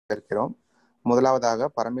வரவேற்கிறோம். முதலாவதாக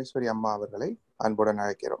பரமேஸ்வரி அம்மா அவர்களை அன்புடன்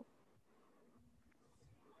அழைக்கிறோம்.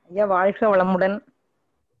 ஐயா வாழ்க வளமுடன்.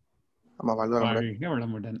 அம்மா வாழ்க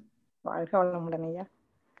வளமுடன். வாழ்க வளமுடன் ஐயா.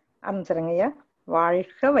 ஆரம்பிச்சிருங்க ஐயா.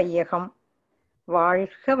 வாழ்க வையகம்,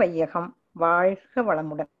 வாழ்க வையகம், வாழ்க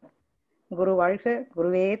வளமுடன். குரு வாழ்க,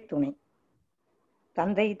 குருவே துணை.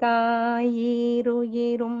 தந்தை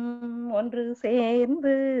தாயிருயிரும் ஒன்று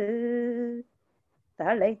சேர்ந்து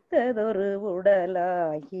தழைத்ததொரு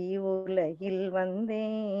உடலாகி உலகில்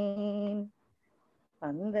வந்தேன்.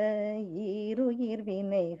 அந்த ஈருயிர்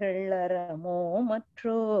வினைகள் அறமோ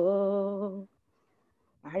மற்றோ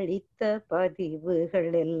அழித்த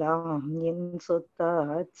பதிவுகள் எல்லாம் என்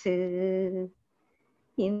சொத்தாச்சு.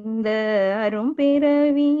 இந்த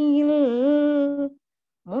அரும்பிறவியில்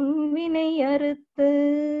முன்வினை அறுத்து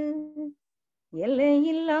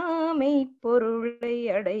எல்லையில்லாமை பொருளை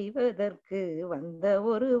அடைவதற்கு வந்த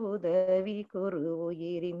ஒரு உதவி குரு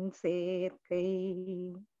உயிரின் சேர்க்கை.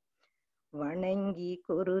 வணங்கி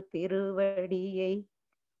குரு திருவடியை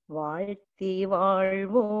வாழ்த்தி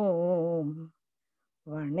வாழ்வோம்.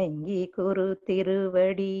 வணங்கி குரு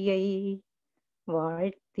திருவடியை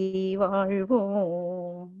வாழ்த்தி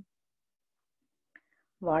வாழ்வோம்.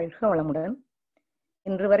 வாழ்க வளமுடன்.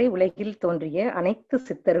 இன்று வரை உலகில் தோன்றிய அனைத்து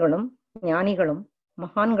சித்தர்களும் ஞானிகளும்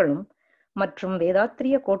மகான்களும் மற்றும்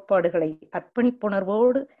வேதாத்திரிய கோட்பாடுகளை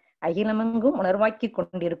அர்ப்பணிப்புணர்வோடு அகிலமெங்கும் உணர்வாக்கி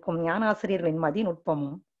கொண்டிருக்கும் ஞானாசிரியர்களின்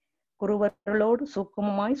மதிநுட்பமும் குருவர்களோடு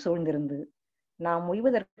சூக்குமமாய் சூழ்ந்திருந்து நாம்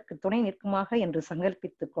உய்வதற்கு துணை நிற்குமாக என்று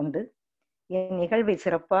சங்கல்பித்துக் கொண்டு என் நிகழ்வை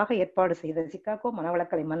சிறப்பாக ஏற்பாடு செய்த சிகாகோ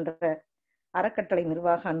மனவளக்கலை மன்ற அறக்கட்டளை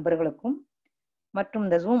நிர்வாக அன்பர்களுக்கும் மற்றும்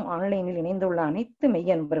இந்த ஜூம் ஆன்லைனில் இணைந்துள்ள அனைத்து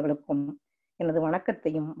மெய்ய அன்பர்களுக்கும் எனது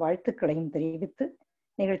வணக்கத்தையும் வாழ்த்துக்களையும் தெரிவித்து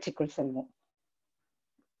நிகழ்ச்சிக்குள் செல்வோம்.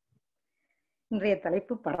 இன்றைய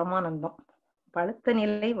தலைப்பு பரமானந்தம். பழுத்த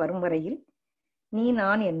நிலை வரும் வரையில் நீ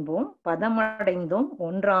நான் என்போம், பதமடைந்தோம்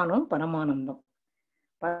ஒன்றானோம் பரமானந்தம்.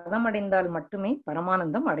 பதமடைந்தால் மட்டுமே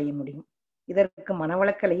பரமானந்தம் அடைய முடியும். இதற்கு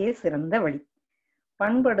மனவளக்கலையே சிறந்த வழி.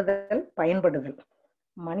 பண்படுதல், பயன்படுதல்.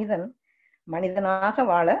 மனிதன் மனிதனாக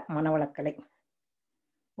வாழ மனவளக்கலை.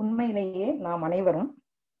 உண்மையிலேயே நாம் அனைவரும்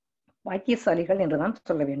பாக்கியசாலிகள் என்றுதான்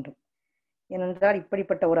சொல்ல வேண்டும். ஏனென்றால்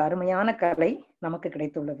இப்படிப்பட்ட ஒரு அருமையான கலை நமக்கு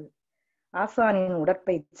கிடைத்துள்ளது. ஆசானின்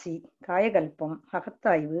உடற்பயிற்சி, காயகல்பம்,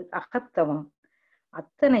 அகத்தாய்வு, அகத்தவம்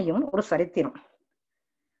அத்தனையும் ஒரு சரித்திரம்.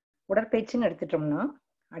 உடற்பயிற்சின்னு எடுத்துட்டோம்னா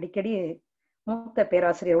அடிக்கடி மூத்த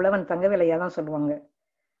பேராசிரியர் உழவன் தங்கவேலையா தான் சொல்லுவாங்க,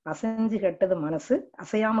 அசைஞ்சு கெட்டது மனசு,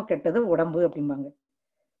 அசையாம கெட்டது உடம்பு அப்படிம்பாங்க.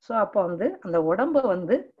 ஸோ அப்போ அந்த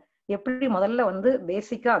உடம்பை எப்படி முதல்ல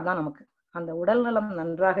பேசிக்கா அதான் நமக்கு அந்த உடல் நலம்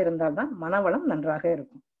நன்றாக இருந்தால்தான் மனவளம் நன்றாக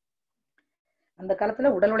இருக்கும். அந்த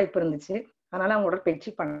காலத்துல உடல் உழைப்பு இருந்துச்சு, அதனால அவங்க உடற்பயிற்சி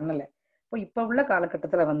பண்ணல. இப்ப உள்ள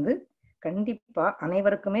காலகட்டத்துல கண்டிப்பா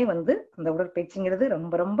அனைவருக்குமே அந்த உடற்பயிற்சிங்கிறது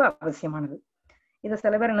ரொம்ப ரொம்ப அவசியமானது. இதை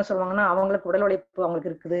சில பேர் என்ன சொல்லுவாங்கன்னா, அவங்களுக்கு உடல் உழைப்பு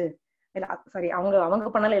அவங்களுக்கு இருக்குது, இல்ல சரி அவங்க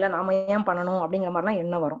பண்ணல, இல்ல நாம ஏன் பண்ணணும் அப்படிங்கிற மாதிரிலாம்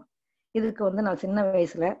எண்ணம் வரும். இதுக்கு நான் சின்ன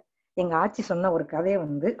வயசுல எங்க ஆச்சி சொன்ன ஒரு கதையை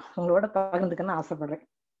உங்களோட பகிர்ந்துக்கன்னு ஆசைப்படுறேன்.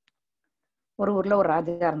 ஒரு ஊர்ல ஒரு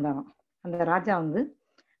ராஜா இருந்தாராம். அந்த ராஜா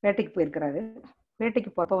வேட்டைக்கு போயிருக்கிறாரு.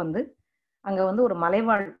 வேட்டைக்கு போறப்ப அங்க ஒரு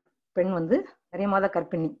மலைவாழ் பெண் நிறைய மாத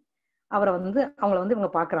கர்ப்பிணி. அவரை அவங்கள இவங்க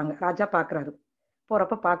பாக்குறாங்க, ராஜா பாக்குறாரு.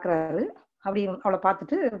 போறப்ப பாக்குறாரு, அப்படி அவளை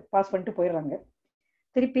பார்த்துட்டு பாஸ் பண்ணிட்டு போயிடுறாங்க.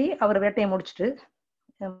 திருப்பி அவர் வேட்டையை முடிச்சுட்டு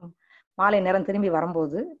மாலை நேரம் திரும்பி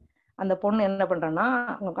வரும்போது அந்த பொண்ணு என்ன பண்றான்னா,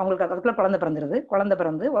 அவங்களுக்கு அதுக்குள்ள குழந்தை பிறந்துருது. குழந்தை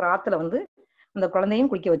பிறந்து ஒரு ஆத்துல அந்த குழந்தையும்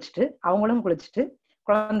குளிக்க வச்சுட்டு அவங்களும் குளிச்சுட்டு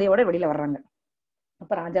குழந்தையோட வெளியில வர்றாங்க.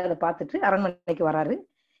 அப்ப ராஜா அதை பார்த்துட்டு அரண்மனைக்கு வராரு.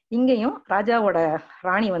 இங்கேயும் ராஜாவோட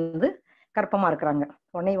ராணி கர்ப்பமா இருக்கிறாங்க.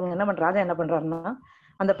 உடனே இவங்க ராஜா என்ன பண்றாருன்னா,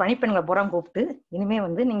 அந்த பணிப்பெண்களை புறம் கூப்பிட்டு, இனிமே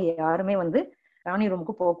நீங்க யாருமே ராணி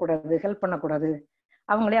ரூமுக்கு போகக்கூடாது, ஹெல்ப் பண்ணக்கூடாது,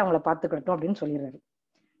 அவங்களே அவங்கள பார்த்துக்கிட்டோம் அப்படின்னு சொல்லிடுறாரு.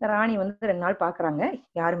 ராணி 2 நாள் பாக்குறாங்க,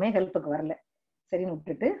 யாருமே ஹெல்ப்புக்கு வரல. சரின்னு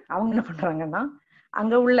விட்டுட்டு அவங்க என்ன பண்றாங்கன்னா,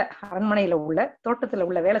 அங்க உள்ள அரண்மனையில உள்ள தோட்டத்துல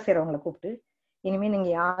உள்ள வேலை செய்யறவங்களை கூப்பிட்டு, இனிமே நீங்க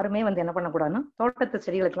யாருமே என்ன பண்ணக்கூடாதுன்னா, தோட்டத்து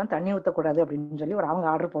செடிகளுக்கெல்லாம் தண்ணி ஊற்றக்கூடாது அப்படின்னு சொல்லி அவங்க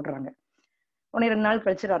ஆர்டர் போடுறாங்க. உடனே 2 நாள்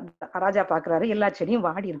கழிச்சு ராஜா பாக்குறாரு, எல்லா செடியும்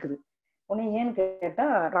வாடி இருக்குது. உடனே ஏன்னு கேட்டா,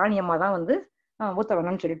 ராணி அம்மா தான் ஊத்த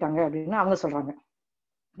வேணும்னு சொல்லிட்டாங்க அப்படின்னு அவங்க சொல்றாங்க.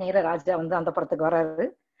 நேர ராஜா அந்த புறத்துக்கு வராரு.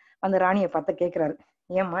 ராணியை பார்த்து கேட்கிறாரு,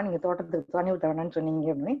 ஏம்மா நீங்க தோட்டத்துக்கு தண்ணி ஊத்த வேணாம்னு சொன்னீங்க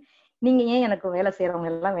அப்படின்னு, நீங்க ஏன் எனக்கு வேலை செய்யறவங்க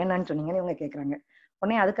எல்லாம் வேணான்னு சொன்னீங்கன்னு இவங்க கேட்கறாங்க.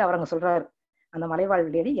 உடனே அதுக்கு அவங்க சொல்றாரு, அந்த மலைவாழ்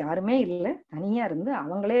லேடி யாருமே இல்லை, தனியா இருந்து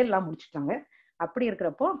அவங்களே எல்லாம் முடிச்சுட்டாங்க. அப்படி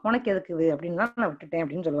இருக்கிறப்போ உனக்கு எதுக்கு இது அப்படின்னு தான் நான் விட்டுட்டேன்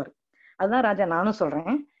அப்படின்னு சொல்லுவாரு. அதுதான் ராஜா நானும்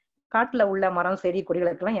சொல்றேன், காட்டுல உள்ள மரம் செடி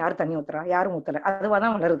கொடிகளுக்கெல்லாம் யாரு தண்ணி ஊத்துறா? யாரும் ஊத்தல,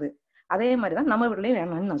 அதுவாதான் வளருது. அதே மாதிரிதான் நம்ம வீட்லயும்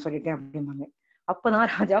வேணும்னு நான் சொல்லிட்டேன் அப்படிம்பாங்க. அப்பதான்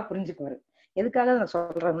ராஜா புரிஞ்சுக்குவாரு. எதுக்காக நான்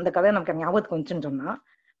சொல்றேன், இந்த கதை நமக்கு ஞாபகத்துக்கு வந்துச்சுன்னு சொன்னா,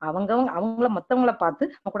 அவங்கள மத்தவங்கள பார்த்து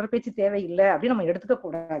நம்ம உடற்பயிற்சி தேவையில்லை அப்படின்னு நம்ம எடுத்துக்க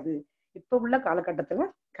கூடாது. இப்ப உள்ள காலகட்டத்துல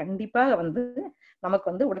கண்டிப்பாக வந்து நமக்கு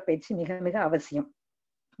வந்து உடற்பயிற்சி மிக மிக அவசியம்.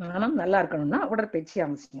 மனம் நல்லா இருக்கணும்னா உடற்பயிற்சி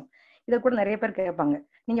அவசியம். இதை கூட நிறைய பேர் கேட்பாங்க,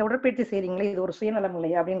 நீங்க உடற்பயிற்சி செய்றீங்களே, இது ஒரு சுயநலம்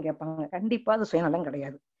இல்லையா அப்படின்னு கேட்பாங்க. கண்டிப்பா அது சுயநலம்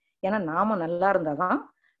கிடையாது. ஏன்னா நாம நல்லா இருந்தாதான்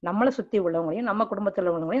நம்மளை சுத்தி உள்ளவங்களையும் நம்ம குடும்பத்தில்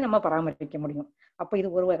உள்ளவங்களையும் நம்ம பராமரிக்க முடியும். அப்ப இது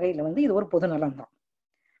ஒரு வகையில வந்து இது ஒரு பொது நலம் தான்.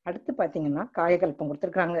 அடுத்து பாத்தீங்கன்னா காயகல்பம்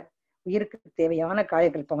கொடுத்திருக்காங்க. உயிருக்கு தேவையான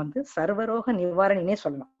காயகல்பம் வந்து சர்வரோக நிவாரணினே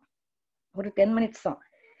சொல்லலாம். ஒரு 10 மினிட்ஸ் தான்.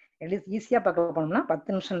 ஈஸியா பார்க்க போனோம்னா 10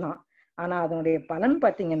 நிமிஷம் தான். ஆனா அதனுடைய பலன்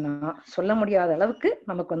பாத்தீங்கன்னா சொல்ல முடியாத அளவுக்கு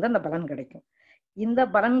நமக்கு வந்து அந்த பலன் கிடைக்கும். இந்த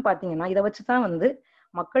பலன் பாத்தீங்கன்னா இதை வச்சுதான் வந்து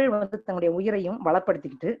மக்கள் வந்து தங்களுடைய உயிரையும்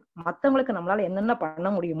வளப்படுத்திக்கிட்டு மத்தவங்களுக்கு நம்மளால என்னென்ன பண்ண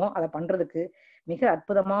முடியுமோ அதை பண்றதுக்கு மிக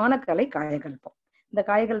அற்புதமான கலை காயகல்பம். இந்த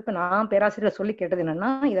காயகல்பம் நான் பேராசிரியர் சொல்லி கேட்டது என்னன்னா,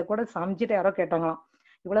 இதை கூட சாமிஜிட்ட யாரோ கேட்டாங்களாம்,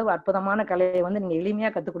 இவ்வளவு அற்புதமான கலையை வந்து நீங்க எளிமையா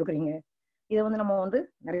கத்துக் கொடுக்குறீங்க, இதை வந்து நம்ம வந்து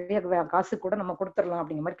நிறைய காசு கூட நம்ம கொடுத்துடலாம்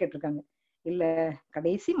அப்படிங்கிற மாதிரி கேட்டிருக்காங்க. இல்ல,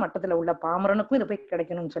 கடைசி மட்டத்துல உள்ள பாமரனுக்கும் இதை போய்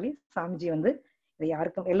கிடைக்கணும்னு சொல்லி சாமிஜி வந்து இதை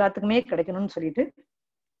யாருக்கும் எல்லாத்துக்குமே கிடைக்கணும்னு சொல்லிட்டு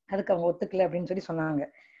அதுக்கு அவங்க ஒத்துக்கல அப்படின்னு சொல்லி சொன்னாங்க.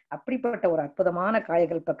 அப்படிப்பட்ட ஒரு அற்புதமான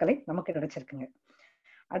காயகல்ப கலை நமக்கு கிடைச்சிருக்குங்க.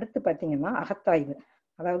 அடுத்து பாத்தீங்கன்னா அகத்தாய்வு.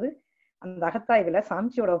 அதாவது அந்த அகத்தாய்வுல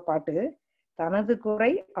சாமிஜியோட பாட்டு, தனது குறை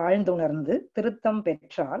ஆழ்ந்துணர்ந்து திருத்தம்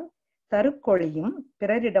பெற்றால் தருக்கொழியும்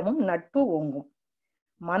பிறரிடமும் நட்பு ஓங்கும்,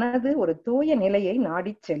 மனது ஒரு தூய நிலையை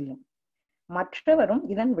நாடிச் செல்லும், மற்றவரும்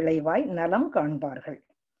இதன் விளைவாய் நலம் காண்பார்கள்,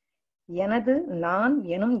 எனது நான்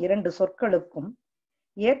எனும் 2 சொற்களுக்கும்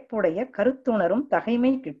ஏற்புடைய கருத்துணரும்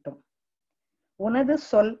தகைமை கிட்டும், உனது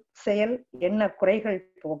சொல் செயல் என்ன குறைகள்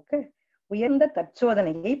போக்க உயர்ந்த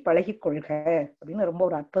தற்சோதனையை பழகிக் கொள்க அப்படின்னு ரொம்ப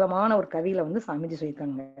ஒரு அற்புதமான ஒரு கவியில வந்து சாமிஜி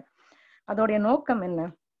சொல்லியிருக்காங்க. அதோடைய நோக்கம் என்ன?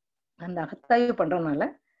 அந்த அகத்தாய்வு பண்றதுனால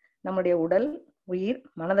நம்மளுடைய உடல் உயிர்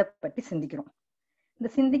மனதை பற்றி சிந்திக்கிறோம். இந்த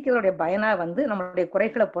சிந்திக்கிறதுடைய பயனா வந்து நம்மளுடைய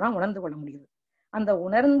குறைகளை பூரா உணர்ந்து கொள்ள முடியுது. அந்த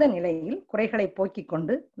உணர்ந்த நிலையில் குறைகளை போக்கிக்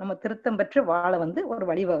கொண்டு நம்ம திருத்தம் பெற்று வாழ வந்து ஒரு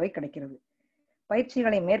வழிவகை கிடைக்கிறது.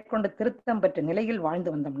 பயிற்சிகளை மேற்கொண்டு திருத்தம் பெற்ற நிலையில் வாழ்ந்து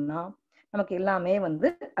வந்தோம்னா நமக்கு எல்லாமே வந்து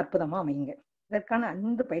அற்புதமா அமையுங்க. இதற்கான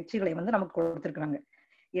 5 பயிற்சிகளை வந்து நமக்கு கொடுத்திருக்கிறாங்க.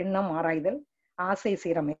 எண்ணம் ஆராய்தல், ஆசை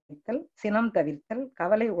சீரமைத்தல், சினம் தவிர்த்தல்,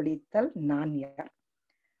 கவலை ஒழித்தல், நான் யார்.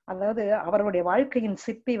 அதாவது அவருடைய வாழ்க்கையின்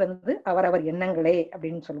சிற்பி வந்து அவரவர் எண்ணங்களே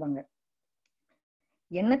அப்படின்னு சொல்லுவாங்க.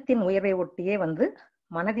 எண்ணத்தின் உயர்வை ஒட்டியே வந்து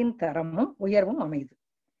மனதின் தரமும் உயர்வும் அமையுது.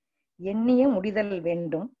 எண்ணிய முடிதல்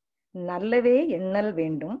வேண்டும், நல்லவே எண்ணல்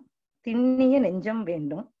வேண்டும், திண்ணிய நெஞ்சம்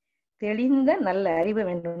வேண்டும், தெளிந்த நல்ல அறிவு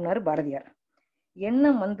வேண்டும்னாரு பாரதியார்.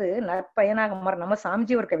 எண்ணம் வந்து நற்பயனாக மாற நம்ம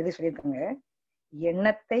சாமிஜி ஒரு கவிதை சொல்லியிருக்காங்க.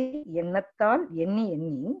 எண்ணத்தை எண்ணத்தால் எண்ணி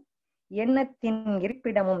எண்ணி எண்ணத்தின்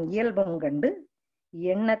இருப்பிடமும் இயல்பும் கண்டு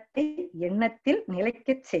எண்ணத்தை எண்ணத்தில்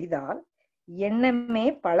நிலைக்கச் செய்தால் எண்ணமே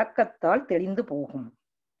பழக்கத்தால் தெளிந்து போகும்.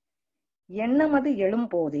 எண்ணம் அது எழும்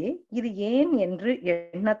போதே இது ஏன் என்று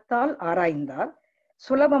எண்ணத்தால் ஆராய்ந்தால்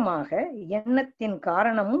சுலபமாக எண்ணத்தின்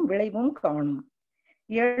காரணமும் விளைவும் காணும்.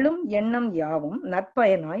 எழும் எண்ணம் யாவும்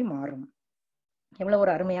நற்பயனாய் மாறும். எவ்வளவு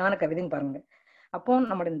ஒரு அருமையான கவிதைன்னு பாருங்க. அப்போ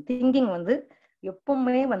நம்மளுடைய திங்கிங் வந்து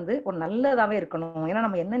எப்பவுமே வந்து ஒரு நல்லதாவே இருக்கணும். ஏன்னா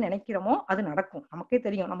நம்ம என்ன நினைக்கிறோமோ அது நடக்கும். நமக்கே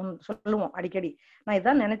தெரியும், நம்ம சொல்லுவோம் அடிக்கடி, நான்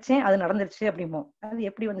இதான் நினைச்சேன் அது நடந்துருச்சு அப்படிம்போம். அது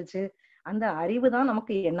எப்படி வந்துச்சு? அந்த அறிவு தான்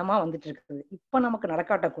நமக்கு எண்ணமா வந்துட்டு இருக்குது. இப்ப நமக்கு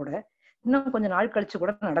நடக்காட்ட கூட இன்னும் கொஞ்சம் நாள் கழிச்சு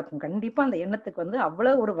கூட நடக்கும். கண்டிப்பா அந்த எண்ணத்துக்கு வந்து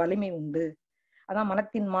அவ்வளவு ஒரு வலிமை உண்டு. அதான்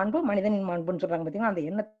மனத்தின் மாண்பு மனிதனின் மாண்புன்னு சொல்றாங்க பாத்தீங்கன்னா, அந்த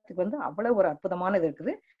எண்ணத்துக்கு வந்து அவ்வளவு ஒரு அற்புதமான இது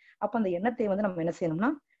இருக்குது. அப்ப அந்த எண்ணத்தை வந்து நம்ம என்ன செய்யணும்னா,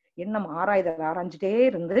 எண்ணம் ஆராய்ஞ்சிட்டே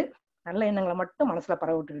இருந்து நல்ல எண்ணங்களை மட்டும் மனசுல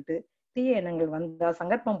பரவ விட்டுக்கிட்டு தீய எண்ணங்கள் வந்தா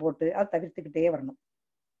சங்கற்பம் போட்டு அதை தவிர்த்துக்கிட்டே வரணும்.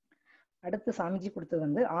 அடுத்து சாமிஜி கொடுத்தது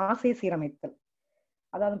வந்து ஆசை சீரமைத்தல்.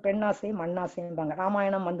 அதாவது பெண்ணாசை மண்ணாசைம்பாங்க.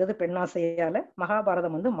 ராமாயணம் வந்தது பெண்ணாசையால,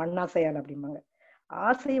 மகாபாரதம் வந்து மண்ணாசையால அப்படிம்பாங்க.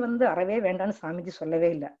 ஆசை வந்து அறவே வேண்டான்னு சாமிஜி சொல்லவே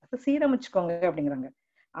இல்லை. அதை சீரமைச்சுக்கோங்க அப்படிங்கிறாங்க.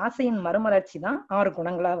 ஆசையின் மறுமலர்ச்சி தான் 6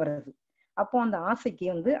 குணங்களா வருது. அப்போ அந்த ஆசைக்கு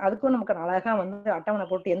வந்து அதுக்கும் நமக்கு அழகா வந்து அட்டவணை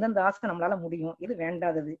போட்டு எந்தெந்த ஆசை நம்மளால முடியும், இது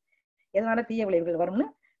வேண்டாதது, எதனால தீய விளைவுகள் வரும்னு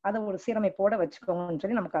அதை ஒரு சீரமைப்போட வச்சுக்கோங்கன்னு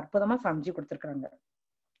சொல்லி நமக்கு அற்புதமா சாமிஜி கொடுத்துருக்காங்க.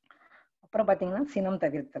 அப்புறம் பாத்தீங்கன்னா சினம்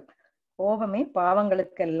தவிர்த்தல். கோபமே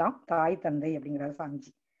பாவங்களுக்கெல்லாம் தாய் தந்தை அப்படிங்கிறாரு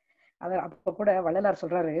சாமிஜி. அத அப்ப கூட வள்ளலார்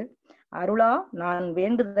சொல்றாரு, அருளா நான்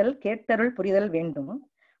வேண்டுதல் கேட்டருள் புரிதல் வேண்டும்,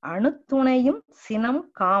 அணுத்துணையும் சினம்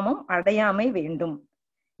காமம் அடையாமை வேண்டும்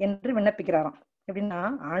என்று விண்ணப்பிக்கிறாராம். எப்படின்னா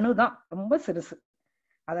அணுதான் ரொம்ப சிறுசு.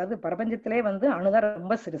 அதாவது பிரபஞ்சத்திலே வந்து அணுதான்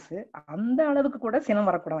ரொம்ப சிறுசு. அந்த அளவுக்கு கூட சினம்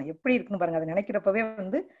வரக்கூடாது. எப்படி இருக்குன்னு பாருங்க. அதை நினைக்கிறப்பவே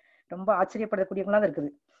வந்து ரொம்ப ஆச்சரியப்படக்கூடியவங்களா இருக்குது.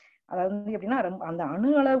 அதாவது வந்து எப்படின்னா அந்த அணு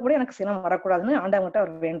அளவு கூட எனக்கு சினம் வரக்கூடாதுன்னு ஆண்டவங்கிட்ட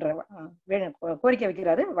அவர் கோரிக்கை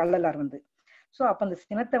வைக்கிறாரு வள்ளலார் வந்து. சோ அப்ப அந்த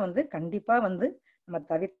சினத்தை வந்து கண்டிப்பா வந்து நம்ம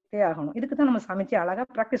தவிர்த்தே ஆகணும். இதுக்குதான் நம்ம சமைச்சு அழகா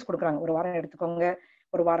பிராக்டிஸ் கொடுக்குறாங்க. ஒரு வாரம் எடுத்துக்கோங்க,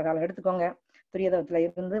 ஒரு வார காலம் எடுத்துக்கோங்க. துரியோதனத்துல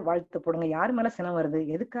இருந்து வாழ்த்து போடுங்க, யார் மேல சினம் வருது,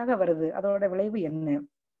 எதுக்காக வருது, அதோட விளைவு என்ன,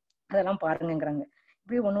 அதெல்லாம் பாருங்கிறாங்க.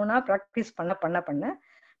 இப்படி ஒண்ணு பிராக்டிஸ் பண்ண பண்ண பண்ண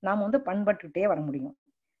நாம பண்பட்டுட்டே வர முடியும்.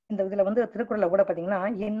 இந்த இதுல திருக்குறள்ல கூட பாத்தீங்கன்னா,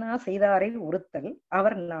 என்ன செய்தாரை ஒருத்தல்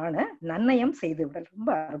அவர் நாண நன்னயம் செய்து விடல்.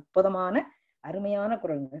 ரொம்ப அற்புதமான அருமையான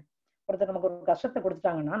குறளுங்க. ஒருத்தர் நமக்கு ஒரு கஷ்டத்தை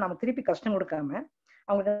கொடுத்துட்டாங்கன்னா நம்ம திருப்பி கஷ்டம் கொடுக்காம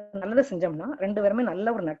அவங்களுக்கு நல்லதை செஞ்சோம்னா 2 பேருமே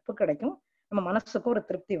நல்ல ஒரு நட்பு கிடைக்கும், நம்ம மனசுக்கும் ஒரு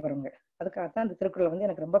திருப்தி வருங்க. அதுக்காகத்தான் இந்த திருக்குறள்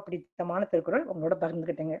எனக்கு ரொம்ப பிடித்தமான திருக்குறள், உங்களோட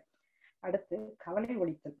பகிர்ந்துக்கிட்டேங்க. அடுத்து கவலை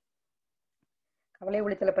ஒழித்தல். கவலை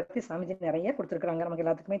ஒழித்தலை பத்தி சாமிஜி நிறைய கொடுத்துருக்காங்க, நமக்கு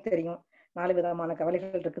எல்லாத்துக்குமே தெரியும். 4 விதமான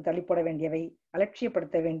கவலைகள் இருக்கு. தள்ளி போட வேண்டியவை,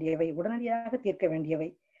 அலட்சியப்படுத்த வேண்டியவை, உடனடியாக தீர்க்க வேண்டியவை.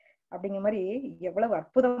 அப்படிங்கிற மாதிரி எவ்வளவு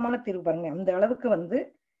அற்புதமான தீர்வு பாருங்க. அந்த அளவுக்கு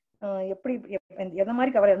எப்படி எந்த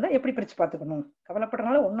மாதிரி கவலை இருந்தா எப்படி பிரிச்சு பார்த்துக்கணும்.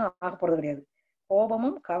 கவலைப்படுறதுனால ஒண்ணும் ஆக போறது கிடையாது.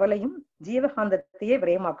 கோபமும் கவலையும் ஜீவகாந்தத்தையே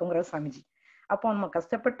விரயமாக்குங்கிறது சாமிஜி. அப்போ நம்ம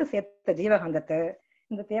கஷ்டப்பட்டு சேர்த்த ஜீவகாந்தத்தை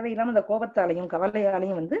இந்த தேவையில்லாம இந்த கோபத்தாலையும்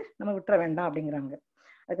கவலையாலையும் நம்ம விட்டுற வேண்டாம் அப்படிங்கிறாங்க.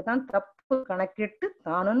 அதுக்குதான் தப்பு கணக்கிட்டு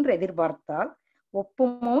தானொன்று எதிர்பார்த்தால்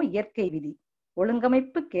ஒப்புமோ இயற்கை விதி,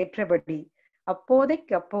 ஒழுங்கமைப்பு கேற்றபடி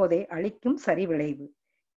அப்போதைக்கு அப்போதே அளிக்கும் சரி விளைவு,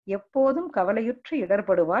 எப்போதும் கவலையுற்று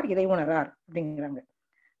இடர்படுவார் இதை உணரார் அப்படிங்கிறாங்க.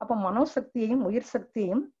 அப்ப மனோசக்தியையும் உயிர்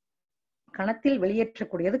சக்தியையும் கணத்தில்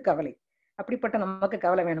வெளியேற்றக்கூடியது கவலை. அப்படிப்பட்ட நமக்கு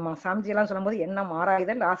கவலை வேணுமா? சாமிஜி எல்லாம் சொல்லும் போது எண்ணம்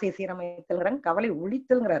ஆராய்தல், ஆசை சீரமைத்தல்ங்கிறாங்க, கவலை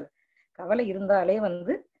ஒழித்தல்ங்கிறாரு. கவலை இருந்தாலே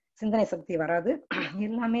சிந்தனை சக்தி வராது,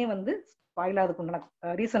 எல்லாமே வாயிலாதுக்கு உண்டான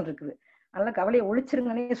ரீசன் இருக்குது. அதனால கவலையை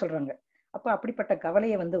ஒழிச்சிருங்கன்னே சொல்றாங்க. அப்ப அப்படிப்பட்ட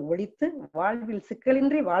கவலையை ஒழித்து வாழ்வில்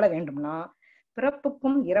சிக்கலின்றி வாழ வேண்டும்னா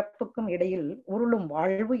பிறப்புக்கும் இறப்புக்கும் இடையில் உருளும்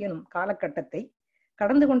வாழ்வு எனும் காலகட்டத்தை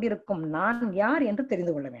கடந்து கொண்டிருக்கும் நான் யார் என்று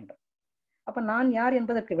தெரிந்து கொள்ள வேண்டும். அப்ப நான் யார்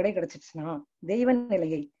என்பதற்கு விடை கிடைச்சிச்சுன்னா தெய்வ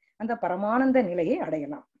நிலையை, அந்த பரமானந்த நிலையை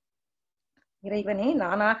அடையலாம். இறைவனே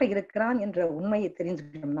நானாக இருக்கிறான் என்ற உண்மையை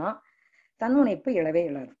தெரிஞ்சுக்கணும்னா தன்முனைப்பு எழவே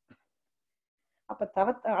எழாது. அப்ப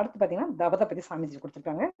அடுத்து பாத்தீங்கன்னா தவத்தை பத்தி சாமிஜி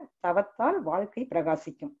கொடுத்திருக்காங்க. தவத்தால் வாழ்க்கை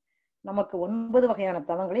பிரகாசிக்கும். நமக்கு 9 வகையான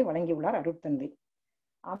தவங்களை வழங்கியுள்ளார் அருட்தந்தை.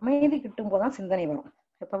 அமைதி கிட்டும் போதுதான் சிந்தனை வரும்.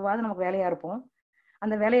 எப்பவாவது நமக்கு வேலையா இருப்போம்,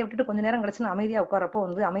 அந்த வேலையை விட்டுட்டு கொஞ்ச நேரம் கழிச்சு அமைதியா உட்காரப்போ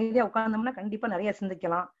அமைதியா உட்கார்ந்தோம்னா கண்டிப்பா நிறைய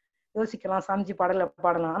சிந்திக்கலாம், யோசிக்கலாம், சாமிஜி பாடல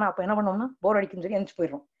பாடலாம். ஆனா அப்ப என்ன பண்ணோம்னா போர் அடிக்குன்னு சொல்லி எந்திரிச்சு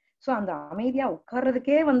போயிடும். சோ அந்த அமைதியா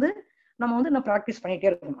உட்கார்றதுக்கே நம்ம பிராக்டிஸ் பண்ணிட்டே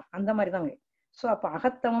இருக்கணும். அந்த மாதிரிதாங்க. சோ அப்ப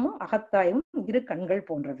அகத்தவமும் அகத்தாயும் இரு கண்கள்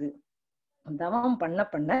போன்றது. தவம் பண்ண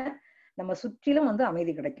பண்ண நம்ம சுற்றிலும்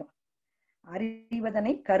அமைதி கிடைக்கும்.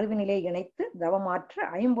 அறிவதனை கருவினிலே இணைத்து தவமாற்ற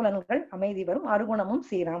ஐம்புலன்கள் அமைதி வரும், அருகுணமும்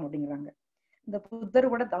சீராம் அப்படிங்கிறாங்க. இந்த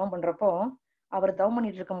புத்தர் கூட தவம் பண்றப்போ அவர் தவம்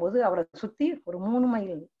பண்ணிட்டு இருக்கும் போது அவரை சுத்தி ஒரு 3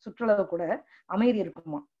 மைல் சுற்றளவு கூட அமைதி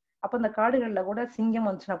இருக்குமா. அப்ப அந்த காடுகள்ல கூட சிங்கம்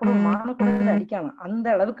வந்துச்சுன்னா கூட மானம் கூட அடிக்காம அந்த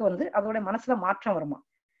அளவுக்கு அதோட மனசுல மாற்றம் வருமா.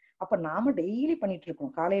 அப்ப நாம டெய்லி பண்ணிட்டு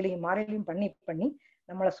இருக்கோம், காலையிலையும் மாலையிலையும் பண்ணி பண்ணி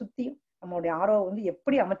நம்மளை சுத்தி நம்மளுடைய ஆரோவை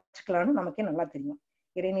எப்படி அமைச்சுக்கலாம்னு நமக்கே நல்லா தெரியும்.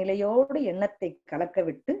 இறைநிலையோடு எண்ணத்தை கலக்க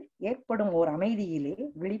விட்டு ஏற்படும் ஓர் அமைதியிலே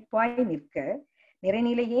விழிப்பாய் நிற்க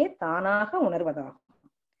நிறைநிலையே தானாக உணர்வதாகும்.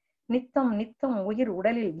 நித்தம் நித்தம் உயிர்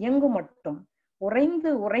உடலில் இயங்கும் மட்டும்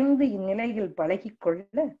உறைந்து உறைந்து இந்நிலையில்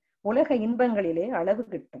பழகிக்கொள்ள உலக இன்பங்களிலே அளவு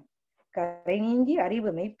கிட்டும். கரை நீங்கி அறிவு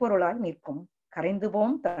மெய்ப்பொருளாய் நிற்கும், கரைந்து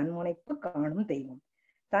போம் தன்முனைப்பு காணும் தெய்வம்.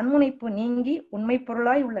 தன்முனைப்பு நீங்கி உண்மை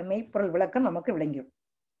பொருளாய் உள்ள மெய்ப்பொருள் விளக்கம் நமக்கு விளங்கிடும்.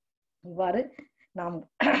 இவ்வாறு நாம்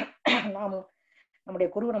நம்முடைய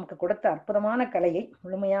குரு நமக்கு கொடுத்த அற்புதமான கலையை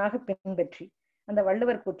முழுமையாக பின்பற்றி அந்த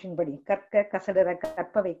வள்ளுவர் கூற்றின்படி கற்க கசடர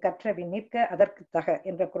கற்பவை கற்றபின் நிற்க அதற்கு தக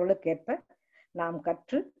என்ற குறளுக்கேற்ப நாம்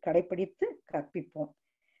கற்று கடைபிடித்து கற்பிப்போம்.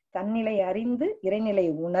 தன்னிலை அறிந்து இறைநிலை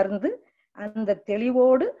உணர்ந்து அந்த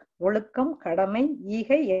தெளிவோடு ஒழுக்கம் கடமை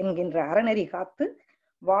ஈகை என்கின்ற அறநெறி காத்து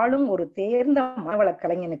வாழும் ஒரு தேர்ந்த மாவள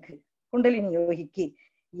கலைஞனுக்கு குண்டலினி யோகிக்கு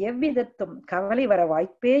எவ்விதத்தும் கவலை வர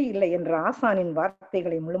வாய்ப்பே இல்லை என்ற ஆசானின்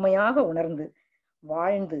வார்த்தைகளை முழுமையாக உணர்ந்து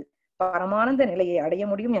வாழ்ந்து பரமானந்த நிலையை அடைய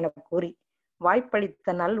முடியும் என கூறி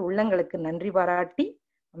வாய்ப்பளித்த நல் உள்ளங்களுக்கு நன்றி பாராட்டி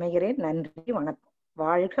அமைகிறேன். நன்றி, வணக்கம்.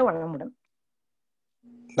 வாழ்க வளமுடன்.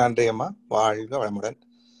 நன்றி அம்மா, வாழ்க வளமுடன்.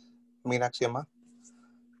 மீனாட்சி அம்மா.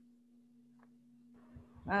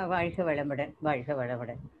 வாழ்க வளமுடன், வாழ்க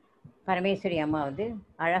வளமுடன். பரமேஸ்வரி அம்மா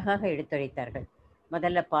அழகாக எடுத்துரைத்தார்கள்.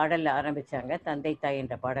 முதல்ல பாடல் ஆரம்பிச்சாங்க, தந்தை தாய்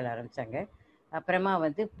என்ற பாடல் ஆரம்பிச்சாங்க. அப்புறமா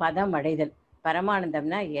பதம் அடைதல்,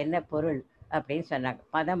 பரமானந்தம்னா என்ன பொருள் அப்படின்னு சொன்னாங்க.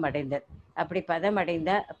 பதம் அடைந்தல், அப்படி பதம்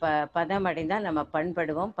அடைந்தால் நம்ம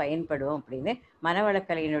பண்படுவோம், பயன்படுவோம் அப்படின்னு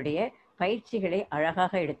மனவளக்கலையினுடைய பயிற்சிகளை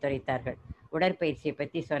அழகாக எடுத்துரைத்தார்கள். உடற்பயிற்சியை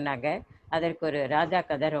பற்றி சொன்னாங்க. அதற்கு ஒரு ராஜா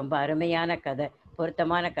கதை, ரொம்ப அருமையான கதை,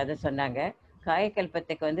 பொருத்தமான கதை சொன்னாங்க.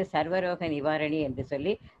 காயக்கல்பத்துக்கு சர்வரோக நிவாரணி என்று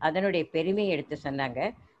சொல்லி அதனுடைய பெருமையை எடுத்து சொன்னாங்க.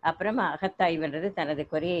 அப்புறமா அகத்தாய்வுன்றது தனது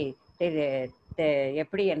குறையை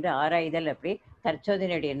எப்படி என்று ஆராய்தல், அப்படி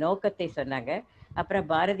தற்சோதனையுடைய நோக்கத்தை சொன்னாங்க. அப்புறம்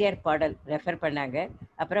பாரதியார் பாடல் ரெஃபர் பண்ணாங்க.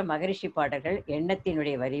 அப்புறம் மகரிஷி பாடல்கள்,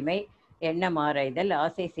 எண்ணத்தினுடைய வலிமை, எண்ணம் ஆராய்தல்,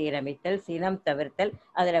 ஆசை சீரமைத்தல், சினம் தவிர்த்தல்,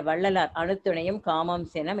 அதில் வள்ளலார் அணுத்துணையும் காமம்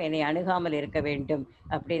சினம் என்னை அணுகாமல் இருக்க வேண்டும்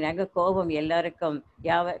அப்படின்னாங்க. கோபம் எல்லாருக்கும்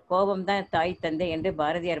கோபம் தான் தாய் தந்தை என்று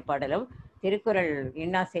பாரதியார் பாடலும், திருக்குறள்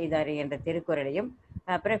இன்னா செய்தாரே என்ற திருக்குறளையும்,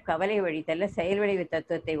 அப்புறம் கவலை வழித்தல்ல செயல் விளைவு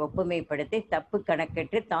தத்துவத்தை ஒப்புமைப்படுத்தி தப்பு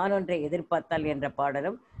கணக்கெற்று தான் ஒன்றை எதிர்பார்த்தால் என்ற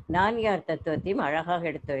பாடலும் நான் யார் தத்துவத்தையும் அழகாக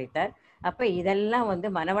எடுத்துரைத்தார். அப்போ இதெல்லாம்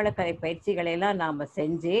மனவளக்கலை பயிற்சிகளெல்லாம் நாம்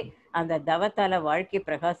செஞ்சு அந்த தவத்தால வாழ்க்கை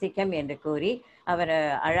பிரகாசிக்கம் என்று கூறி அவரை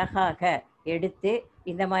அழகாக எடுத்து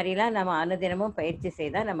இந்த மாதிரிலாம் நம்ம அனுதினமும் பயிற்சி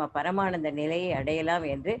செய்தால் நம்ம பரமானந்த நிலையை அடையலாம்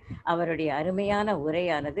என்று அவருடைய அருமையான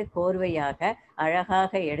உரையானது கோர்வையாக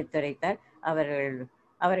அழகாக எடுத்துரைத்தார்.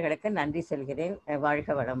 அவர்களுக்கு நன்றி சொல்கிறேன்.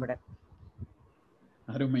 வாழ்க வளமுடன்.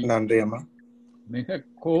 அருமை, நன்றி அம்மா. மிக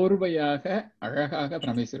கோர்வையாக அழகாக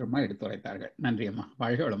பரமேஸ்வரம்மா எடுத்துரைத்தார்கள். நன்றி அம்மா.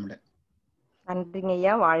 வாழ்க வளமுடன். நன்றிங்க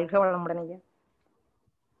ஐயா. வாழ்க வளமுடன் ஐயா.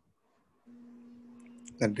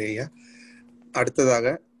 நன்றி ஐயா.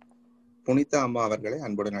 அடுத்ததாக புனிதா அம்மா அவர்களை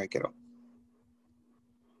அன்புடன் அழைக்கிறோம்.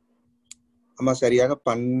 அம்மா, சரியாக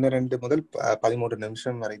 12 முதல் 13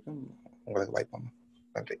 நிமிஷம் வரைக்கும் உங்களுக்கு வாய்ப்பம்மா.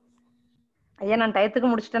 நன்றி ஐயா. நான் டயத்துக்கு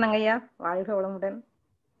முடிச்சிட்டேனுங்க ஐயா. வாழ்க வளமுடன்.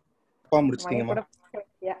 முடிச்சிட்டீங்கம்மா?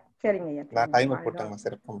 சரிங்க ஐயா. நான் டைமர் போட்டேங்கம்மா.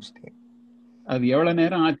 சிறப்பா முடிச்சிட்டீங்க. அது எவ்வளவு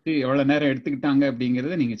நேரம் ஆச்சு, எவ்வளவு நேரம் எடுத்துக்கிட்டாங்க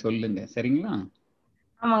அப்படிங்கறத நீங்க சொல்லுங்க, சரிங்களா?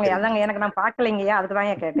 ஆமாங்க, அதாங்க எனக்கு நான் பாக்கலைங்கய்யா,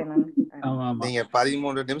 அதுக்குதான் கேட்டேன் நான். நீங்க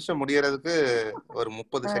 13 நிமிஷம் முடியறதுக்கு ஒரு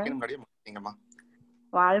 30 செகண்ட் முன்னாடியே முடிச்சீங்கம்மா.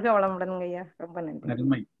 வாழ்க வளமுடனுங்க ஐயா. ரொம்ப நன்றி.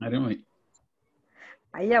 அருமை அருமை.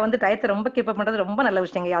 ஐயா டயத்தை ரொம்ப கீப் பண்றது ரொம்ப நல்ல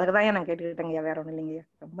விஷயங்க. அதுக்குதான் நான் கேட்டுக்கிட்டேங்க ஐயா, வேற ஒண்ணும் இல்லைங்க ஐயா.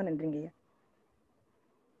 ரொம்ப நன்றிங்க ஐயா.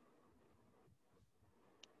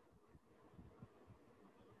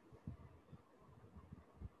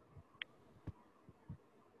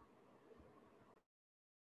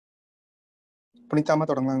 புனிதாமா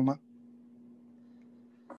தொடங்கலாங்கம்மா.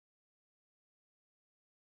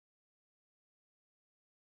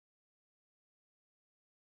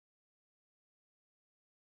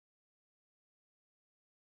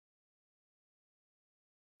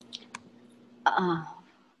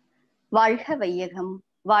 வாழ்க வையகம்,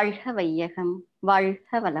 வாழ்க வையகம்,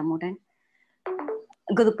 வாழ்க வளமுடன்.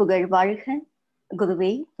 குரு புகழ் வாழ்க,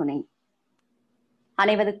 குருவே துணை.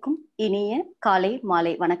 அனைவருக்கும் இனிய காலை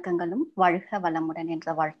மாலை வணக்கங்களும் வாழ்க வளமுடன்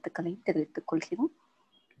என்ற வாழ்த்துக்களை தெரிவித்துக் கொள்கிறோம்.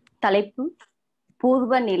 தலைப்பு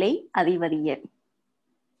பூர்வ நிலை அறிவறியல்.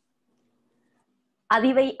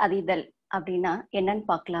 அறிவை அறிதல் அப்படின்னா என்னன்னு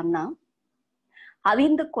பார்க்கலாம்னா,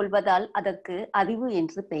 அறிந்து கொள்வதால் அதற்கு அறிவு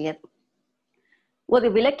என்று பெயர். ஒரு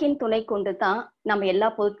விளக்கின் துணை கொண்டு தான் நம்ம எல்லா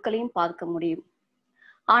பொருட்களையும் பார்க்க முடியும்.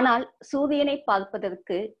 ஆனால் சூரியனை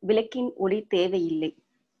பார்ப்பதற்கு விளக்கின் ஒளி தேவையில்லை.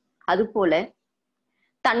 அதுபோல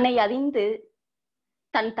தன்னை அறிந்து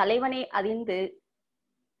தன் தலைவனை அறிந்து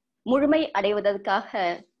முழுமை அடைவதற்காக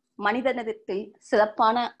மனிதனிடத்தில்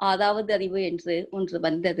சிறப்பான 6வது அறிவு என்று ஒன்று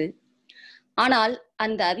வந்தது. ஆனால்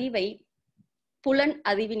அந்த அறிவை புலன்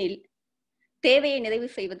அறிவினில் தேவையை நிறைவு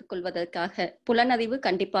செய்து கொள்வதற்காக புலன் அறிவு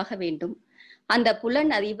கண்டிப்பாக வேண்டும். அந்த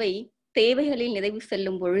புலன் அறிவை தேவைகளில் நிறைவு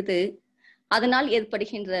செல்லும் பொழுது அதனால்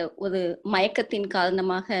ஏற்படுகின்ற ஒரு மயக்கத்தின்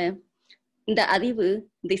காரணமாக இந்த அறிவு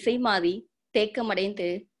திசை மாறி தேக்கமடைந்து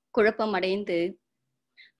குழப்பமடைந்து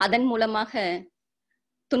அதன் மூலமாக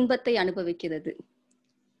துன்பத்தை அனுபவிக்கிறது.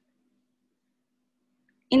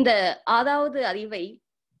 இந்த 6வது அறிவை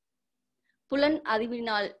புலன்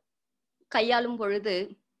அறிவினால் கையாளும் பொழுது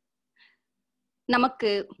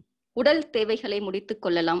நமக்கு உடல் தேவைகளை முடித்துக்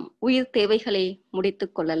கொள்ளலாம், உயிர் தேவைகளை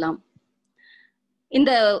முடித்துக் கொள்ளலாம்.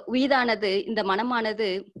 இந்த உயிரானது, இந்த மனமானது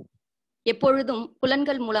எப்பொழுதும்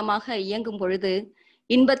புலன்கள் மூலமாக இயங்கும் பொழுது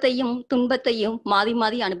இன்பத்தையும் துன்பத்தையும் மாறி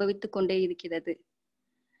மாறி அனுபவித்துக் கொண்டே இருக்கிறது.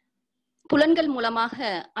 புலன்கள் மூலமாக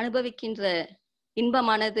அனுபவிக்கின்ற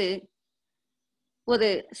இன்பமானது ஒரு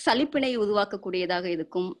சலிப்பினை உருவாக்கக்கூடியதாக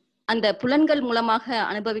இருக்கும். அந்த புலன்கள் மூலமாக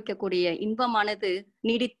அனுபவிக்கக்கூடிய இன்பமானது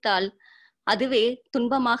நீடித்தால் அதுவே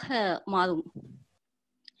துன்பமாக மாறும்.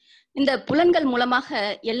 இந்த புலன்கள் மூலமாக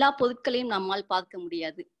எல்லா பொருட்களையும் நம்மால் பார்க்க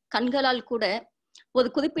முடியாது. கண்களால் கூட ஒரு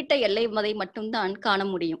குறிப்பிட்ட எல்லை வரை மட்டும்தான் காண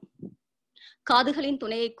முடியும். காதுகளின்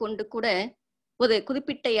துணையை கொண்டு கூட ஒரு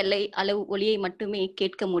குறிப்பிட்ட எல்லை அளவு ஒலியை மட்டுமே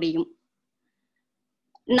கேட்க முடியும்.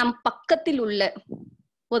 நம் பக்கத்தில் உள்ள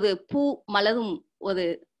ஒரு பூ மலரும் ஒரு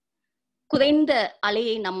குறைந்த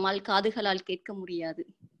அலையை நம்மால் காதுகளால் கேட்க முடியாது.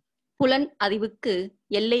 புலன் அறிவுக்கு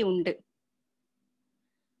எல்லை உண்டு.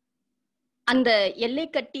 அந்த எல்லை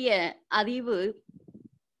கட்டிய அறிவு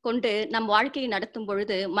கொண்டு நம் வாழ்க்கையை நடத்தும்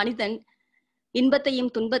பொழுது மனிதன்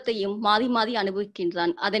இன்பத்தையும் துன்பத்தையும் மாறி மாறி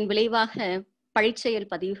அனுபவிக்கின்றான். அதன் விளைவாக பழிச்செயல்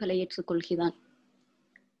பதிவுகளை ஏற்றுக்கொள்கிறான்.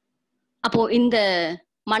 அப்போ இந்த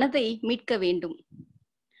மனதை மீட்க வேண்டும்.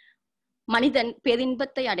 மனிதன்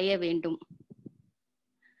பேரின்பத்தை அடைய வேண்டும்.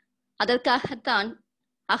 அதற்காகத்தான்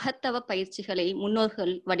அகத்தவ பயிற்சிகளை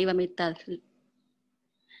முன்னோர்கள் வடிவமைத்தார்கள்.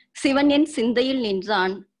 சிவன் என் சிந்தையில்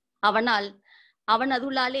நின்றான், அவன்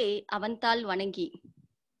அருளாலே அவன்தாள் வணங்கி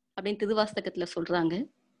அப்படின்னு திருவாசகத்துல சொல்றாங்க.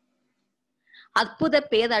 அற்புத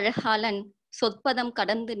பேரழகாளன் சொற்பதம்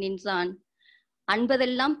கடந்து நின்றான்,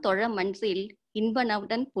 அன்பதெல்லாம் தொழ மன்றில்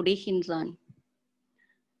இன்பனவுடன் புரிகின்றான்.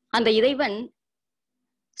 அந்த இறைவன்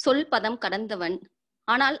சொல் பதம் கடந்தவன்,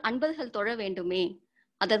 ஆனால் அன்பர்கள் தொழ வேண்டுமே,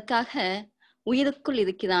 அதற்காக உயிருக்குள்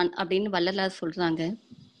இருக்கிறான் அப்படின்னு வள்ளலார் சொல்றாங்க.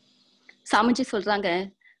 சாமிஜி சொல்றாங்க,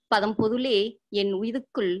 பதம் பொருளே என்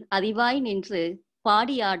உயிருக்குள் அறிவாய் நின்று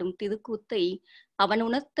பாடியாடும் திருக்கூத்தை அவன்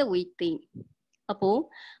உணர்த்த உய்த்தேன். அப்போ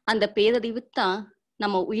அந்த பேரறிவுத்தான்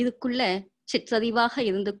நம்ம உயிருக்குள்ள சிற்றறிவாக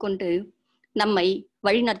இருந்து கொண்டு நம்மை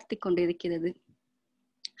வழி நடத்தி கொண்டிருக்கிறது.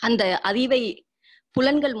 அந்த அறிவை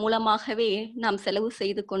புலன்கள் மூலமாகவே நாம் செலவு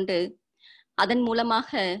செய்து கொண்டு அதன்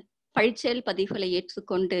மூலமாக பழிச்செயல் பதிவுகளை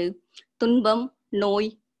ஏற்றுக்கொண்டு துன்பம், நோய்,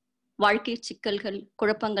 வாழ்க்கை சிக்கல்கள்,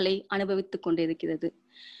 குழப்பங்களை அனுபவித்துக் கொண்டிருக்கிறது.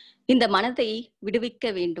 இந்த மனதை விடுவிக்க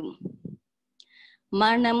வேண்டும்.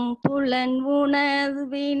 மனம் புலன்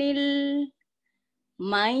உணர்வினில்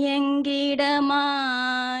மயங்கிட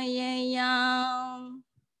மாயையாம்,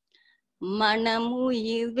 மனம்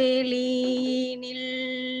உயிர் வெளியினில்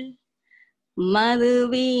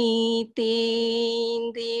மதுவி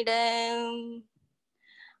தேய்ந்திட,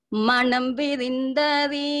 மனம்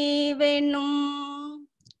விரிந்தறிவெனும்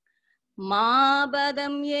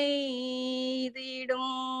மாபதம்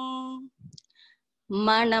எய்திடும்,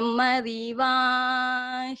 மனம் அறிவாகிய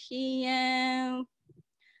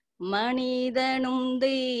மனிதனும்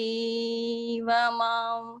தெய்வமாம்.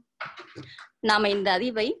 நாம இந்த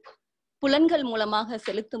அறிவை புலன்கள் மூலமாக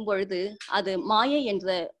செலுத்தும் பொழுது அது மாயை என்ற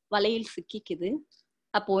வலையில் சிக்கிக்குது.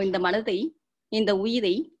 அப்போ இந்த மனதை, இந்த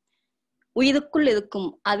உயிரை உயிருக்குள் இருக்கும்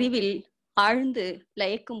அறிவில் ஆழ்ந்து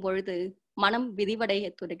லயிக்கும் பொழுது மனம் விரிவடைய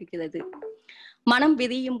தொடங்குகிறது. மனம்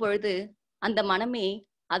விரியும் பொழுது அந்த மனமே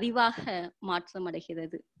அறிவாக மாற்றம்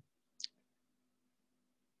அடைகிறது.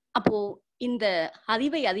 அப்போ இந்த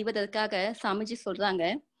அறிவை அறிவதற்காக சாமிஜி சொல்றாங்க,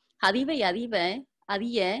 அறிவை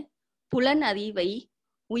அறிய புலன் அறிவை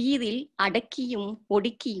உயிரில் அடக்கியும்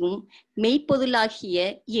ஒடுக்கியும் மெய்ப்பொருளாகிய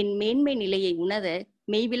என் மேன்மை நிலையை உணர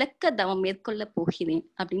மெய்விளக்க தவம் மேற்கொள்ள போகிறேன்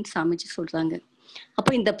அப்படின்னு சாமிஜி சொல்றாங்க.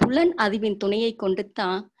 அப்போ இந்த புலன் அறிவின் துணையை கொண்டு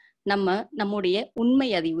தான் நம்முடைய உண்மை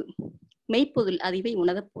அறிவு, மெய்ப்பொருள் அறிவை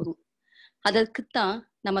உணரப் போறோம். அதற்குத்தான்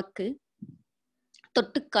நமக்கு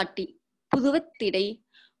தொட்டுக்காட்டி புதுவத்திடை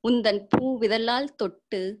உந்தன் பூ விரலால்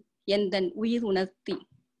தொட்டு எந்தன் உயிர் உணர்த்தி.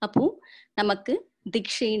 அப்போ நமக்கு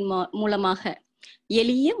தீட்சையின் மூலமாக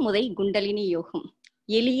எளிய முறை குண்டலினி யோகம்.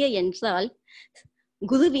 எளிய என்றால்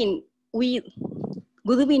குருவின்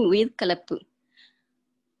உயிர் கலப்பு.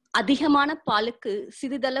 அதிகமான பாலுக்கு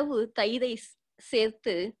சிறிதளவு தயிரை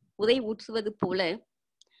சேர்த்து உதை ஊற்றுவது போல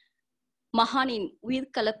மகானின்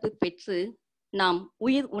உயிர் கலப்பு பெற்று நாம்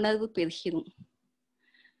உயிர் உணர்வு பெறுகிறோம்.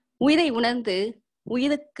 உயிரை உணர்ந்து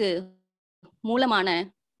உயிருக்கு மூலமான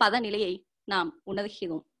பதநிலையை நாம்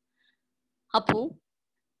உணர்கிறோம். அப்போ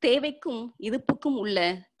தேவைக்கும் இருப்புக்கும் உள்ள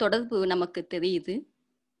தொடர்பு நமக்கு தெரியுது.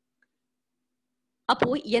 அப்போ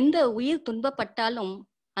எந்த உயிர் துன்பப்பட்டாலும்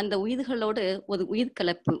அந்த உயிர்களோடு ஒரு உயிர்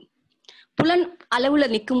கலப்பு. புலன் அளவுல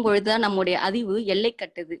நிற்கும் பொழுதுதான் நம்முடைய அறிவு எல்லை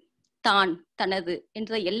கட்டுது. தான், தனது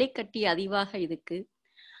என்ற எல்லை கட்டிய அறிவாக இருக்கு.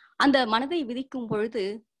 அந்த மனதை விதிக்கும் பொழுது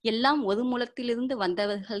எல்லாம் ஒரு மூலத்திலிருந்து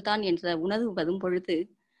வந்தவர்கள் தான் என்ற உணர்வு வரும் பொழுது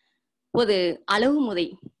ஒரு அளவு முறை,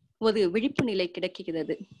 ஒரு விழிப்பு நிலை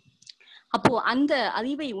கிடைக்கிறது. அப்போ அந்த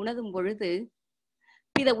அறிவை உணரும் பொழுது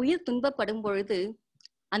பிற உயிர் துன்பப்படும் பொழுது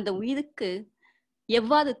அந்த உயிருக்கு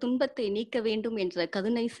எவ்வாறு துன்பத்தை நீக்க வேண்டும் என்ற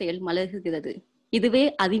கருணை செயல் மலர்கிறது. இதுவே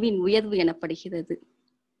அறிவின் உயர்வு எனப்படுகிறது.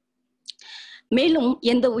 மேலும்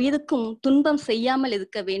எந்த உயிருக்கும் துன்பம் செய்யாமல்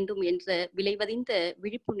இருக்க வேண்டும் என்ற விளைவறிந்த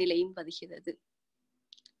விழிப்பு நிலையும் வருகிறது.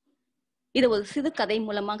 இது ஒரு சிறு கதை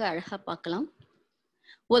மூலமாக அழகா பார்க்கலாம்.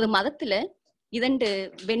 ஒரு மரத்துல 2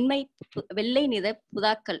 வெள்ளை நிற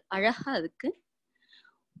புறாக்கள் அழகா இருக்கு.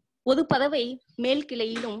 ஒரு பறவை மேல்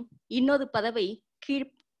கிளையிலும் இன்னொரு பறவை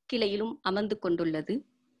கீழ்கிளையிலும் அமர்ந்து கொண்டுள்ளது.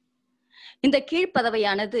 இந்த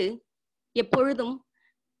கீழ்ப்பறவையானது எப்பொழுதும்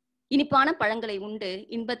இனிப்பான பழங்களை உண்டு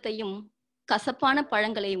இன்பத்தையும், கசப்பான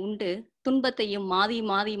பழங்களை உண்டு துன்பத்தையும் மாறி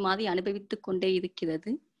மாறி மாறி அனுபவித்துக் கொண்டே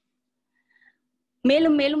இருக்கிறது.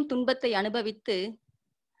 மேலும் மேலும் துன்பத்தை அனுபவித்து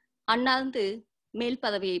அண்ணாந்து மேல்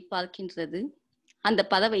பறவையை பார்க்கின்றது. அந்த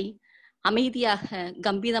பறவை அமைதியாக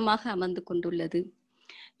கம்பீரமாக அமர்ந்து கொண்டுள்ளது.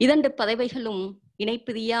 2 பறவைகளும்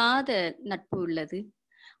இணைப்பிரியாத நட்பு உள்ளது.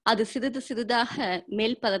 அது சிறிது சிறிதாக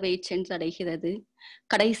மேல் பதவை சென்றடைகிறது.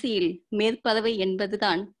 கடைசியில் மேற்பதவை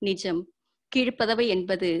என்பதுதான் நிஜம், கீழ்ப்பதவை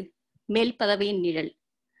என்பது மேல் பதவையின் நிழல்.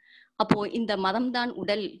 அப்போ இந்த மதம்தான்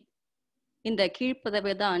உடல், இந்த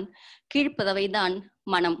கீழ்ப்பதவைதான்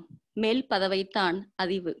மனம், மேல் பதவைத்தான்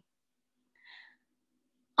அறிவு.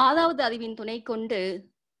 ஆறாவது அறிவின் துணை கொண்டு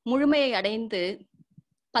முழுமையை அடைந்து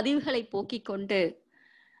பதிவுகளை போக்கிக் கொண்டு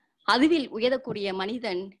அறிவில் உயரக்கூடிய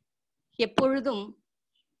மனிதன் எப்பொழுதும்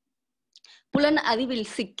புலன் அறிவில்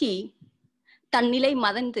சிக்கி தன் நிலை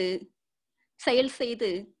மறந்து செயல் செய்து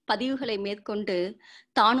பதிவுகளை மேற்கொண்டு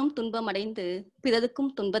தானும் துன்பம் அடைந்து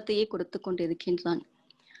பிறருக்கும் துன்பத்தையே கொடுத்து கொண்டிருக்கின்றான்.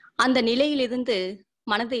 அந்த நிலையிலிருந்து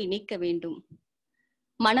மனதை நீக்க வேண்டும்.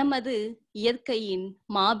 மனமது இயற்கையின்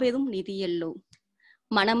மாபெரும் நிதியல்லோ,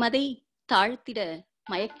 மனமதை தாழ்த்திட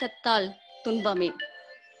மயக்கத்தால் துன்பமே.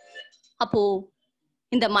 அப்போ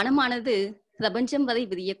இந்த மனமானது பிரபஞ்சம் வரை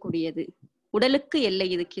விரியக்கூடியது. உடலுக்கு எல்லை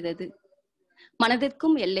இருக்கிறது,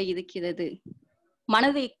 மனதிற்கும் எல்லை இருக்கிறது.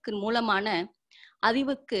 மனதிற்கு மூலமான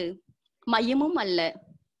அறிவுக்கு மையமும் அல்ல,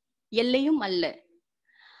 எல்லையும் அல்ல.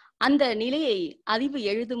 அந்த நிலையை அறிவு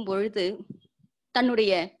எழுதும் பொழுது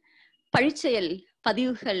தன்னுடைய பழிச்செயல்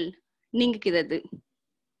பதிவுகள் நீங்குகிறது.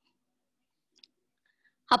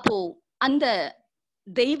 அப்போ அந்த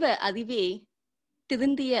தெய்வ அறிவே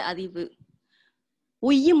திருந்திய அறிவு,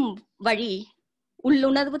 உய்யும் வழி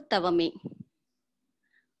உள்ளுணர்வு தவமே.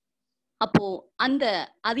 அப்போ அந்த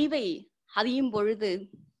அறிவை அறியும் பொழுது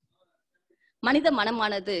மனித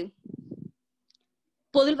மனமானது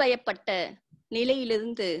பொருள்வயப்பட்ட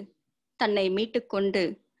நிலையிலிருந்து தன்னை மீட்டுக்கொண்டு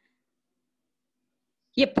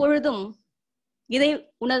எப்பொழுதும் இறை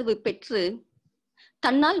உணர்வு பெற்று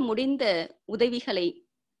தன்னால் முடிந்த உதவிகளை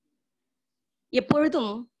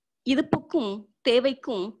எப்பொழுதும் இருப்புக்கும்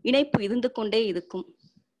தேவைக்கும் இணைப்பு இருந்து கொண்டே இருக்கும்.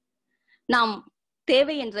 நாம்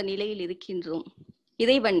தேவை என்ற நிலையில் இருக்கின்றோம்,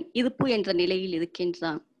 இறைவன் இருப்பு என்ற நிலையில்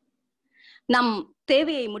இருக்கின்றான். நம்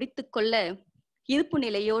தேவையை முடித்துக்கொள்ள இருப்பு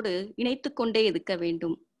நிலையோடு இணைத்து கொண்டே இருக்க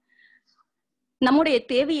வேண்டும். நம்முடைய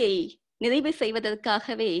தேவையை நிறைவு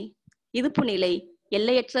செய்வதற்காகவே இருப்பு நிலை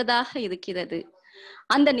எல்லையற்றதாக இருக்கிறது.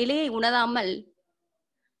 அந்த நிலையை உணராமல்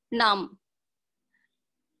நாம்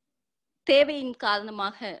தேவையின்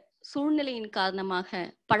காரணமாக, சூழ்நிலையின் காரணமாக,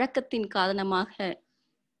 பழக்கத்தின் காரணமாக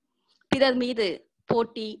பிறர் மீது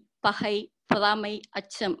போட்டி, பகை, பொறாமை,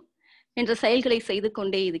 அச்சம் என்ற செயல்களை செய்து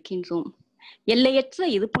கொண்டே இருக்கின்றோம். எல்லையற்ற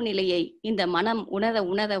இருப்பு நிலையை இந்த மனம் உணர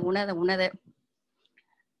உணர உணர உணர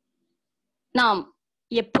நாம்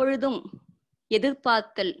எப்பொழுதும்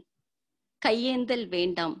எதிர்பார்த்தல், கையேந்தல்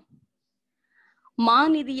வேண்டாம்.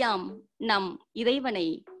 மாநிதியாம் நம் இறைவனை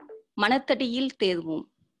மனத்தடியில் தேர்வோம்.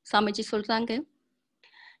 சாமிஜி சொல்றாங்க,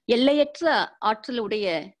 எல்லையற்ற ஆற்றலுடைய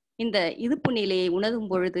இந்த இருப்பு நிலையை உணரும்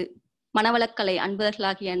பொழுது மனவளக்கலை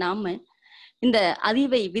அன்பர்களாகிய நாம இந்த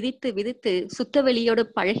அறிவை விதித்து விதித்து சுத்தவெளியோடு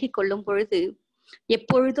பழகி கொள்ளும் பொழுது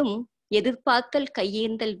எப்பொழுதும் எதிர்பார்த்தல்,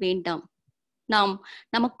 கையேந்தல் வேண்டாம். நாம்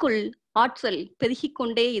நமக்குள் ஆற்றல் பெருகிக்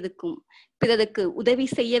கொண்டே இருக்கும். பிறருக்கு உதவி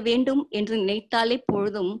செய்ய வேண்டும் என்று நினைத்தாலே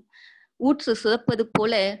பொழுதும் ஊற்று சுரப்பது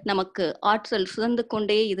போல நமக்கு ஆற்றல் சுரந்து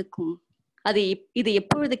கொண்டே இருக்கும். இது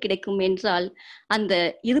எப்பொழுது கிடைக்கும் என்றால் அந்த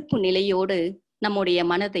இருப்பு நிலையோடு நம்முடைய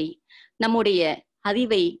மனதை, நம்முடைய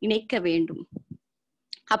அறிவை இணைக்க வேண்டும்.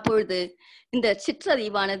 அப்பொழுது இந்த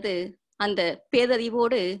சிற்றறிவானது அந்த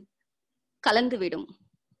பேரறிவோடு கலந்துவிடும்.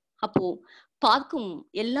 அப்போ பார்க்கும்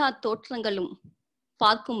எல்லா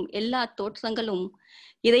தோற்றங்களும்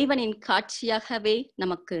இறைவனின் காட்சியாகவே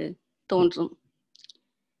நமக்கு தோன்றும்.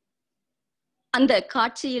 அந்த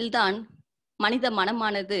காட்சியில்தான் மனித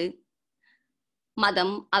மனமானது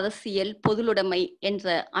மதம், அரசியல், பொருளுடைமை என்ற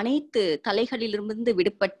அனைத்து தலைகளிலிருந்து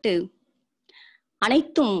விடுபட்டு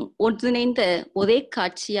அனைத்தும் ஒன்றிணைந்த ஒரே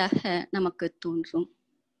காட்சியாக நமக்கு தோன்றும்.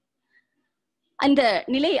 அந்த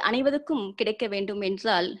நிலை அனைவருக்கும் கிடைக்க வேண்டும்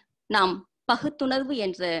என்றால் நாம் பகுத்துணர்வு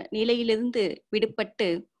என்ற நிலையிலிருந்து விடுபட்டு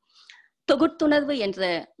தொகுத்துணர்வு என்ற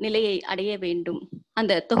நிலையை அடைய வேண்டும்.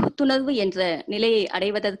 அந்த தொகுத்துணர்வு என்ற நிலையை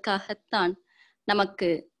அடைவதற்காகத்தான் நமக்கு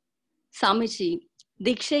சாமிஜி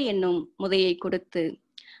தீட்சை என்னும் முறையை கொடுத்து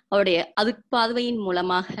அவருடைய அருட்பார்வையின்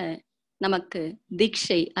மூலமாக நமக்கு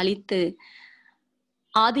தீட்சை அளித்து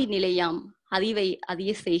ஆதி நிலையாம் அறிவை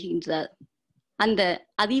அறிய செய்கின்றார். அந்த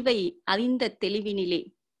அறிவை அறிந்த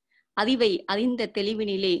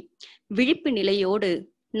தெளிவினிலே விழிப்பு நிலையோடு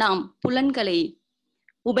நாம் புலன்களை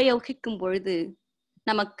உபயோகிக்கும் பொழுது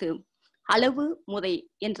நமக்கு அளவு முறை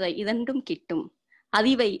என்ற இரண்டும் கிட்டும்.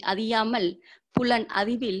 அறிவை அறியாமல் புலன்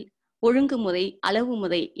அறிவில் ஒழுங்குமுறை, அளவு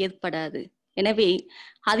முறை ஏற்படாது. எனவே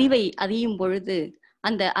அறிவை அறியும் பொழுது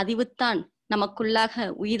அந்த அறிவுத்தான் நமக்குள்ளாக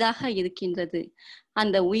உயிராக இருக்கின்றது.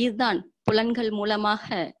 அந்த உயிர்தான் புலன்கள் மூலமாக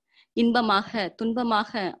இன்பமாக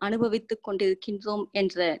துன்பமாக அனுபவித்துக் கொண்டிருக்கின்றோம்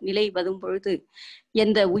என்ற நிலை வரும் பொழுது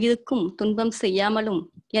எந்த உயிருக்கும் துன்பம் செய்யாமலும்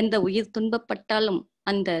எந்த உயிர் துன்பப்பட்டாலும்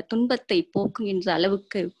அந்த துன்பத்தை போக்குகின்ற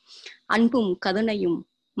அளவுக்கு அன்பும் கருணையும்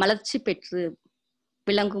மலர்ச்சி பெற்று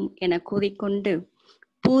விளங்கும் என கூறிக்கொண்டு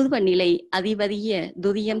பூர்வ நிலை அறிவறிய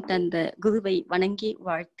துரியம் தந்த குருவை வணங்கி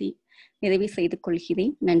வாழ்த்தி நிறைவு செய்து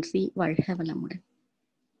கொள்கிறேன். நன்றி. வாழ்க வளமுடன்.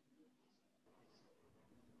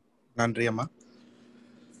 நன்றி அம்மா.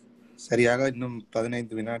 சரியாக இன்னும்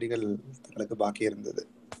 15 வினாடிகள் தங்களுக்கு பாக்கி இருந்தது.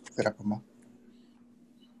 சிறப்பம்மா.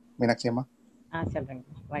 மீனாட்சி அம்மா. சொல்றேங்க.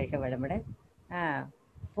 வாழ்க வளமுடன்.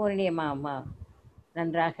 பூர்ணியம்மா அம்மா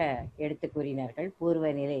நன்றாக எடுத்து கூறினார்கள்.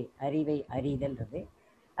 பூர்வ நிலை அறிவை அறிதல்ன்றது.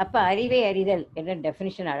 அப்போ அறிவை அறிதல் என்ற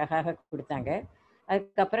டெஃபினிஷன் அழகாக கொடுத்தாங்க.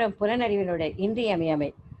 அதுக்கப்புறம் புலனறிவினோட இன்றியமையாமை,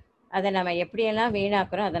 அதை நம்ம எப்படியெல்லாம்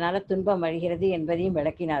வீணாக்குறோம், அதனால் துன்பம் அழிகிறது என்பதையும்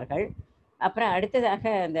விளக்கினார்கள். அப்புறம் அடுத்ததாக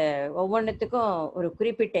அந்த ஒவ்வொன்றுத்துக்கும் ஒரு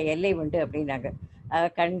குறிப்பிட்ட எல்லை உண்டு அப்படின்னாங்க.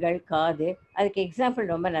 கண்கள், காது, அதுக்கு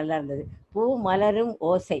எக்ஸாம்பிள் ரொம்ப நல்லா இருந்தது. பூ மலரும்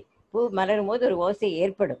ஓசை, பூ மலரும் போது ஒரு ஓசை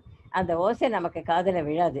ஏற்படும், அந்த ஓசை நமக்கு காதில்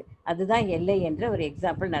விழாது, அதுதான் எல்லை என்ற ஒரு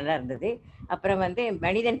எக்ஸாம்பிள் நல்லா இருந்தது. அப்புறம்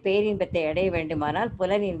மனிதன் பேரின்பத்தை அடைய வேண்டுமானால்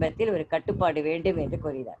புலன் இன்பத்தில் ஒரு கட்டுப்பாடு வேண்டும் என்று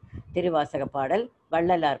கூறினார். திருவாசக பாடல்,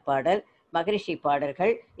 வள்ளலார் பாடல், மகரிஷி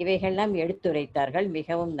பாடல்கள் இவைகள்லாம் எடுத்துரைத்தார்கள்.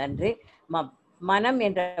 மிகவும் நன்று. மனம்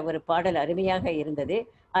என்ற ஒரு பாடல் அருமையாக இருந்தது.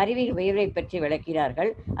 அறிவின் உயர்வை பற்றி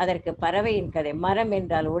விளக்கினார்கள். அதற்கு பறவையின் கதை, மரம்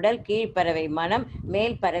என்றால் உடல், கீழ்ப்பறவை மனம்,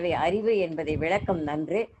 மேல் பறவை அறிவு என்பதை விளக்கம்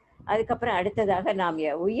நன்று. அதுக்கப்புறம் அடுத்ததாக நாம்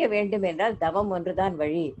உய்ய வேண்டும் என்றால் தவம் ஒன்றுதான்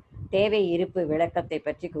வழி, தேவை இருப்பு விளக்கத்தை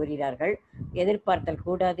பற்றி கூறினார்கள். எதிர்பார்த்தல்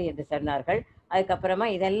கூடாது என்று சொன்னார்கள். அதுக்கப்புறமா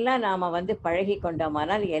இதெல்லாம் நாம் பழகி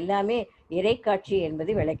கொண்டோமானால் எல்லாமே இறைக்காட்சி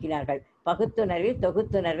என்பது விளக்கினார்கள். பகுத்துணர்வில்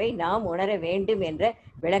தொகுத்துணர்வை நாம் உணர வேண்டும் என்ற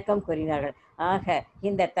விளக்கம் கூறினார்கள். ஆக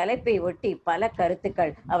இந்த தலைப்பை ஒட்டி பல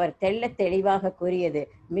கருத்துக்கள் அவர் தெள்ள தெளிவாக கூறியது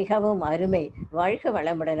மிகவும் அருமை. வாழ்க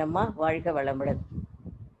வளமுடன் அம்மா. வாழ்க வளமுடன்.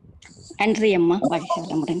 நன்றி அம்மா. வாழ்க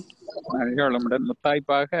வளமுடன். வாழ்க வளமுடன்.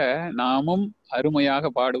 முத்தாய்ப்பாக நாமும்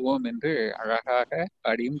அருமையாக பாடுவோம் என்று அழகாக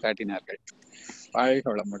பாடியும் காட்டினார்கள். வாழ்க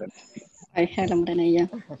வளமுடன். வாழ்க வளமுடன் ஐயா.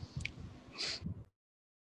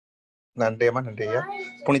 நன்றி அம்மா. நன்றி ஐயா.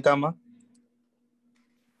 புனிதாம்மா.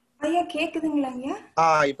 ஐயா கேக்குதுங்களா ஐயா?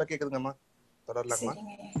 இப்ப கேக்குதுங்கம்மா. தொடரலாங்கம்மா.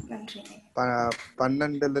 நன்றி.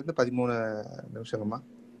 12ல இருந்து 13 நிமிஷங்கம்மா.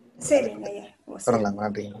 சரிங்க ஐயா. தொடரலாங்க.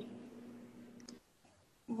 நன்றிங்க.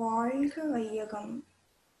 வாழ்க வையகம்,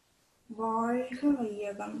 வாழ்க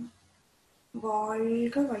வையகம்,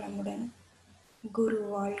 வாழ்க வளமுடன். குரு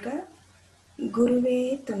வாழ்க, குருவே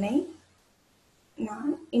துணை.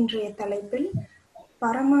 நான் இன்றைய தலைப்பில்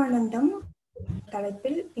பரமானந்தம்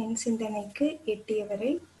தலைப்பில் என் சிந்தனைக்கு எட்டியவரை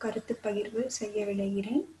கருத்து பகிர்வு செய்ய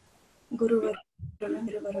விளைகிறேன். குருவருளும்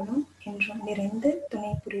இருவருளும் என்றும் நிறைந்து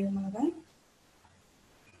துணை புரியுமாக.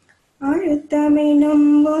 அழுத்தமெனும்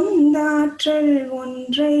ஒன்றாற்றல்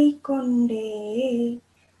ஒன்றை கொண்டே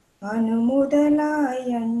அணுமுதலாய்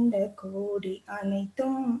அண்ட கோடி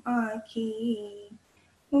அனைத்தும் ஆக்கி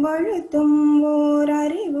வழுத்தும் ஓர்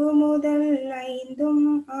அறிவு முதல் 5ம்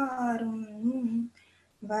 6ம்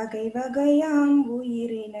வகை வகையாம்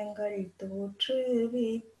உயிரினங்கள்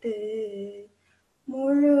தோற்றுவித்து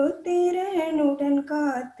முழு திறனுடன்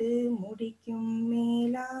காத்து முடிக்கும்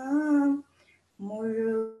மேலாம்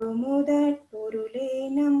முழு முதற் பொருளே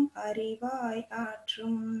நம் அறிவாய்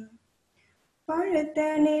ஆற்றும். பழுத்த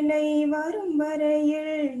நிலை வரும்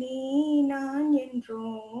வரையில் நீ நான்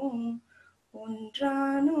என்றோம்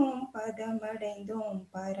ஒன்றானோம் பதமடைந்தோம்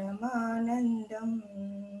பரமானந்தம்.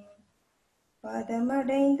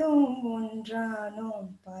 பதமடைந்தோம் ஒன்றானோம்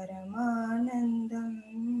பரமானந்தம்.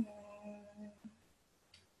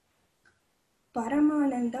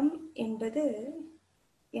 பரமானந்தம் என்பது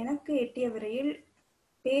எனக்கு எட்டிய வரையில்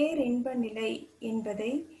பேரின்ப நிலை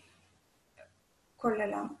என்பதை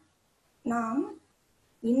கொள்ளலாம். நாம்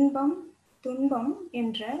இன்பம் துன்பம்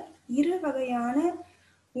என்ற 2 வகையான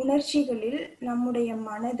உணர்ச்சிகளில் நம்முடைய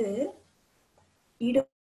மனது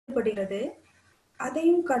ஈடுபடுகிறது.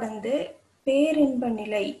 அதையும் கடந்து பேரின்ப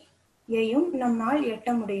நிலையையும் நம்மால் எட்ட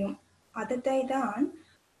முடியும். அதை தான்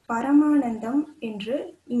பரமானந்தம் என்று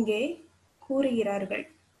இங்கே கூறுகிறார்கள்.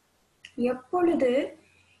 எப்பொழுது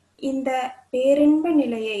இந்த பேரின்ப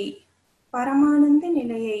நிலையை, பரமானந்த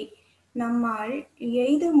நிலையை நம்மால்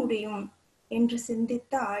எய்த முடியும் என்று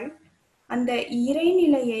சிந்தித்தால், அந்த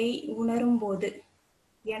இறைநிலையை உணரும் போது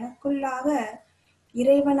எனக்குள்ளாக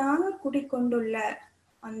இறைவனாக குடிக்கொண்டுள்ள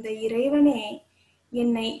அந்த இறைவனே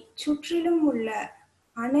என்னை சுற்றிலும் உள்ள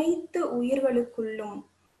அனைத்து உயிர்களுக்குள்ளும்,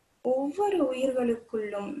 ஒவ்வொரு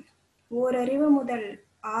உயிர்களுக்குள்ளும் ஓரறிவு முதல்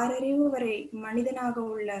 6 அறிவு வரை மனிதனாக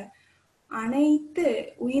உள்ள அனைத்து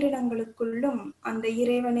உயிரினங்களுக்குள்ளும் அந்த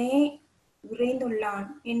இறைவனே உறைந்துள்ளான்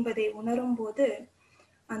என்பதை உணரும் போது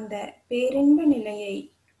அந்த பேரின்ப நிலையை,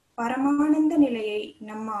 பரமானந்த நிலையை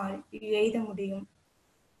நம்மால் எய்த முடியும்.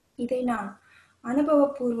 இதை நாம்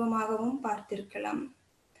அனுபவபூர்வமாகவும் பார்த்திருக்கலாம்.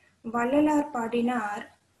 வள்ளலார் பாடினார்,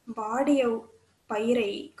 வாடிய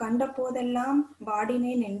பயிரை கண்ட போதெல்லாம்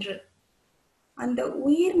வாடினேன் என்று. அந்த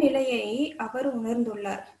உயிர் நிலையை அவர்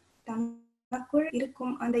உணர்ந்துள்ளார். தனக்குள்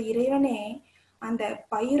இருக்கும் அந்த இறைவனே அந்த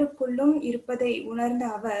பயிருக்குள்ளும் இருப்பதை உணர்ந்த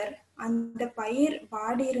அவர் அந்த பயிர்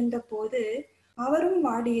வாடியிருந்த போது அவரும்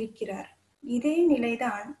வாடியிருக்கிறார். இதே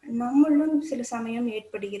நிலைதான் நம்மளும் சில சமயம்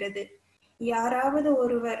ஏற்படுகிறது. யாராவது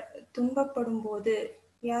ஒருவர் துன்பப்படும் போது,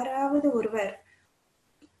 யாராவது ஒருவர்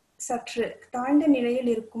சற்று தாழ்ந்த நிலையில்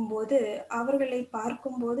இருக்கும் போது அவர்களை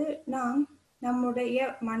பார்க்கும் போது நம்முடைய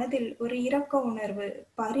மனதில் ஒரு இரக்க உணர்வு,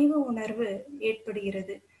 பரிவு உணர்வு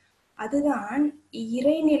ஏற்படுகிறது. அதுதான்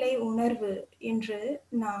இறைநிலை உணர்வு என்று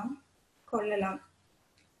நாம் கொள்ளலாம்.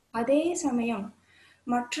 அதே சமயம்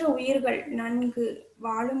மற்ற உயிர்கள் நன்கு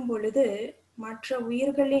வாழும் பொழுது மற்ற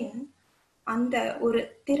உயிர்களின் அந்த ஒரு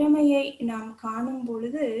திறமையை நாம் காணும்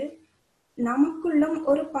பொழுது நமக்குள்ளும்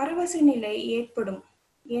ஒரு பரவச நிலை ஏற்படும்.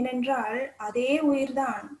 ஏனென்றால் அதே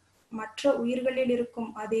உயிர்தான், மற்ற உயிர்களில்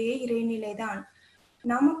இருக்கும் அதே இறைநிலைதான்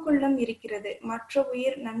நமக்குள்ளும் இருக்கிறது. மற்ற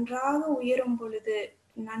உயிர் நன்றாக உயரும் பொழுது,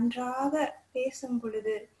 நன்றாக பேசும்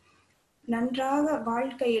பொழுது, நன்றாக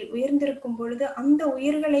வாழ்க்கையில் உயர்ந்திருக்கும் பொழுது அந்த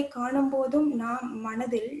உயிர்களை காணும் போதும் நாம்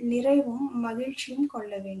மனதில் நிறைவும் மகிழ்ச்சியும்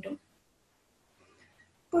கொள்ள வேண்டும்.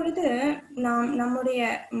 இப்பொழுது நாம் நம்முடைய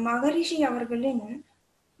மகரிஷி அவர்களின்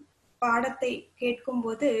பாடத்தை கேட்கும்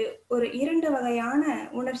போது ஒரு 2 வகையான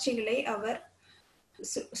உணர்ச்சிகளை அவர்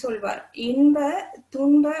சொல்வார். இன்ப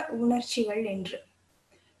துன்ப உணர்ச்சிகள் என்று.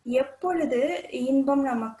 எப்பொழுது இன்பம்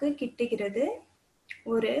நமக்கு கிட்டுகிறது?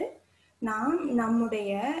 நாம்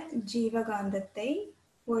நம்முடைய ஜீவகாந்தத்தை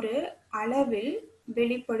ஒரு அளவில்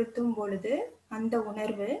வெளிப்படுத்தும் பொழுது அந்த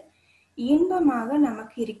உணர்வு இன்பமாக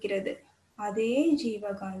நமக்கு இருக்கிறது. அதே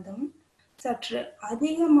ஜீவகாந்தம் சற்று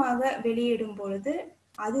அதிகமாக வெளியிடும் பொழுது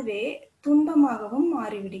அதுவே துன்பமாகவும்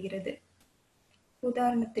மாறிவிடுகிறது.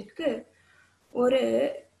 உதாரணத்திற்கு ஒரு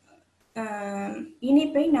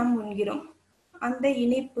இனிப்பை நாம் உண்கிறோம். அந்த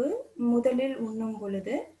இனிப்பு முதலில் உண்ணும்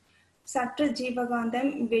பொழுது சற்று ஜீவகாந்தம்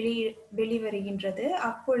வெளிவருகின்றது.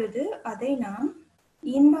 அப்பொழுது அதை நாம்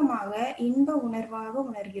இன்பமாக, இன்ப உணர்வாக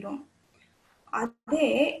உணர்கிறோம். அதே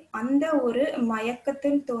அந்த ஒரு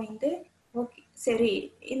மயக்கத்தில் தோய்ந்து, சரி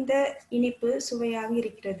இந்த இனிப்பு சுவையாக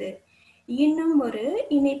இருக்கிறது, இன்னும் ஒரு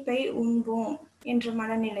இனிப்பை உண்போம் என்ற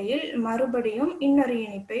மனநிலையில் மறுபடியும் இன்னொரு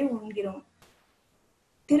இனிப்பை உண்கிறோம்.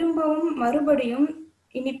 திரும்பவும் மறுபடியும்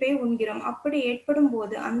இனிப்பை உண்கிறோம். அப்படி ஏற்படும்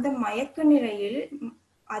போது அந்த மயக்க நிலையில்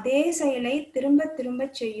அதே செயலை திரும்ப திரும்ப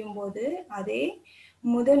செய்யும் போது அதே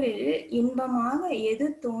முதலில் இன்பமாக எது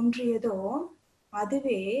தோன்றியதோ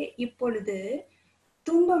அதுவே இப்பொழுது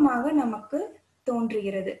துன்பமாக நமக்கு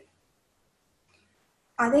தோன்றுகிறது.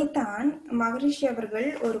 அதைத்தான் மகரிஷி அவர்கள்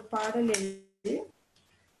ஒரு பாடலில்,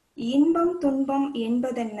 இன்பம் துன்பம்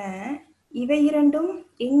என்பதென்ன, இவை இரண்டும்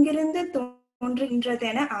எங்கிருந்து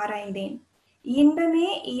தோன்றுகின்றதென ஆராய்ந்தேன். இன்பமே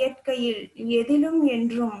இயற்கையில் எதிலும்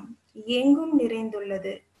என்றும் எங்கும்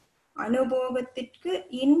நிறைந்துள்ளது. அனுபோகத்திற்கு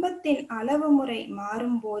இன்பத்தின் அளவு முறை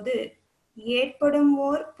மாறும்போது ஏற்படும்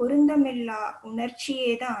ஓர் பொருந்தமில்லா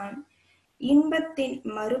உணர்ச்சியேதான் இன்பத்தின்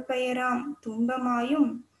மறுபெயராம்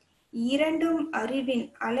துன்பமாயும் இரண்டும் அறிவின்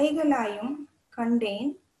அலைகளாயும்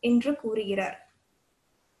கண்டேன் என்று கூறுகிறார்.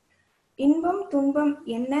 இன்பம் துன்பம்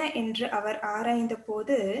என்ன என்று அவர் ஆராய்ந்த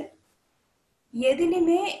போது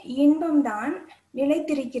எதிலுமே இன்பம்தான்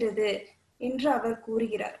நிலைத்திருக்கிறது என்று அவர்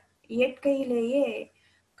கூறுகிறார். இயற்கையிலேயே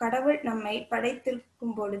கடவுள் நம்மை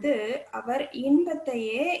படைத்திருக்கும் பொழுது அவர்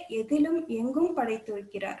இன்பத்தையே எதிலும் எங்கும்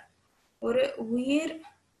படைத்திருக்கிறார். ஒரு உயிர்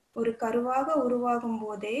ஒரு கருவாக உருவாகும்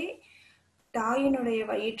போதே தாயினுடைய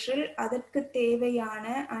வயிற்றில் அதற்கு தேவையான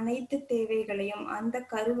அனைத்து தேவைகளையும், அந்த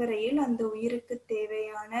கருவறையில் அந்த உயிருக்கு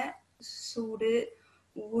தேவையான சூடு,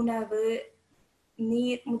 உணவு,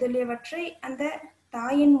 நீர் முதலியவற்றை அந்த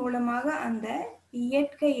தாயின் மூலமாக அந்த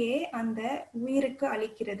இயற்கையே அந்த உயிருக்கு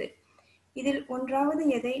அளிக்கிறது. இதில் ஒன்றாவது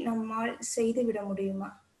எதை நம்மால் செய்துவிட முடியுமா?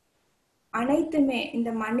 அனைத்துமே இந்த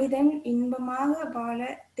மனிதன் இன்பமாக வாழ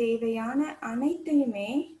தேவையான அனைத்தையுமே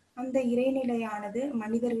அந்த இறைநிலையானது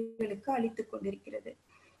மனிதர்களுக்கு அளித்துக் கொண்டிருக்கிறது.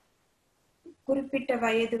 குறிப்பிட்ட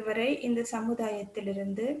வயது வரை இந்த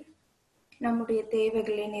சமுதாயத்திலிருந்து நம்முடைய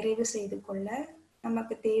தேவைகளை நிறைவு செய்து கொள்ள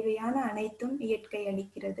நமக்கு தேவையான அனைத்தும் இயற்கை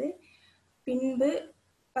அளிக்கிறது. பின்பு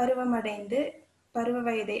பருவமடைந்து பருவ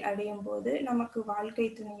வயதை அடையும் போது நமக்கு வாழ்க்கை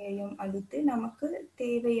துணையையும் அளித்து நமக்கு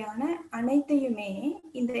தேவையான அனைத்தையுமே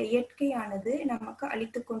இந்த இயற்கையானது நமக்கு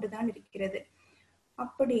அளித்து கொண்டுதான் இருக்கிறது.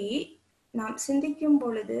 அப்படி நாம் சிந்திக்கும்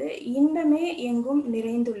பொழுது இன்பமே எங்கும்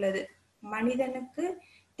நிறைந்துள்ளது. மனிதனுக்கு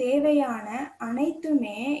தேவையான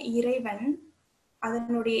அனைத்துமே இறைவன்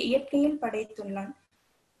அதனுடைய இயற்கையில் படைத்துள்ளான்.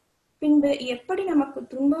 பின்பு எப்படி நமக்கு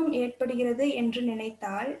துன்பம் ஏற்படுகிறது என்று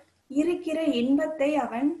நினைத்தால், இருக்கிற இன்பத்தை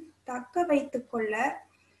அவன் தக்க வைத்துக் கொள்ள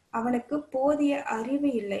அவனுக்கு போதிய அறிவு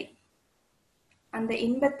இல்லை. அந்த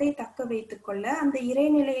இன்பத்தை தக்க வைத்துக் கொள்ள அந்த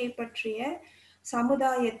இறைநிலையை பற்றிய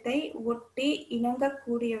சமுதாயத்தை ஒட்டி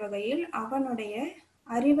இணங்கக்கூடிய வகையில் அவனுடைய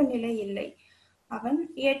அறிவு நிலை இல்லை. அவன்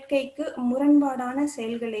இயற்கைக்கு முரண்பாடான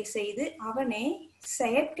செயல்களை செய்து அவனே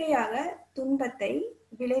செயற்கையாக துன்பத்தை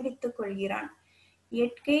விளைவித்துக் கொள்கிறான்.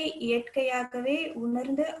 இயற்கையாகவே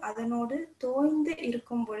உணர்ந்து அதனோடு தோய்ந்து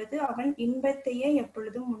இருக்கும் பொழுது அவன் இன்பத்தையே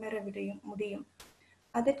எப்பொழுதும் உணர முடியும்.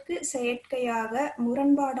 அதற்கு செயற்கையாக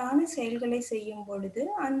முரண்பாடான செயல்களை செய்யும் பொழுது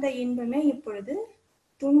அந்த இன்பமே இப்பொழுது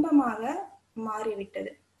துன்பமாக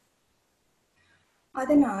மாறிவிட்டது.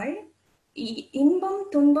 அதனால் இன்பம்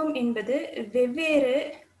துன்பம் என்பது வெவ்வேறு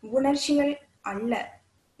உணர்ச்சிகள் அல்ல.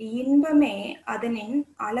 இன்பமே அதனின்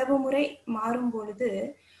அளவு முறை மாறும் பொழுது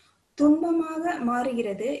துன்பமாக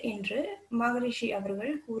மாறுகிறது என்று மகரிஷி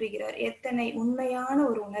அவர்கள் கூறுகிறார். எத்தனை உண்மையான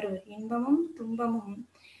ஒரு உணர்வு! இன்பமும் துன்பமும்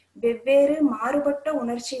வெவ்வேறு மாறுபட்ட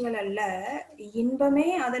உணர்ச்சிகள் அல்ல. இன்பமே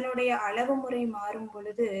அதனுடைய அளவு முறை மாறும்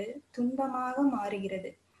பொழுது துன்பமாக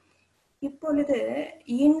மாறுகிறது. இப்பொழுது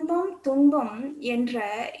இன்பம் துன்பம் என்ற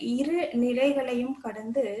இரு நிலைகளையும்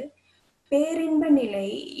கடந்து பேரின்ப நிலை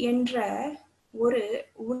என்ற ஒரு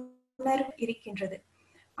உணர்வு இருக்கின்றது.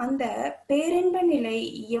 அந்த பேரின்ப நிலை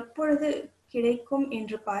எப்பொழுது கிடைக்கும்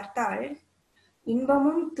என்று பார்த்தால்,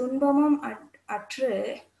 இன்பமும் துன்பமும் அற்று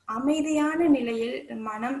அமைதியான நிலையில்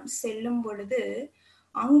மனம் செல்லும் பொழுது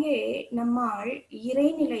அங்கே நம்மால்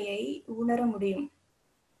இறைநிலையை உணர முடியும்.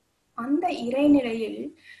 அந்த இறைநிலையில்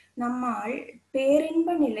நம்மால்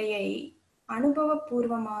பேரின்ப நிலையை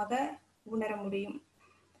அனுபவபூர்வமாக உணர முடியும்.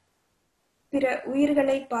 பிற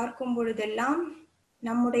உயிர்களை பார்க்கும் பொழுதெல்லாம்,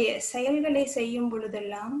 நம்முடைய செயல்களை செய்யும்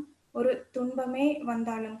பொழுதெல்லாம் ஒரு துன்பமே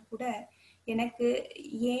வந்தாலும் கூட எனக்கு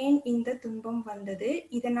ஏன் இந்த துன்பம் வந்தது,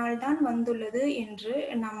 இதனால் தான் வந்துள்ளது என்று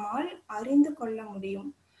நம்மால் அறிந்து கொள்ள முடியும்.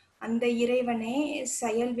 அந்த இறைவனே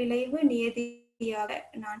செயல் விளைவு நியதியாக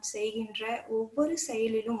நான் செய்கின்ற ஒவ்வொரு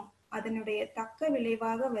செயலிலும் அதனுடைய தக்க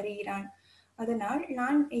விளைவாக வருகிறான். அதனால்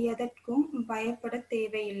நான் எதற்கும் பயப்பட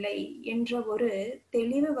தேவையில்லை என்ற ஒரு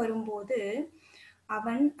தெளிவு வரும்போது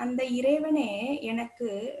அவன் அந்த இறைவனே எனக்கு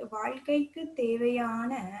வாழ்க்கைக்கு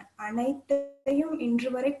தேவையான அனைத்தையும் இன்று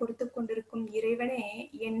வரை கொடுத்து கொண்டிருக்கும் இறைவனே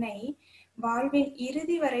என்னை வாழ்வின்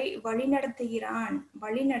இறுதி வரை வழிநடத்துவான்,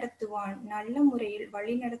 நல்ல முறையில்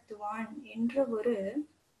வழிநடத்துவான் என்ற ஒரு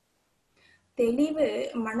தெளிவு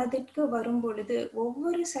மனதிற்கு வரும் பொழுது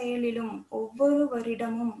ஒவ்வொரு செயலிலும்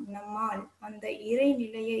ஒவ்வொருவரிடமும் நம்மால் அந்த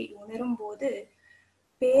இறைநிலையை உணரும் போது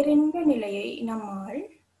பேரின்ப நிலையை நம்மால்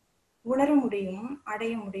உணர முடியும்,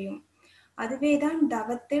 அடைய முடியும். அதுவேதான்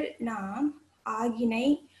தவத்தில் நாம் ஆகினை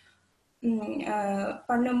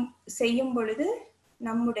செய்யும் பொழுது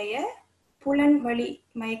நம்முடைய புலன் வழி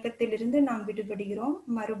மயக்கத்திலிருந்து நாம் விடுபடுகிறோம்.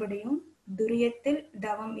 மறுபடியும் துரியத்தில்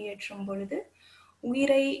தவம் இயற்றும் பொழுது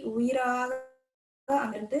உயிரை உயிராக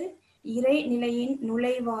அமர்ந்து இறைநிலையின்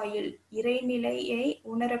நுழைவாயில், இறைநிலையை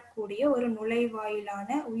உணரக்கூடிய ஒரு நுழைவாயிலான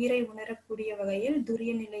உயிரை உணரக்கூடிய வகையில்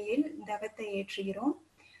துரிய நிலையில் தவத்தை ஏற்றுகிறோம்.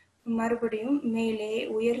 மறுபடியும் மேலே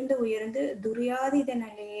உயர்ந்து உயர்ந்து துரியாதீத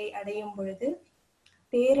நிலையை அடையும் பொழுது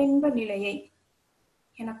பேரின்ப நிலையை,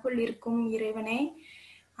 எனக்குள் இருக்கும் இறைவனே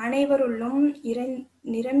அனைவருள்ளும்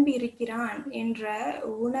நிரம்பி இருக்கிறான் என்ற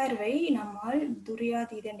உணர்வை நம்மால்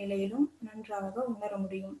துரியாதீத நிலையிலும் நன்றாக உணர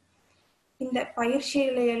முடியும். இந்த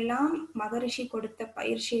பயிற்சிகளையெல்லாம் மகரிஷி கொடுத்த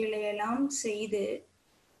பயிற்சிகளையெல்லாம் செய்து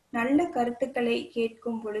நல்ல கருத்துக்களை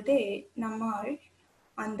கேட்கும் பொழுதே நம்மால்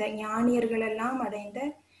அந்த ஞானியர்களெல்லாம் அடைந்த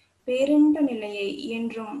பேரின்ப நிலையை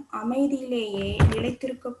என்றும் அமைதியிலேயே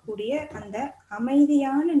நிலைத்திருக்கக்கூடிய அந்த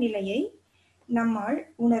அமைதியான நிலையை நம்மால்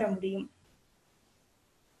உணர முடியும்.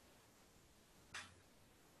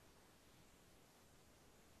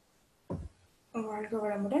 வாழ்க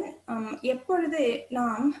வளமுடன். எப்பொழுது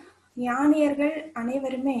நாம் ஞானியர்கள்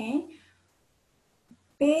அனைவருமே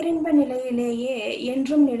பேரின்ப நிலையிலேயே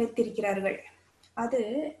என்றும் நிலைத்திருக்கிறார்கள். அது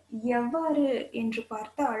எவ்வாறு என்று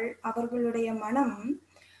பார்த்தால், அவர்களுடைய மனம்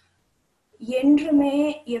என்றுமே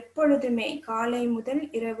எப்பொழுதுமே காலை முதல்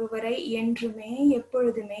இரவு வரை என்றுமே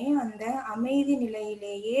எப்பொழுதுமே அந்த அமைதி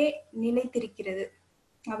நிலையிலேயே நிலைத்திருக்கிறது.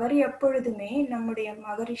 அவர் எப்பொழுதுமே நம்முடைய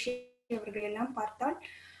மகரிஷி அவர்கள் எல்லாம் பார்த்தால்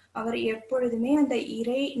அவர் எப்பொழுதுமே அந்த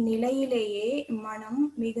இறை நிலையிலேயே, மனம்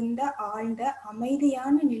மிகுந்த ஆழ்ந்த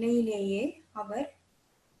அமைதியான நிலையிலேயே அவர்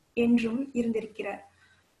என்றும் இருந்திருக்கிறார்.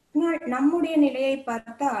 நம்முடைய நிலையை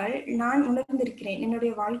பார்த்தால், நான் உணர்ந்திருக்கிறேன்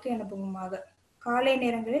என்னுடைய வாழ்க்கை அனுபவமாக, காலை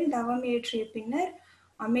நேரங்களில் தவம் ஏற்றிய பின்னர்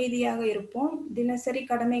அமைதியாக இருப்போம். தினசரி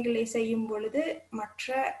கடமைகளை செய்யும் பொழுது,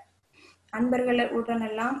 மற்ற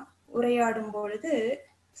அன்பர்களுடனெல்லாம் உரையாடும் பொழுது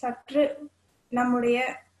சற்று நம்முடைய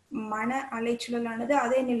மன அலைச்சலானது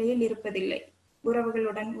அதே நிலையில் இருப்பதில்லை.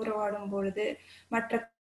 உறவுகளுடன் உறவாடும் பொழுது, மற்ற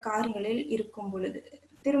காரியங்களில் இருக்கும் பொழுது,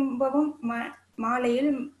 திரும்பவும்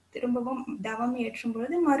மாலையில் திரும்பவும் தவம் ஏற்றும்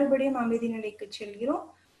பொழுது மறுபடியும் அமைதி நிலைக்கு செல்கிறோம்.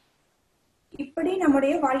 இப்படி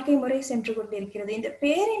நம்முடைய வாழ்க்கை முறை சென்று கொண்டிருக்கிறது. இந்த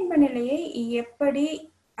பேரின்ப நிலையை எப்படி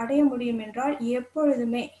அடைய முடியும் என்றால்,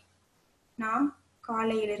 எப்பொழுதுமே நாம்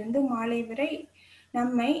காலையிலிருந்து மாலை வரை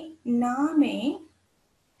நம்மை நாமே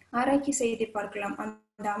ஆராய்ச்சி செய்து பார்க்கலாம்.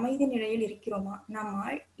 அந்த அமைதி நிலையில் இருக்கிறோமா,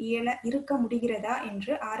 நம்மால் இருக்க முடிகிறதா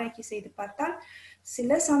என்று ஆராய்ச்சி செய்து பார்த்தால்,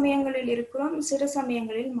 சில சமயங்களில் இருக்கிறோம், சில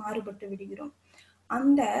சமயங்களில் மாறுபட்டு விடுகிறோம்.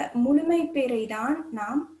 அந்த முழுமை பேரை தான்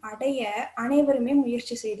நாம் அடைய அனைவருமே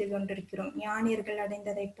முயற்சி செய்து கொண்டிருக்கிறோம். ஞானியர்கள்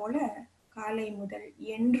அடைந்ததை போல காலை முதல்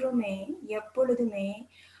என்றுமே எப்பொழுதுமே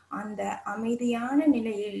அந்த அமைதியான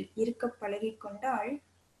நிலையில் இருக்க பழகி கொண்டால்,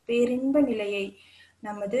 பேரின்ப நிலையை,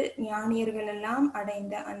 நமது ஞானியர்கள் எல்லாம்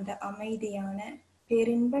அடைந்த அந்த அமைதியான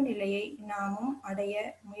பேரின்ப நிலையை நாமும் அடைய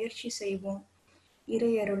முயற்சி செய்வோம்.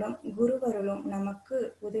 இறையருளும் குருவருளும் நமக்கு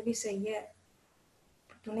உதவி செய்ய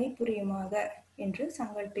துணை புரியுமாக என்று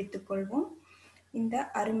சங்கல்பித்துக் கொள்வோம். இந்த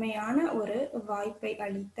அருமையான ஒரு வாய்ப்பை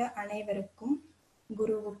அளித்த அனைவருக்கும்,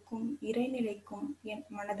 குருவுக்கும் இறைநிலைக்கும் என்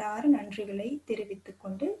மனதார நன்றிகளை தெரிவித்துக்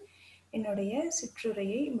கொண்டு என்னுடைய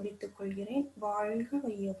சிற்றுரையை முடித்துக் கொள்கிறேன். வாழ்க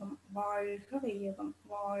வையகம், வாழ்க வையகம்,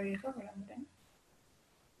 வாழ்க வளமுடன்.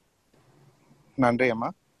 நன்றி அம்மா,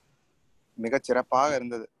 மிகச் சிறப்பாக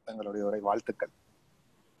இருந்தது எங்களுடைய உரை. வாழ்த்துக்கள்.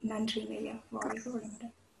 நன்றி ஐயா, வாழ்க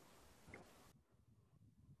வளமுடன்.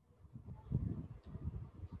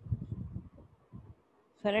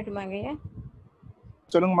 சொல்லட்டுமாங்க ஐயா?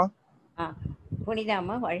 சொல்லுங்கம்மா. புனித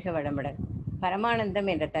அம்மா வாழ்க வளமுடன். பரமானந்தம்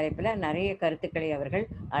என்ற தலைப்பில் நிறைய கருத்துக்களை அவர்கள்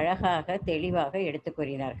அழகாக தெளிவாக எடுத்து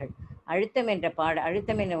கூறினார்கள். அழுத்தம்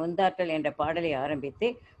என்ற உந்தாற்றல் என்ற பாடலை ஆரம்பித்து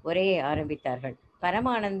உரையை ஆரம்பித்தார்கள்.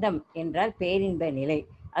 பரமானந்தம் என்றால் பேரின்ப நிலை.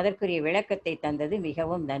 அதற்குரிய விளக்கத்தை தந்தது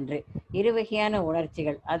மிகவும் நன்று. இருவகையான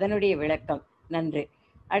உணர்ச்சிகள், அதனுடைய விளக்கம் நன்று.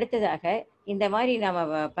 அடுத்ததாக, இந்த மாதிரி நாம்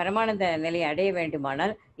பரமானந்த நிலையை அடைய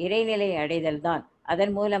வேண்டுமானால் இறைநிலை அடைதல் தான்.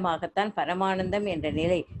 அதன் மூலமாகத்தான் பரமானந்தம் என்ற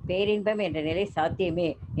நிலை, பேரின்பம் என்ற நிலை சாத்தியமே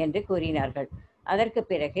என்று கூறினார்கள். அதற்கு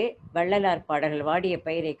பிறகு வள்ளலார் பாடல்கள், வாடிய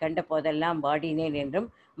பயிரை கண்ட போதெல்லாம் வாடினேன் என்றும்,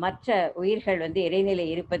 மற்ற உயிர்கள் இறைநிலை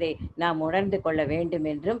இருப்பதை நாம் உணர்ந்து கொள்ள வேண்டும்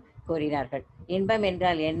என்றும் கூறினார்கள். இன்பம்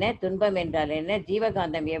என்றால் என்ன, துன்பம் என்றால் என்ன,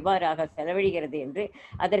 ஜீவகாந்தம் எவ்வாறாக செலவழிகிறது என்று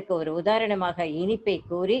அதற்கு ஒரு உதாரணமாக இனிப்பை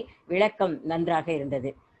கூறி விளக்கம் நன்றாக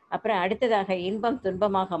இருந்தது. அப்புறம் அடுத்ததாக இன்பம்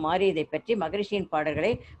துன்பமாக மாறியதை பற்றி மகரிஷியின் பாடல்களை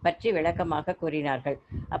பற்றி விளக்கமாக கூறினார்கள்.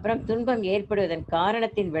 அப்புறம் துன்பம் ஏற்படுவதன்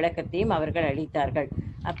காரணத்தின் விளக்கத்தையும் அவர்கள் அளித்தார்கள்.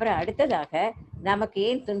 அப்புறம் அடுத்ததாக, நமக்கு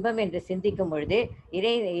ஏன் துன்பம் என்று சிந்திக்கும் பொழுது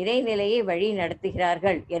இறைநிலையை வழி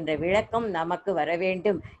நடத்துகிறார்கள் என்ற விளக்கம் நமக்கு வர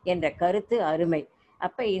வேண்டும் என்ற கருத்து அருமை.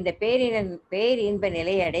 அப்ப இந்த பேரின்ப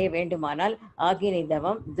நிலையை அடைய வேண்டுமானால் ஆகினை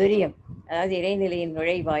தவம், துரியம், அதாவது இறைநிலையின்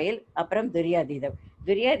நுழைவாயில், அப்புறம் துரியாதீதம்.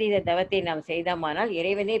 துரியாதீத தவத்தை நாம் செய்தோமானால்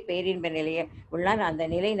இறைவனே பேரின்ப நிலையை உள்ளான், அந்த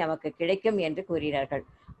நிலை நமக்கு கிடைக்கும் என்று கூறினார்கள்.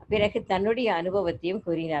 பிறகு தன்னுடைய அனுபவத்தையும்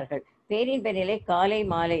கூறினார்கள். பேரின்ப நிலை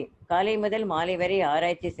காலை முதல் மாலை வரை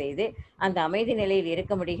ஆராய்ச்சி செய்து அந்த அமைதி நிலையில்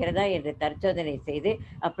இருக்க முடிகிறதா என்று தற்சோதனை செய்து,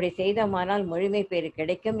 அப்படி செய்தோமானால் முழுமை பேறு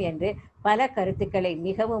கிடைக்கும் என்று பல கருத்துக்களை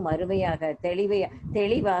மிகவும் அருமையாக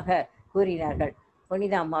தெளிவாக கூறினார்கள்.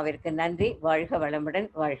 புனித அம்மாவிற்கு நன்றி. வாழ்க வளமுடன்,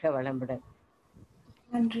 வாழ்க வளமுடன்.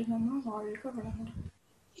 நன்றி அம்மா, வாழ்க வளமுடன்.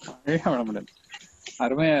 வாழ்க வளமுடன்.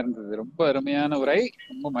 அருமையா இருந்தது, ரொம்ப அருமையான உரை,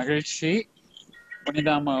 ரொம்ப மகிழ்ச்சி. புனித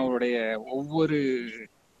அம்மாவுடைய ஒவ்வொரு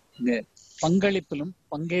பங்களிப்பிலும்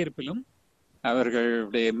பங்கேற்பிலும்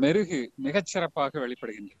அவர்களுடைய மெருகு மிகச்சிறப்பாக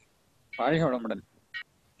வெளிப்படுகின்றது. வாழ்க வளமுடன்.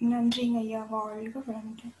 நன்றிங்க ஐயா, வாழ்க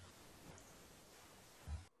வளமுடன்.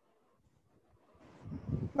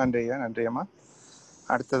 நன்றி ஐயா, நன்றி அம்மா.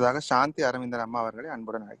 அடுத்ததாக சாந்தி அரவிந்தன் அம்மா அவர்களை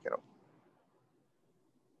அன்புடன் அழைக்கிறோம்.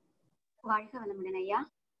 வாழ்க வளமுடன் ஐயா.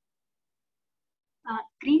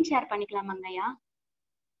 ஸ்கிரீன் ஷேர் பண்ணிக்கலாமாங்க ஐயா?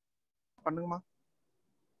 பண்ணுங்கம்மா.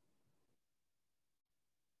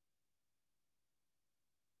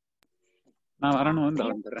 நான் வரணும்,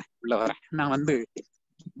 வந்துடுறேன், உள்ள வரேன், நான்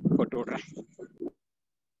போட்டு விடுறேன்.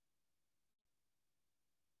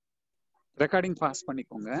 ரெக்கார்டிங் பாஸ்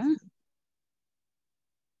பண்ணிக்கோங்க.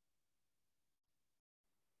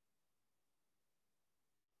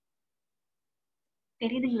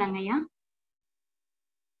 தெரியுதுங்களாங்க ஐயா?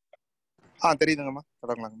 தெரியுதுங்கம்மா,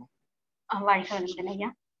 தொடங்கலாங்கம்மா. வாழ்க வளமுடன் ஐயா.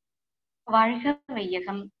 வாழ்க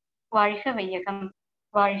வையகம், வாழ்க வையகம்,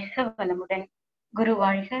 வாழ்க வளமுடன். குரு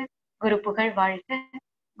வாழ்க, குரு புகழ் வாழ்க,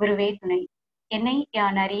 குருவே துணை. என்னை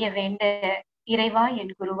யான் அறிய வேண்ட இறைவா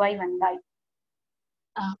என் குருவாய் வந்தாய்.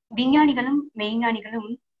 விஞ்ஞானிகளும் மெய்ஞானிகளும்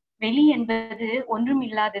வெளி என்பது ஒன்றும்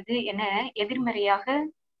இல்லாதது என எதிர்மறையாக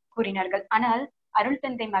கூறினார்கள். ஆனால் அருள்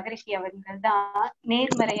தந்தை மகரிஷி அவர்கள் தான்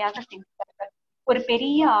நேர்மறையாக சிந்தித்தார்கள். ஒரு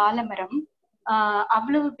பெரிய ஆலமரம்,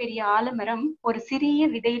 அவ்வளவு பெரிய ஆலமரம் ஒரு சிறிய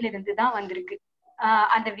விதையிலிருந்து தான் வந்திருக்கு.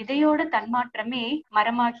 அந்த விதையோட தன்மாற்றமே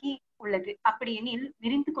மரமாகி உள்ளது. அப்படி எனில்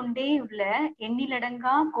விரிந்து கொண்டே உள்ள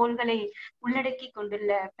எண்ணிலடங்கா கோள்களை உள்ளடக்கி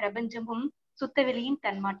கொண்டுள்ள பிரபஞ்சமும் சுத்தவெளியின்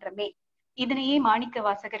தன்மாற்றமே. இதனையே மாணிக்க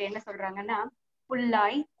வாசகர் என்ன சொல்றாங்கன்னா,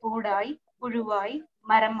 புல்லாய் பூடாய் புழுவாய்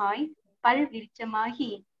மரமாய் பல் விருட்சமாகி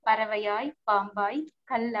பறவையாய் பாம்பாய்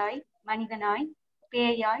கல்லாய் மனிதனாய்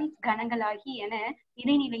பேயாய் கணங்களாகி என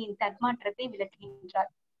இறைநிலையின் தன்மாற்றத்தை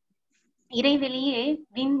விளக்குகின்றார். இறைவெளியே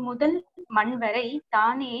விண் முதல் மண் வரை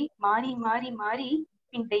தானே மாறி மாறி மாறி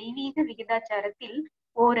பின் தெய்வீக விகிதாச்சாரத்தில்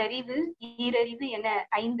ஓரறிவு ஈரறிவு என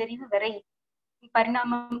 5 அறிவு வரை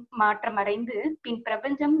பரிணாமம் மாற்றம் அடைந்து பின்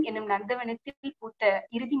பிரபஞ்சம் என்னும் நந்தவனத்தில் பூத்த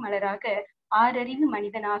இறுதி மலராக 6 அறிவு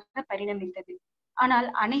மனிதனாக பரிணமித்தது. ஆனால்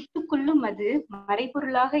அனைத்துக்குள்ளும் அது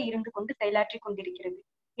மறைபொருளாக இருந்து கொண்டு செயலாற்றி கொண்டிருக்கிறது.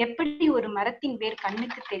 எப்படி ஒரு மரத்தின் வேர்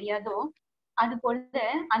கண்ணுக்கு தெரியாதோ அது போல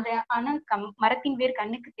ஆனால் மரத்தின் வேர்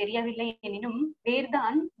கண்ணுக்கு தெரியவில்லை எனினும்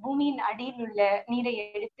வேர்தான் பூமியின் அடியில் உள்ள நீரை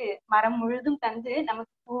எடுத்து மரம் முழுதும் தந்து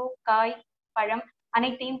நமக்கு பூ காய் பழம்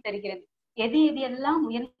அனைத்தையும் தருகிறது. எது எது எல்லாம்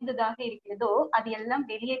உயர்ந்ததாக இருக்கிறதோ அது எல்லாம்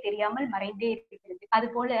வெளியே தெரியாமல் மறைந்தே இருக்கிறது. அது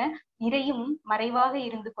போல இறையும் மறைவாக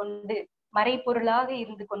இருந்து கொண்டு மறைபொருளாக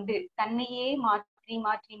இருந்து கொண்டு தன்னையே மாற்றி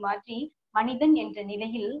மாற்றி மாற்றி மனிதன் என்ற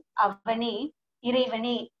நிலையில் அவனே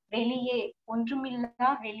இறைவனே வெளியே ஒன்றுமில்லா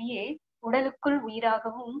வெளியே உடலுக்குள்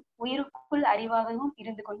உயிராகவும் உயிருக்குள் அறிவாகவும்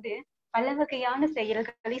இருந்து கொண்டு பல வகையான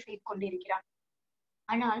செயல்களை செய்து கொண்டிருக்கிறான்.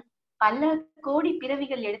 ஆனால் பல கோடி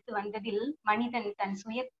பிறவிகள் எடுத்து வந்ததில் மனிதன் தன்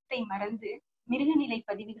சுயத்தை மறந்து மிருகநிலை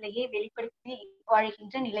பதிவுகளையே வெளிப்படுத்தி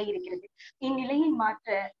வாழ்கின்ற நிலை இருக்கிறது. இந்நிலையை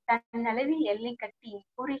மாற்ற தன் அளவில் எல்லை கட்டி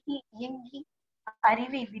குறுகி இயங்கி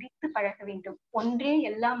அறிவை விரித்து பழக வேண்டும். ஒன்றே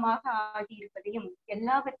எல்லாமாக ஆகி இருப்பதையும்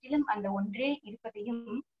எல்லாவற்றிலும் அந்த ஒன்றே இருப்பதையும்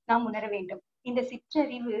நாம் உணர வேண்டும். இந்த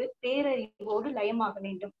சிற்றறிவு பேரறிவோடு லயமாக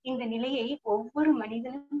வேண்டும். இந்த நிலையை ஒவ்வொரு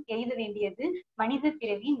மனிதனும் எய்த வேண்டியது மனித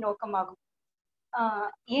பிறவியின் நோக்கமாகும்.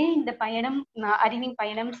 ஏன் இந்த பயணம் அறிவின்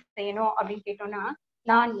பயணம் செய்யணும் அப்படின்னு கேட்டோம்னா,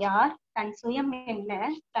 நான் யார், தன் சுயம் என்ன,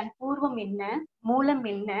 தன் பூர்வம் என்ன, மூலம்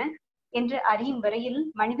என்ன என்று அறியும் வரையில்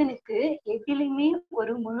மனிதனுக்கு எதிலுமே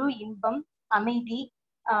ஒரு முழு இன்பம் அமைதி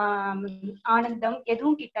ஆனந்தம்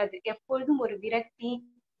எதுவும் கிட்டாது. எப்பொழுதும் ஒரு விரக்தி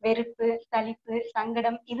வெறுப்பு சலிப்பு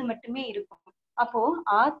சங்கடம் இது மட்டுமே இருக்கும். அப்போ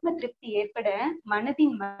ஆத்ம திருப்தி ஏற்பட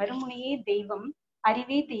மனதின் மறுமுனையே தெய்வம்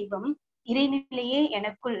அறிவே தெய்வம் இறைநிலையே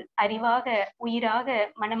எனக்குள் அறிவாக உயிராக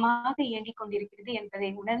மனமாக இயங்கிக் கொண்டிருக்கிறது என்பதை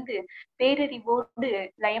உணர்ந்து பேரறிவோடு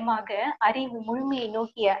லயமாக அறிவு முழுமையை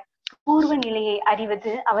நோக்கிய பூர்வ நிலையை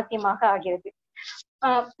அறிவது அவசியமாக ஆகிறது.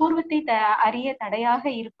 பூர்வத்தை அறிய தடையாக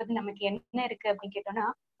இருப்பது நமக்கு என்ன இருக்கு அப்படின்னு கேட்டோம்னா,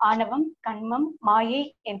 ஆணவம் கண்மம் மாயை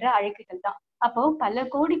என்ற அழுக்குகள் தான். அப்போ பல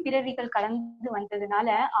கோடி பிறவிகள் கலந்து வந்ததுனால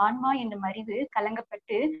ஆன்மா என்னும் அறிவு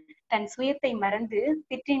கலங்கப்பட்டு தன் சுயத்தை மறந்து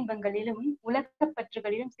சிற்றின்பங்களிலும் உலக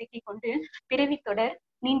பற்றுகளிலும் சிக்கிக் கொண்டு பிறவி தொடர்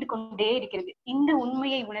நீண்டு கொண்டே இருக்கிறது. இந்த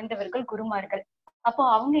உண்மையை உணர்ந்தவர்கள் குருமார்கள். அப்போ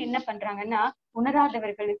அவங்க என்ன பண்றாங்கன்னா,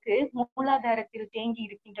 உணராதவர்களுக்கு மூலாதாரத்தில் தேங்கி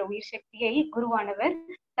இருக்கின்ற உயிர் சக்தியை குருவானவர்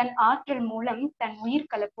தன் ஆற்றல் மூலம் தன்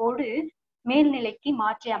உயிர் கலப்போடு மேல்நிலைக்கு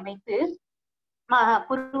மாற்றி அமைத்து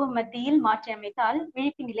புருவ மத்தியில் மாற்றி அமைத்தால்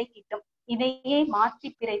விழிப்பு நிலை கிட்டும். இதையே மாற்றி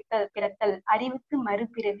பிறத்தல் அறிவுக்கு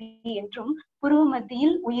மறுபிறவி என்றும் புருவ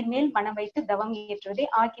மத்தியில் உயிர் மேல் மனம் வைத்து தவம் இயற்றுவதே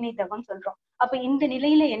ஆக்கினை தவம் சொல்றோம். அப்ப இந்த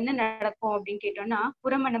நிலையில என்ன நடக்கும் அப்படின்னு கேட்டோம்னா,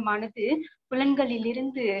 புறமனமானது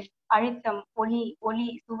புலன்களிலிருந்து அழுத்தம் ஒளி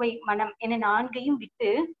சுவை மனம் என 4ஐயும் விட்டு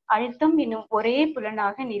அழுத்தம் என்னும் ஒரே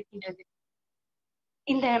புலனாக நிற்கின்றது.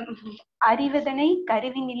 இந்த அறிவதனை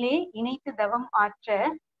கருவினிலே இணைத்து தவம் ஆற்ற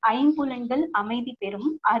ஐம்புலன்கள் அமைதி பெறும்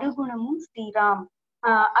அருகுணமும் ஸ்ரீராம்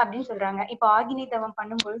அப்படின்னு சொல்றாங்க. இப்போ ஆகினை தவம்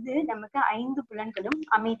பண்ணும் பொழுது நமக்கு 5 புலன்களும்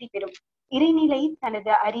அமைதி பெறும். இறைநிலை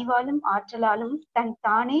தனது அறிவாலும் ஆற்றலாலும்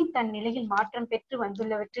தானே தன் நிலையில் மாற்றம் பெற்று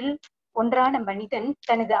வந்துள்ளவற்றில் ஒன்றான மனிதன்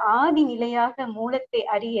தனது ஆதி நிலையாக மூலத்தை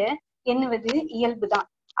அறிய எண்ணுவது இயல்புதான்.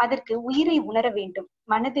 அதற்கு உயிரை உணர வேண்டும்.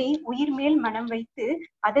 மனதை உயிர் மேல் மனம் வைத்து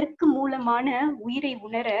அதற்கு மூலமான உயிரை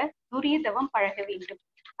உணர துரிய தவம் பழக வேண்டும்.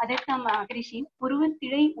 அதற்கு மகரிஷி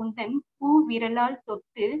புருவத்திழை உந்தன் பூ விரலால்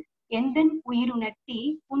தொட்டு எந்தன் உயிருணர்த்தி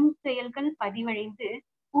புன் செயல்கள் பதிவழிந்து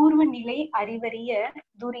பூர்வ நிலை அறிவறிய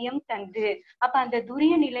துரியம் தந்து. அப்ப அந்த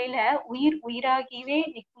துரிய நிலையில உயிராகியவே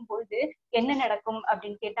நிற்கும் பொழுது என்ன நடக்கும்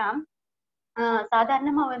அப்படின்னு கேட்டா,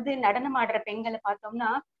 சாதாரணமா நடனம் ஆடுற பெண்களை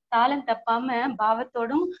பார்த்தோம்னா தாளம் தப்பாம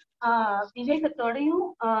பாவத்தோடும் விவேகத்தோடையும்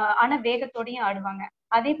ஆனா வேகத்தோடையும் ஆடுவாங்க.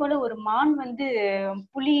 அதே போல ஒரு மான்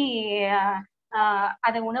புலி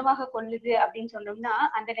அதை உணவாக கொள்ளுது அப்படின்னு சொன்னோம்னா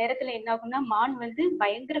அந்த நேரத்துல என்ன ஆகும்னா மான்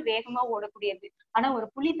பயங்கர வேகமா ஓடக்கூடியது. ஆனா ஒரு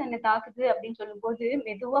புலி தன்னை தாக்குது அப்படின்னு சொல்லும் போது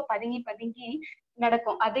மெதுவா பதுங்கி பதுங்கி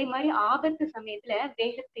நடக்கும். அதே மாதிரி ஆபத்து சமயத்துல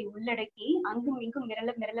வேகத்தை உள்ளடக்கி அங்கும் இங்கும்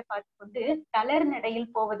மிரள பார்த்து கொண்டு தளர்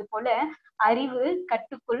நடையில் போவது போல அறிவு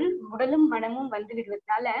கட்டுக்குள் உடலும் மனமும்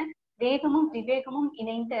விடுவதனால வேகமும் விவேகமும்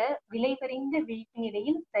இணைந்த விளைவறிந்த விழிப்பு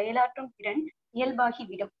நிலையில் செயலாற்றும் திறன்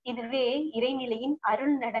இயல்பாகிவிடும். இதுவே இறைநிலையின்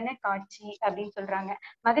அருள் நடன காட்சி அப்படின்னு சொல்றாங்க.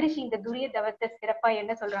 மகரிஷி இந்த துரிய தவத்தை சிறப்பா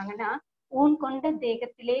என்ன சொல்றாங்கன்னா, ஊன் கொண்ட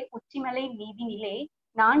தேகத்திலே உச்சிமலை மீதினிலே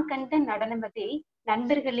நான் கண்ட நடனமதை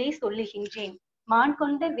நண்பர்களே சொல்லுகின்றேன். மான்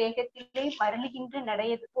கொண்ட வேகத்திலே மரளுகின்ற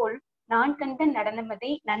நடையது போல் நான் கண்ட நடனமதை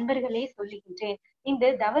நண்பர்களே சொல்லுகின்றேன். இந்த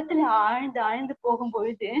தவத்துல ஆழ்ந்து போகும்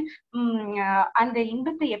பொழுது அந்த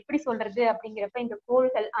இன்பத்தை எப்படி சொல்றது அப்படிங்கிறப்ப இந்த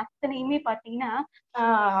கோள்கள் அத்தனையுமே பாத்தீங்கன்னா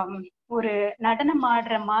ஒரு நடனம்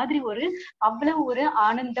ஆடுற மாதிரி அவ்வளவு ஒரு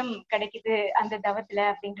ஆனந்தம் கிடைக்குது அந்த தவத்துல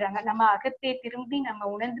அப்படின்றாங்க. நம்ம அகத்தை திரும்பி நம்ம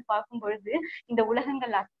உணர்ந்து பார்க்கும் பொழுது இந்த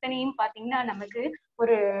உலகங்கள் அத்தனையும் பாத்தீங்கன்னா நமக்கு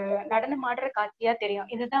ஒரு நடனம் ஆடுற காட்சியா தெரியும்.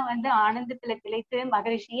 இதுதான் ஆனந்தத்துல திளைத்து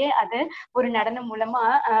மகரிஷியே அதை ஒரு நடனம் மூலமா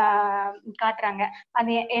காட்டுறாங்க.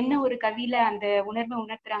 அது என்ன ஒரு கவியில அந்த உணர்வை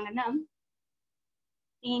உணர்த்துறாங்கன்னா,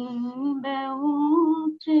 இன்ப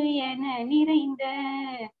ஊற்று என நிறைந்த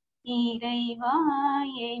இறைவா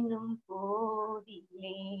எனும்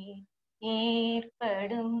போதிலே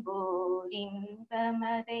ஏற்படும்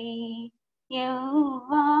போரின்பமதை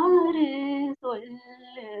எவ்வாறு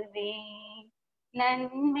சொல்லுவேன்.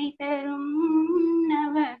 நன்மை தரும்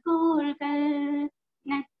நவகோள்கள்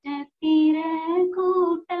நட்சத்திர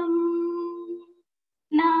கூட்டம்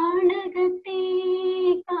நாடகத்தே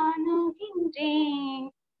காணுகின்றேன்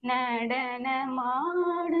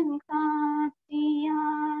நடனமாடும்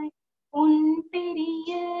காட்சியாய் உன்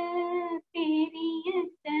பெரிய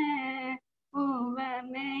பெரியத்த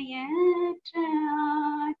உவமையற்ற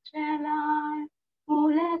ஆற்றலால்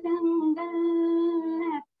உலகங்கள்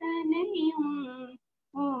அத்தனையும்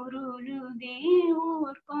உருளுதே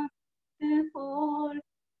ஓர் கொத்து போல்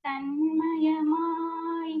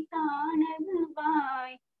தன்மயமாய்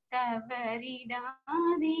தானதுவாய்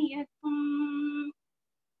தவறிடாதியக்கும்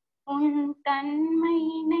உன்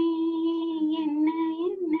தன்மையினை என்ன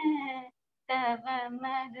என்ன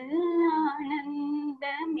தவமது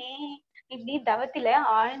ஆனந்தமே. இப்படி தவத்துல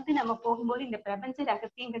ஆழ்ந்து நம்ம போகும்போது இந்த பிரபஞ்ச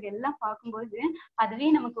ரகசியங்கள் எல்லாம் பார்க்கும்போது அதுவே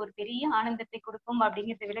நமக்கு ஒரு பெரிய ஆனந்தத்தை கொடுக்கும்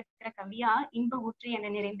அப்படிங்கிறத விளக்குற கவியா இன்ப ஊற்று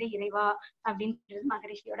என நிறைந்த இறைவா அப்படின்றது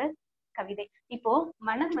மகரிஷியோட கவிதை. இப்போ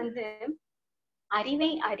மனம்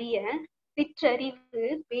அறிவை அறிய சிற்றறிவு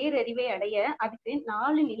பேரறிவை அடைய அதுக்கு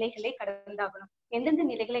 4 நிலைகளை கடந்தாகணும். எந்தெந்த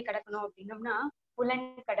நிலைகளை கடக்கணும் அப்படின்னோம்னா, புலன்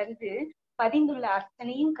கடந்து பதிந்துள்ள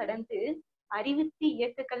அத்தனையும் கடந்து அறிவுக்கு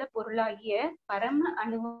இயக்கக்கல பொருளாகிய பரம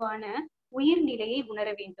அணுவான உயிர் நிலையை உணர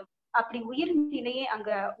வேண்டும். அப்படி உயிர் நிலையை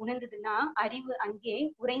அங்க உணர்ந்ததுன்னா அறிவு அங்கே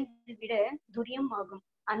உறைந்து விட துரியம் ஆகும்.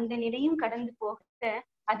 அந்த நிலையும் கடந்து போக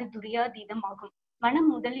அது துரியாதீதம் ஆகும். மனம்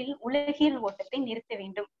முதலில் உலகியல் ஓட்டத்தை நிறுத்த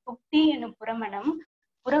வேண்டும். புக்தி எனும் புறமனம்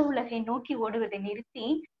புற உலகை நோக்கி ஓடுவதை நிறுத்தி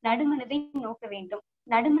நடுமனதை நோக்க வேண்டும்.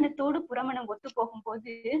 நடுமனத்தோடு புறமனம் ஒத்து போகும்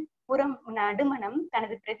போது நடுமனம்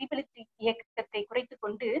தனது பிரதிபலிப்பு இயக்கத்தை குறைத்துக்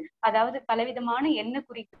கொண்டு, அதாவது பலவிதமான எண்ண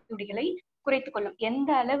குறித்துடிகளை குறைத்துக் கொள்ளும். எந்த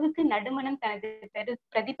அளவுக்கு நடுமனம் தனது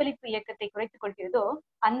பிரதிபலிப்பு இயக்கத்தை குறைத்துக் கொள்கிறதோ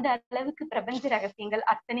அந்த அளவுக்கு பிரபஞ்ச ரகசியங்கள்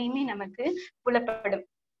அத்தனையுமே நமக்கு புலப்படும்.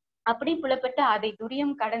 அப்படி புலப்பட்ட அதை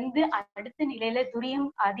துரியம் கடந்து அடுத்த நிலையில துரியம்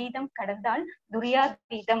அதீதம் கடந்தால்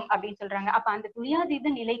துரியாதீதம் அப்படின்னு சொல்றாங்க. அப்ப அந்த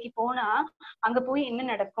துரியாதீத நிலைக்கு போனா அங்க போய் என்ன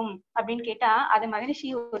நடக்கும் அப்படின்னு கேட்டா, அது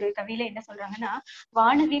மகரிஷி ஒரு கவியில என்ன சொல்றாங்கன்னா,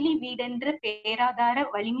 வானவெளி வீடென்ற பேராதார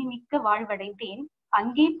வலிமை மிக்க வாழ்வடைந்தேன்.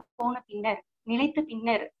 அங்கே போன பின்னர் நிலைத்த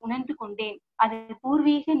பின்னர் உணர்ந்து கொண்டேன் அது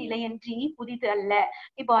பூர்வீக நிலையன்றி புதிது அல்ல.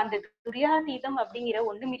 இப்போ அந்த துரியாதீதம் அப்படிங்கிற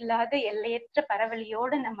ஒண்ணுமில்லாத எல்லையற்ற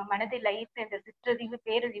பரவலியோட நம்ம மனதை லயித்த இந்த சிற்றறிவு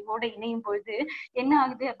பேரறிவோட இணையும் பொழுது என்ன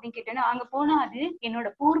ஆகுது அப்படின்னு கேட்டோன்னா, அங்க போனா அது என்னோட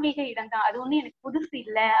பூர்வீக இடம் தான், அது ஒண்ணு எனக்கு புதுசு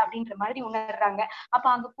இல்லை அப்படின்ற மாதிரி உணர்றாங்க. அப்ப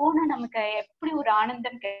அங்க போனா நமக்கு எப்படி ஒரு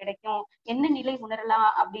ஆனந்தம் கிடைக்கும், என்ன நிலை உணரலாம்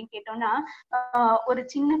அப்படின்னு கேட்டோம்னா, ஒரு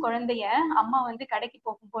சின்ன குழந்தைய அம்மா கடைக்கு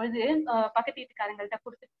போகும் பொழுது பக்கத்து வீட்டுக்காரங்கள்ட்ட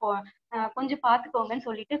கொடுத்துட்டு கொஞ்ச கொஞ்சம் பாத்துக்கோங்கன்னு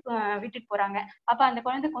சொல்லிட்டு விட்டுட்டு போறாங்க. அப்ப அந்த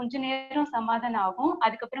குழந்தை கொஞ்ச நேரம் சமாதானம் ஆகும்.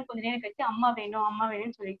 அதுக்கப்புறம் கொஞ்ச நேரம் கழிச்சு அம்மா வேணும் அம்மா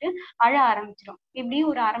வேணும்னு சொல்லிட்டு அழ ஆரம்பிச்சிடும். இப்படியும்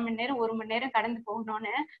ஒரு 1/2 மணி நேரம் 1 மணி நேரம் கடந்து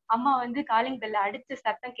போகணும்னு அம்மா வந்து காலிங் பெல்ல அடிச்ச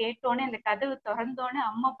சத்தம் கேட்டோன்னே அந்த கதவு திறந்தோன்னே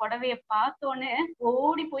அம்மா புடவைய பார்த்தோன்னே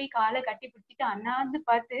ஓடி போய் காலை கட்டி பிடிச்சிட்டு அண்ணாந்து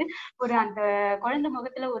பார்த்து ஒரு அந்த குழந்தை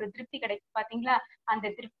முகத்துல ஒரு திருப்தி கிடைக்கும் பாத்தீங்களா?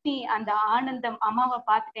 அந்த திருப்தி, அந்த ஆனந்தம், அம்மாவை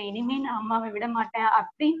பார்த்துட்டேன் இனிமே நான் அம்மாவை விட மாட்டேன்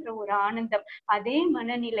அப்படின்ற ஒரு ஆனந்தம், அதே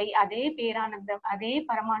மனநிலை, அதே பேரானந்தம், அதே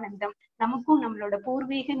பரமானந்தம் நமக்கும் நம்மளோட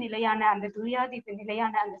பூர்வீக நிலையான அந்த துரியாதீத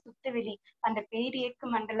நிலையான அந்த சுத்தவெளி, அந்த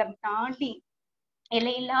பேரியக்க மண்டலம் தாண்டி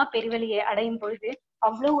எல்லையில்லா பெருவெளியை அடையும் பொழுது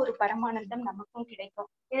அவ்வளவு ஒரு பரமானந்தம் நமக்கும் கிடைக்கும்.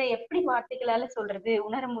 இதை எப்படி வார்த்தைகளால சொல்றது,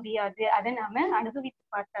 உணர முடியாது. அதை நாம அனுபவித்து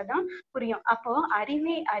பார்த்தாதான் புரியும். அப்போ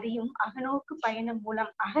அறிவே அறியும் அகநோக்கு பயணம்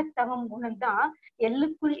மூலம், அகத்தவம் மூலம்தான்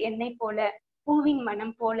எள்ளுக்குள் எண்ணெய் போல, பூவின்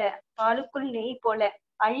மனம் போல, பாலுக்குள் நெய் போல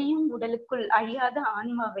அழியும் உடலுக்குள் அழியாத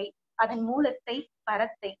ஆன்மாவை, அதன் மூலத்தை,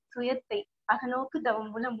 பரத்தை, சுயத்தை அகநோக்கு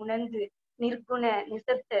தவம் மூலம் உணர்ந்து நிர்குண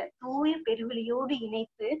நிசப்த தூய பெருவெளியோடு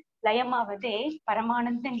இணைத்து லயமாவதே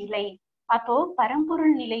பரமானந்த நிலை. அப்போ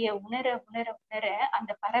பரம்பொருள் நிலைய உணர உணர உணர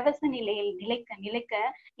அந்த பரவச நிலையை நிலைக்க நிலைக்க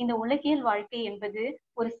இந்த உலகியல் வாழ்க்கை என்பது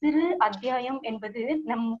ஒரு சிறு அத்தியாயம் என்பது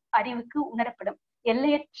நம் அறிவுக்கு உணரப்படும்.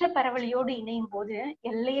 எல்லையற்ற பரவலியோடு இணையும் போது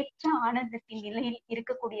எல்லையற்ற ஆனந்தத்தின் நிலையில்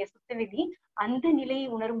இருக்கக்கூடிய சுத்தவெளி, அந்த நிலையை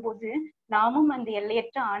உணரும் போது நாமும் அந்த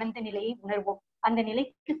எல்லையற்ற ஆனந்த நிலையை உணர்வோம். அந்த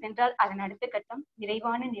நிலைக்கு சென்றால் அதன் அடுத்த கட்டம்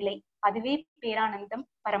நிறைவான நிலை, அதுவே பேரானந்தம்,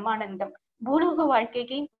 பரமானந்தம். பூலோக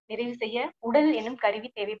வாழ்க்கையை நிறைவு செய்ய உடல் எனும் கருவி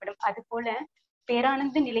தேவைப்படும். அது போல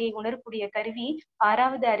பேரானந்த நிலையை உணரக்கூடிய கருவி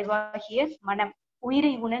 6வது அறிவாகிய மனம்.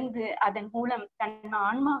 உயிரை உணர்ந்து அதன் மூலம் தன்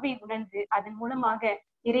ஆன்மாவை உணர்ந்து அதன் மூலமாக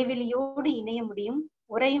இறைவெளியோடு இணைய முடியும்,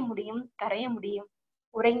 உறைய முடியும், கரைய முடியும்.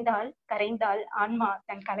 உறைந்தால் கரைந்தால் ஆன்மா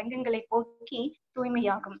தன் கலங்கங்களை போக்கி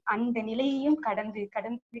தூய்மையாகும். அந்த நிலையையும் கடந்து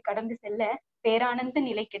கடந்து கடந்து செல்ல பேரானந்த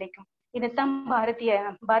நிலை கிடைக்கும். இதைத்தான்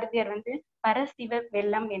பாரதியார் வந்து பரசிவ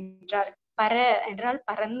வெள்ளம் என்றார். பர என்றால்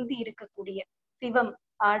பறந்து இருக்கக்கூடிய, சிவம்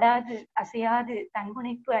ஆடாது அசையாது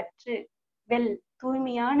தன்முனைப்பு அற்று, வெல்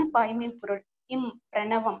தூய்மையான பாய்மேல் பொருள்,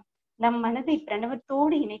 பிரணவம். நம் மனதை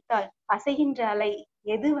பிரணவத்தோடு இணைத்தால் அசைகின்ற அலை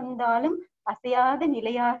எது வந்தாலும் அசையாத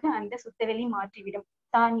நிலையாக அந்த சுத்தவெளி மாற்றிவிடும்.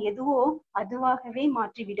 தான் எதுவோ அதுவாகவே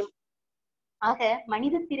மாற்றிவிடும். ஆக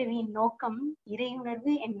மனித பிறவியின் நோக்கம்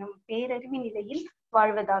இறையுணர்வு என்னும் பேரறிவு நிலையில்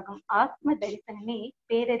வாழ்வதாகும். ஆத்ம தரிசனமே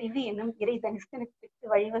பேரறிவு என்னும் இறை தரிசனத்திற்கு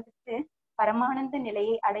வழிவகுத்து பரமானந்த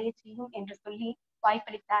நிலையை அடைய செய்யும் என்று சொல்லி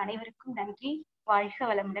வாய்ப்பளித்த அனைவருக்கும் நன்றி. வாழ்க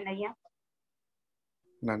வளமுடன் ஐயா.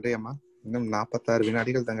 நன்றி அம்மா. இன்னும் 46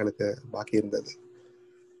 வினாடிகள் தங்களுக்கு பாக்கி இருந்தது.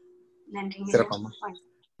 நன்றி. சிறப்பம்மா.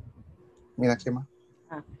 மீனாட்சி அம்மா.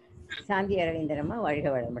 சாந்தி அரவிந்தரம்மா வாழ்க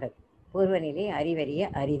வளமுடன். பூர்வநிலை அறிவறிய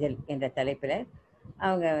அறிதல் என்ற தலைப்பில்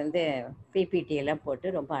அவங்க வந்து பிபிடி எல்லாம் போட்டு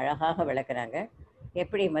ரொம்ப அழகாக விளக்குறாங்க.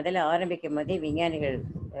 எப்படி முதல்ல ஆரம்பிக்கும் போதே விஞ்ஞானிகள்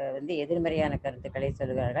வந்து எதிர்மறையான கருத்துக்களை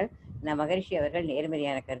சொல்கிறார்கள், மகரிஷி அவர்கள்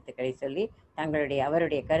நேர்மறையான கருத்துக்களை சொல்லி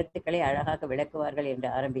அவருடைய கருத்துக்களை அழகாக விளக்குவார்கள் என்று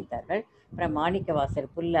ஆரம்பித்தார்கள். அப்புறம்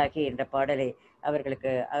மாணிக்கவாசர் புல்லாகி என்ற பாடலை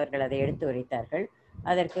அவர்கள் அதை எடுத்து உரைத்தார்கள்.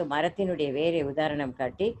 அதற்கு மரத்தினுடைய வேரை உதாரணம்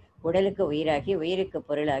காட்டி உடலுக்கு உயிராகி உயிருக்கு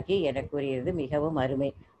பொருளாகி என கூறியது மிகவும் அருமை.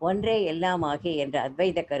 ஒன்றே எல்லாம் ஆகி என்ற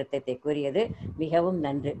அத்வைத கருத்தை கூறியது மிகவும்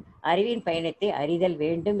நன்று. அறிவின் பயணத்தை அறிதல்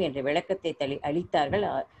வேண்டும் என்ற விளக்கத்தை அளித்தார்கள்.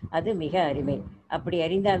 அது மிக அருமை. அப்படி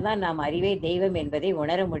அறிந்தால்தான் நாம் அறிவே தெய்வம் என்பதை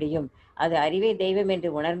உணர முடியும். அது அறிவே தெய்வம்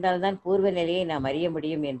என்று உணர்ந்தால்தான் பூர்வ நிலையை நாம் அறிய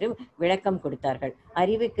முடியும் என்று விளக்கம் கொடுத்தார்கள்.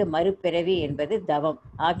 அறிவுக்கு மறுபிறவி என்பது தவம்,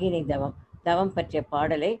 ஆகினை தவம். தவம் பற்றிய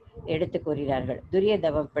பாடலை எடுத்து கூறினார்கள். துரிய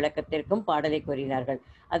தவம் விளக்கத்திற்கும் பாடலை கூறினார்கள்.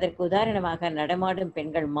 அதற்கு உதாரணமாக நடமாடும்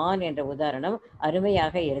பெண்கள் மான் என்ற உதாரணம்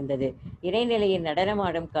அருமையாக இருந்தது. இறைநிலையின்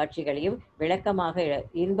நடனமாடும் காட்சிகளையும் விளக்கமாக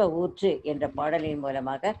இன்ப ஊற்று என்ற பாடலின்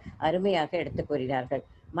மூலமாக அருமையாக எடுத்து கூறினார்கள்.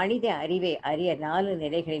 மனித அறிவை அறிய 4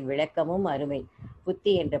 நிலைகளின் விளக்கமும் அருமை.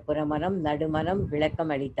 புத்தி என்ற புறமனம், நடுமனம்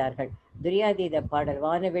விளக்கம் அளித்தார்கள். துரியாதீத பாடல்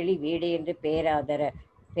வானவெளி வீடு என்று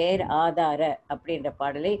பேர் ஆதார அப்படின்ற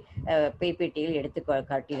பாடலை பிபிடியில் எடுத்து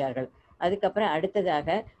காட்டினார்கள். அதுக்கப்புறம் அடுத்ததாக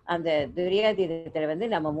அந்த துரியாதீதத்தில் வந்து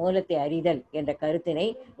நம்ம மூலத்தை அறிதல் என்ற கருத்தினை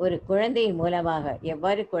ஒரு குழந்தையின் மூலமாக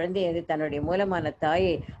எவ்வாறு குழந்தை வந்து தன்னுடைய மூலமான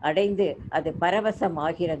தாயை அடைந்து அது பரவசம்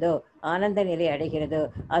ஆகிறதோ, ஆனந்த நிலை அடைகிறதோ,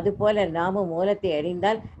 அதுபோல நாமும் மூலத்தை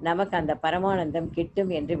அறிந்தால் நமக்கு அந்த பரமானந்தம்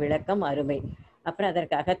கிட்டும் என்று விளக்கம் அருமை. அப்புறம்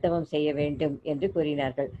அதற்கு அகத்தவம் செய்ய வேண்டும் என்று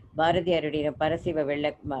கூறினார்கள். பாரதியாருடைய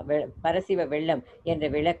பரசிவ வெள்ளம் என்ற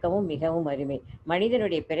விளக்கமும் மிகவும் அருமை.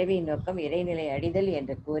 மனிதனுடைய பிறவியின் நோக்கம் இறைநிலை அடிதல்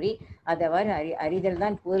என்று கூறி அதவாறு அறிதல்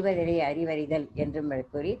தான் பூர்வ நிலையை அறிவறிதல் என்றும்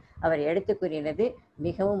கூறி அவர் எடுத்து கூறினது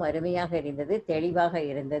மிகவும் அருமையாக இருந்தது, தெளிவாக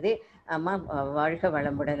இருந்தது. அம்மா வாழ்க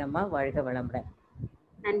வளமுடன். அம்மா வாழ்க வளமுடன்.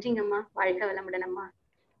 நன்றிங்கம்மா. வாழ்க வளமுடன் அம்மா.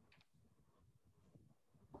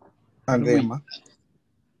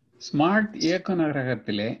 ஸ்மார்ட்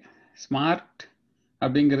இயக்குநரகத்திலே ஸ்மார்ட்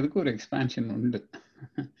அப்படிங்கிறதுக்கு ஒரு எக்ஸ்பான்ஷன் உண்டு.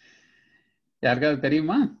 யாருக்காவது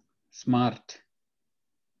தெரியுமா? ஸ்மார்ட்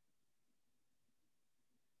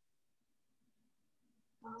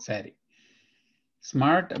சரி.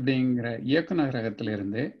 ஸ்மார்ட் அப்படிங்கிற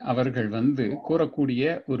இயக்குநரகத்திலிருந்து அவர்கள் கூறக்கூடிய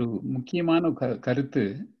ஒரு முக்கியமான கருத்து,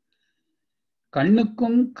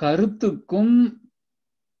 கண்ணுக்கும் கருத்துக்கும்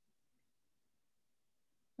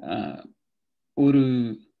ஒரு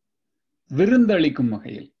விருந்தளிக்கும்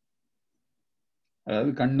வகையில்,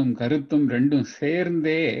 அதாவது கண்ணும் கருத்தும் ரெண்டும்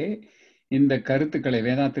சேர்ந்தே இந்த கருத்துக்களை,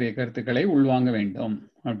 வேதாத்திரிய கருத்துக்களை உள்வாங்க வேண்டும்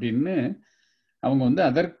அப்படின்னு அவங்க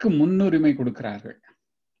அதற்கு முன்னுரிமை கொடுக்கிறார்கள்.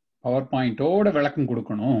 பவர் பாயிண்டோட விளக்கம்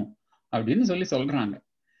கொடுக்கணும் அப்படின்னு சொல்றாங்க.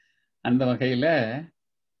 அந்த வகையில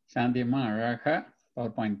சாந்தியம்மா அழகா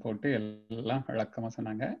பவர் பாயிண்ட் போட்டு எல்லாம் விளக்கமா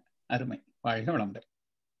சொன்னாங்க. அருமை. வாழ்க வளமுடன்.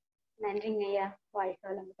 நன்றிங்க ஐயா. வாழ்க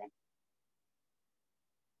வளமுடன்.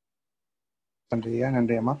 நன்றி ஐயா.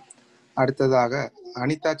 நன்றி அம்மா. அடுத்ததாக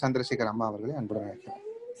அனிதா சந்திரசேகர் அம்மா அவர்களை அன்புடன் அழைக்கிறேன்.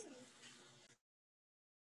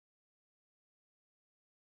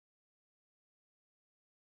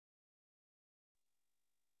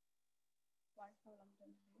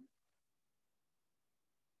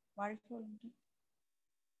 வாழ்க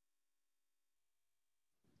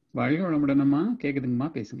வளமுடன் அம்மா. கேக்குதுங்கம்மா,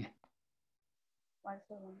 பேசுங்க.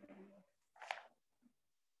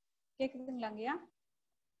 கேக்குதுங்களாங்கய்யா?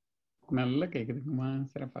 நல்லா கேக்குதுங்கம்மா,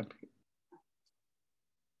 சிறப்பா இருக்கு.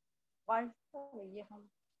 வாழ்க வையகம்,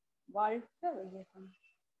 வாழ்க வையகம்,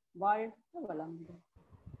 வாழ்க வளமுடன்.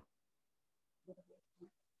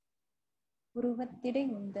 உருவத்திடை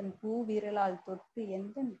உந்தன் பூவிரலால் தொட்டு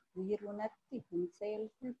எந்தன் உயிர் உணர்த்தி உன்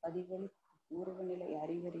செயல்கள் பதிவளித்து பூர்வநிலை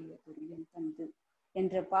அறிவறிய துரியன் தந்து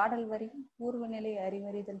என்ற பாடல் வரியில் பூர்வநிலை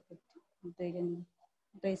அறிவறிதல் பற்றி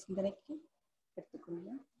இன்றைய சிந்தனைக்கு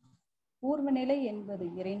எடுத்துக்கொள்வோம். பூர்வநிலை என்பது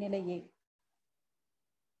இறைநிலையே.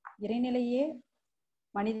 இறைநிலையே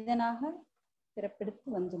மனிதனாக பிறப்பெடுத்து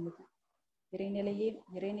வந்துள்ளது.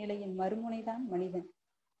 இறைநிலையின் மறுமுனைதான் மனிதன்.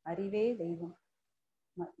 அறிவே தெய்வம்.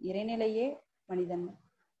 இறைநிலையே மனிதன்.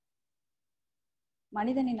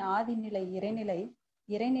 மனிதனின் ஆதிநிலை இறைநிலை.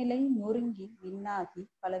 இறைநிலை நொறுங்கி விண்ணாகி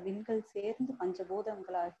பல விண்கள் சேர்ந்து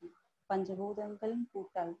பஞ்சபூதங்களாகி பஞ்சபூதங்களின்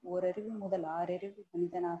கூட்டால் ஓரறிவு முதல் 6 அறிவு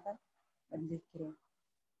மனிதனாக வந்திருக்கிறோம்.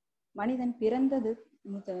 மனிதன்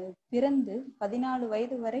பிறந்து 14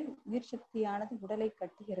 வயது வரை உயிர் சக்தியானது உடலை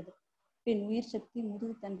கட்டுகிறது. பின் உயிர் சக்தி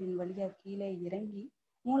முதுகு தண்டின் வழியாக கீழே இறங்கி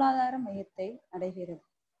மூலாதார மையத்தை அடைகிறது.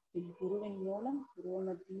 பின் குருவின் மூலம் குருவ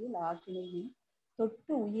மத்தியில் ஆக்கினையின்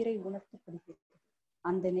தொட்டு உயிரை உணர்த்தப்படுகிறது.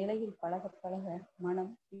 அந்த நிலையில் பழக பழக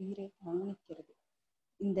மனம் உயிரை கவனிக்கிறது.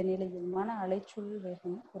 இந்த நிலையில் மன அலைச்சொல்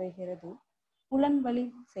வேகம் குறைகிறது. புலன் வழி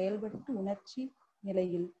செயல்பட்டு உணர்ச்சி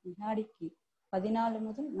நிலையில் வினாடிக்கு 14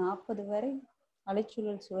 முதல் 40 வரை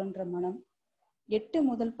அலைச்சூழல் சுழன்ற மனம் 8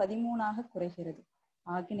 முதல் 13 குறைகிறது.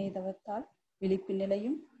 ஆகினை தவத்தால் விழிப்பு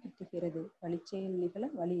நிலையும் கிட்டுகிறது. வழிச்செயல் நிகழ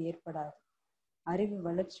வழி ஏற்படாது. அறிவு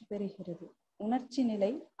வளர்ச்சி பெறுகிறது. உணர்ச்சி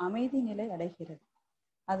நிலை அமைதி நிலை அடைகிறது.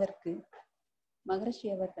 அதற்கு மகரிஷி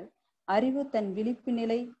அவர்கள் அறிவு தன் விழிப்பு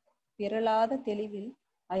நிலை பிறளாத தெளிவில்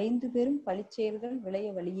 5 பெரும் பழிச்செயல்கள் விளைய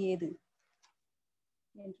வழியேது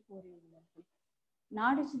என்று கூறியுள்ளார்கள்.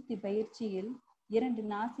 நாடி சுத்தி பயிற்சியில் 2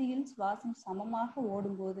 நாசியில் சுவாசம் சமமாக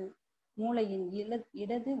ஓடும்போது மூளையின்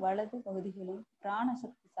இடது வலது பகுதிகளும் பிராண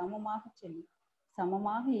சக்தி சமமாக செல்லும்,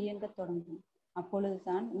 சமமாக இயங்க தொடங்கும்.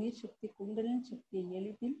 அப்பொழுதுதான் உயிர் சக்தி குண்டலின் சக்தியை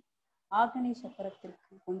எளிதில் ஆக்னை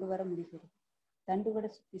சக்கரத்திற்கு கொண்டு வர முடிகிறது. தண்டுவட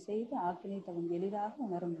சுத்தி செய்து ஆக்னை தவம் எளிதாக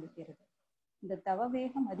உணர முடிகிறது. இந்த தவ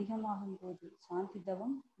வேகம் அதிகமாகும் போது சாந்தி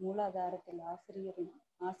தவம் மூலாதாரத்தில்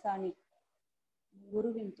ஆசானி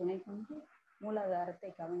குருவின் துணை கொண்டு மூலாதாரத்தை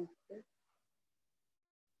கவனித்து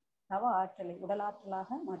தவ ஆற்றலை உடலாற்றலாக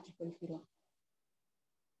மாற்றிக்கொள்கிறோம்.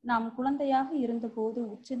 நாம் குழந்தையாக இருந்தபோது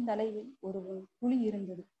உச்சந்தலையில் ஒரு குழி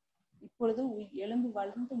இருந்தது. இப்பொழுது எலும்பு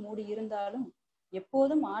வளர்ந்து மூடி இருந்தாலும்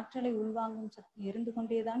எப்போதும் ஆற்றலை உள்வாங்கும் சக்தி இருந்து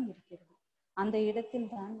கொண்டேதான் இருக்கிறது. அந்த இடத்தில்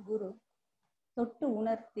தான் குரு தொட்டு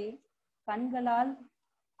உணர்த்தி கண்களால்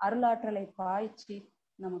அருளாற்றலை பாய்ச்சி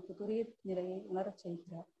நமக்கு துரிய நிலையை உணரச்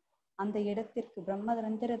செய்கிறார். அந்த இடத்திற்கு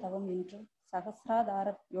பிரம்மதந்திர தவம் என்றும் சகசிராதார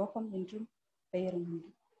யோகம் என்றும் பெயரும் உண்டு.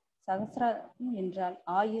 சகசிரம் என்றால்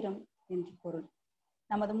 1000 என்று பொருள்.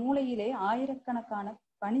 நமது மூளையிலே ஆயிரக்கணக்கான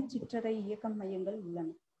பனிச்சிற்றறை இயக்க மையங்கள் உள்ளன.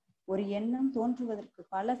 ஒரு எண்ணம் தோன்றுவதற்கு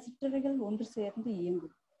பல சிற்றறைகள் ஒன்று சேர்ந்து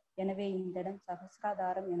இயங்கும். எனவே இந்த இடம்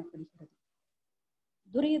சகசிராதாரம் எனப்படுகிறது.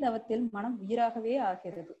 துரிய தவத்தில் மனம் உயிராகவே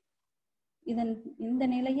ஆகிறது. இந்த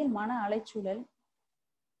நிலையில் மன அலைச்சூழல்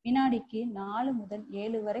வினாடிக்கு 4 முதல்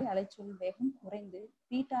 7 வரை அலைச்சூழல் வேகம் குறைந்து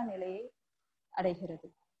பீட்டா நிலையை அடைகிறது.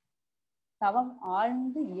 தவம்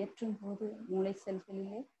ஆழ்ந்து இயற்றும் போது மூளை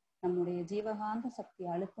செல்களிலே நம்முடைய ஜீவகாந்த சக்தி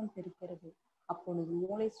அழுத்தம் பெறுகிறது. அப்பொழுது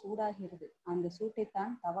மூளை சூடாகிறது. அந்த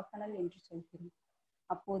சூட்டைத்தான் தவக்கணல் என்று சொல்கிறோம்.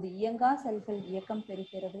 அப்போது இயங்கா செல்கள் இயக்கம்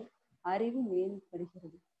பெறுகிறது, அறிவு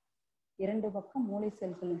மேம்படுகிறது. 2 பக்கம் மூளை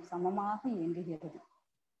செல்களும் சமமாக இயங்குகிறது.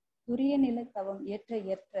 துரிய நிலை தவம் ஏற்ற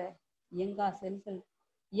ஏற்ற இயங்கா செல்கள்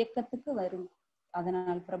இயக்கத்துக்கு வரும்.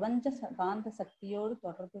 அதனால் பிரபஞ்ச காந்த சக்தியோடு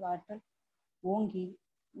தொடர்பு ஆற்றல் ஓங்கி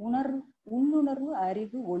உள்ளுணர்வு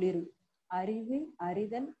அறிவு ஒளிரும். அறிவு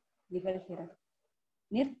அறிதல் நிகழ்கிறது.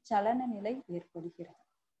 நிற்சலன நிலை ஏற்படுகிறது.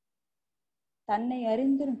 தன்னை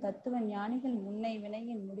அறிந்திரும் தத்துவ ஞானிகள் முன்னை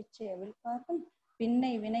வினையின் முடிச்சை அவிழ்ப்பார்கள்,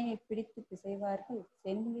 பின்னை வினையை பிடித்து பிசைவார்கள்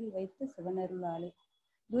சென்னியில் வைத்து சிவனருளாலே.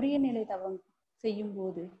 துரிய நிலை தவம் செய்யும்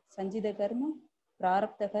போது சஞ்சித கர்மம்,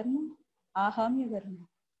 பிராரப்த கர்மம், ஆகாமிய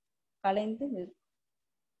கர்மம் கலைந்து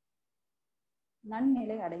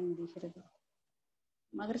நன்னிலை அடைய முடிகிறது.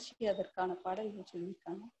 மகர்ஷி அதற்கான பாடல்கள்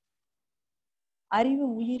சொல்லியிருக்காங்க. அறிவு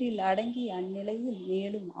உயிரில் அடங்கி அந்நிலையில்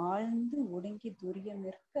மேலும் ஆழ்ந்து ஒடுங்கி துரியம்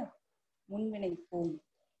நிற்க முன்வினை போம்.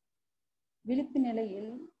 விழிப்பு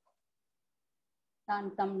நிலையில்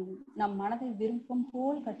நம் மனதை விருப்பம்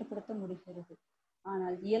போல் கட்டுப்படுத்த முடிகிறது.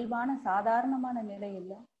 ஆனால் இயல்பான சாதாரணமான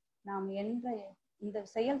நிலையில் நாம் இந்த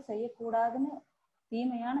செயல் செய்யக்கூடாதுன்னு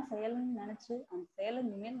தீமையான செயல்னு நினைச்சு அந்த செயலை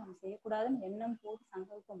இனிமேல் நம்ம செய்யக்கூடாதுன்னு எண்ணம் போட்டு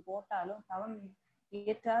சங்கல்பம் போட்டாலும் தவம்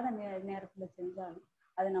ஏற்றாத நேரத்துல செஞ்சாலும்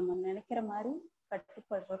அதை நம்ம நினைக்கிற மாதிரி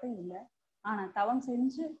கட்டுப்படுறது இல்லை. ஆனா தவம்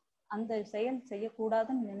செஞ்சு அந்த செயல்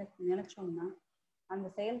செய்யக்கூடாதுன்னு நினைச்சோம்னா அந்த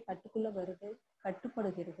செயல் கட்டுக்குள்ள வருது,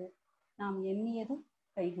 கட்டுப்படுகிறது. நாம் எண்ணியதும்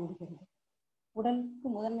கைகூடுகிறது. உடலுக்கு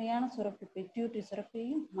முதன்மையான சுரப்பு பெட்யூட்டரி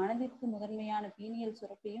சுரப்பையும் மனதிற்கு முதன்மையான பீனியல்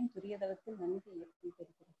சுரப்பையும் துரிய தவத்தில் நன்கு இயக்கம்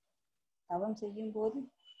பெறுகிறது. தவம் செய்யும் போது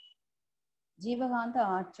ஜீவகாந்த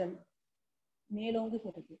ஆற்றல்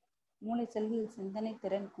மேலோங்குகிறது. மூளை செல்கள் சிந்தனை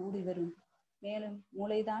திறன் கூடி வரும். மேலும்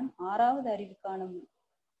மூளைதான் 6வது அறிவுக்கான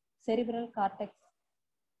செரிபிரல் கார்டெக்ஸ்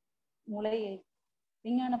மூளையை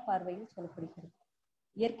விஞ்ஞான பார்வையில் சொல்லப்படுகிறது.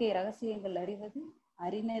 இயற்கை ரகசியங்கள் அறிவது,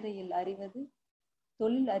 அறிநெறியில் அறிவது,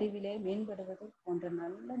 தொழில் அறிவிலே மேம்படுவது போன்ற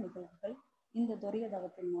நல்ல நிகழ்வுகள் இந்த துரிய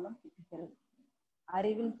தவத்தின் மூலம் கிட்டுகிறது.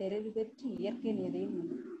 அறிவில் தெரிவு பெற்று இயற்கை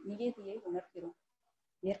நியதியை உணர்கிறோம்.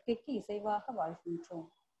 இயற்கைக்கு இசைவாக வாழ்கின்றோம்.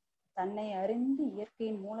 தன்னை அறிந்து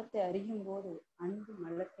இயற்கையின் மூலத்தை அறியும் போது அன்பு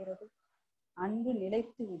மலர்கிறது. அன்பு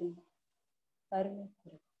நிலைத்து விடும். கருணை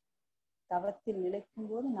பெறும். தவத்தில் நிலைக்கும்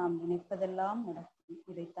போது நாம் நினைப்பதெல்லாம் நடக்கும்.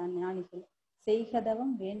 இதைத்தான் ஞானிகள்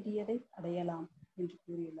செய்கதவம் வேண்டியதை அடையலாம் என்று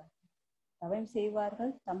கூறியுள்ளார். தவம்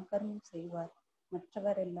செய்வார்கள் தம் கர்மம் செய்வார்,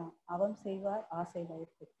 மற்றவர் எல்லாம் அவம் செய்வார் ஆசை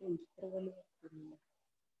வயற்பட்டு என்று திருவள்ளுவர் கூறியுள்ளார்.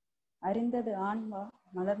 அறிந்தது ஆன்மா,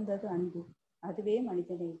 மலர்ந்தது அன்பு. அதுவே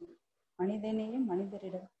மனிதநேயம். மனிதநேயம்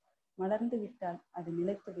மனிதரிடம் மலர்ந்து விட்டால் அது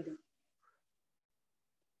நிலைத்துவிடும்.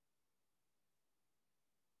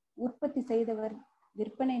 உற்பத்தி செய்தவர்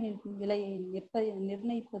விற்பனை விலையை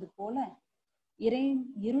நிர்ணயிப்பது போல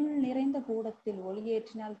இருள் நிறைந்த கூடத்தில்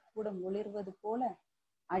ஒளியேற்றினால் கூடம் ஒளிர்வது போல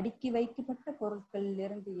அடுக்கி வைக்கப்பட்ட பொருட்களில்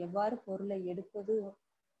இருந்து எவ்வாறு பொருளை எடுப்பது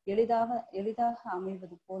எளிதாக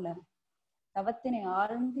அமைவது போல தவத்தினை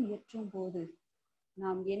ஆழ்ந்து இயற்றும் போது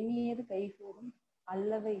நாம் எண்ணியது கைகூடும்,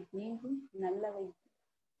 அல்லவை நீங்கும், நல்லவை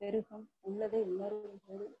பெருகும், உள்ளதை உணரும்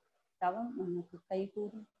போது தவம் நமக்கு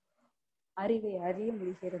கைகூடும், அறிவை அறிய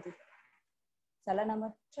முடிகிறது.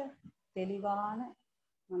 சலனமற்ற தெளிவான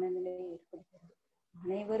மனநிலையை ஏற்படுகிறது.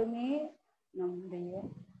 அனைவருமே நம்முடைய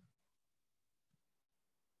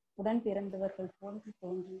உடன் பிறந்தவர்கள் போன்று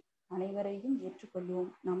தோன்றி அனைவரையும் ஏற்றுக்கொள்வோம்.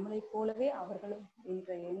 நம்மளைப் போலவே அவர்களும் என்ற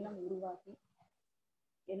எண்ணம் உருவாகி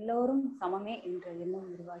எல்லோரும் சமமே என்ற எண்ணம்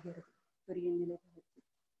உருவாகிறது. துரிய நிலைகளுக்கு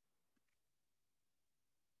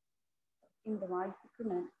இந்த வாய்ப்புக்கு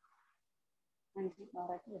நன்றி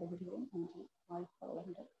பாராட்டி விடுகிறேன். நன்றி. வாழ்க்கை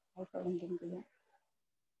வளர்ந்துங்க.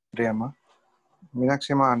 அம்மா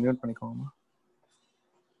மீனாட்சி அம்மா அன்மியூட் பண்ணிக்கோங்கம்மா.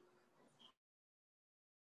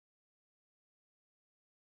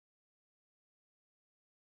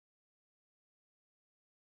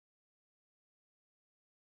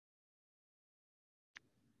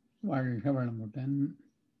 வாழ்க வளமுடன்.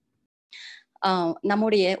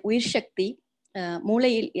 நம்முடைய உயிர் சக்தி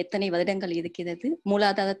மூளையில் எத்தனை வருடங்கள் இருக்கிறது?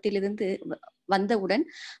 மூலாதாரத்திலிருந்து வந்தவுடன்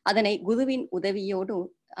அதனை குருவின் உதவியோடு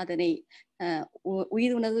அதனை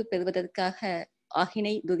உயிருணர்வு பெறுவதற்காக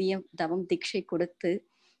ஆகினை துரியம் தவம் தீட்சை கொடுத்து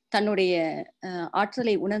தன்னுடைய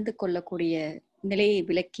ஆற்றலை உணர்ந்து கொள்ளக்கூடிய நிலையை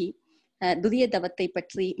விளக்கி துரிய தவத்தை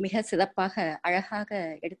பற்றி மிக சிறப்பாக அழகாக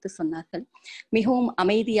எடுத்து சொன்னார்கள். மிகவும்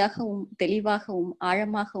அமைதியாகவும் தெளிவாகவும்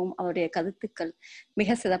ஆழமாகவும் அவருடைய கருத்துக்கள்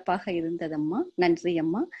மிக சிறப்பாக இருந்ததம்மா. நன்றி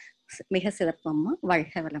அம்மா. மிக சிறப்பு அம்மா.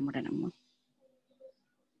 வாழ்க வளமுடன் அம்மா.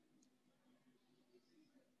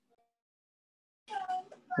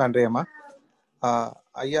 நன்றி அம்மா.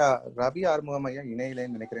 ஐயா ரவி ஆறுமுகம் ஐயா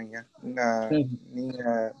இணையிலேன்னு நினைக்கிறீங்க, நீங்க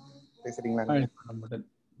பேசுறீங்களா?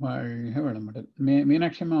 வாழ்க வளமுடன்.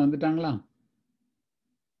 மீனாட்சி அம்மா வந்துட்டாங்களா?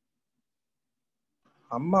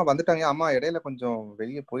 அம்மா வந்துட்டாங்க. அம்மா இடையில கொஞ்சம்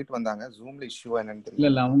வெளியே போயிட்டு வந்தாங்க, ஜூம்ல இஷ்யூ என்னன்னு தெரியல.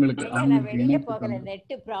 இல்ல அவங்களுக்கு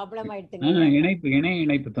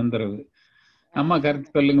இணைப்பு தொந்தரவு. அம்மா கருத்து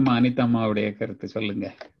சொல்லுங்கம்மா. அனிதா அம்மாவுடைய கருத்து சொல்லுங்க.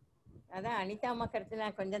 அதான் அனிதா அம்மா கருத்து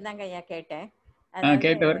நான் கொஞ்சம் தாங்க ஐயா கேட்டேன்.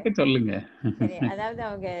 கேட்ட வரைக்கும் சொல்லுங்க. அதாவது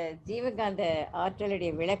அவங்க ஜீவகாந்த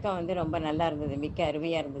ஆற்றலுடைய விளக்கம் வந்து ரொம்ப நல்லா இருந்தது, மிக்க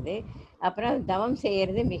அருமையா இருந்தது. அப்புறம் தவம்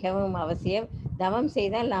செய்யறது மிகவும் அவசியம், தவம்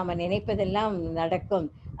செய்தால் நாம நினைப்பதெல்லாம் நடக்கும்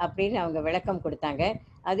அப்படின்னு அவங்க விளக்கம் கொடுத்தாங்க.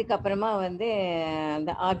 அதுக்கப்புறமா வந்து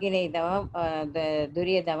அந்த ஆகினை தவம், அந்த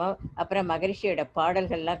துரிய தவம், அப்புறம் மகரிஷியோட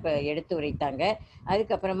பாடல்கள்லாம் எடுத்து உரைத்தாங்க.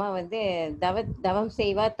 அதுக்கப்புறமா வந்து தவம்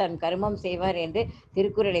செய்வார் தன் கர்மம் செய்வார் என்று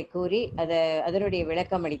திருக்குறளை கூறி அதனுடைய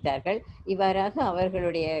விளக்கம் அளித்தார்கள். இவ்வாறாக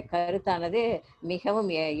அவர்களுடைய கருத்தானது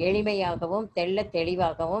மிகவும் எளிமையாகவும் தெள்ள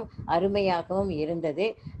தெளிவாகவும் அருமையாகவும் இருந்தது.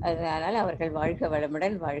 அதனால் அவர்கள் வாழ்க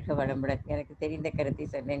வளமுடன், வாழ்க வளமுடன். எனக்கு தெரிந்த கருத்தை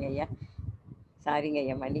சொன்னேங்க ஐயா. சாரிங்க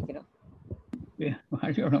ஐயா, மன்னிக்கணும்.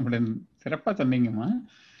 வாழ்க வளமுடன். சிறப்பா சொன்னீங்கம்மா.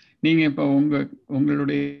 நீங்க இப்ப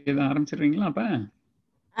உங்களுடைய இதை ஆரம்பிச்சிடுறீங்களா?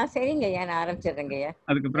 அப்ப சரிங்க ஐயா, நான் ஆரம்பிச்சிடுறேங்க ஐயா.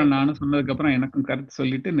 அதுக்கப்புறம் நானும் சொன்னதுக்கு அப்புறம் எனக்கும் கருத்து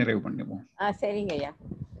சொல்லிட்டு நிறைவு பண்ணுவோம். சரிங்க ஐயா.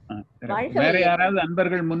 வேற யாராவது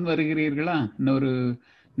அன்பர்கள் முன் வருகிறீர்களா?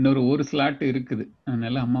 இன்னொரு ஒரு ஸ்லாட் இருக்குது,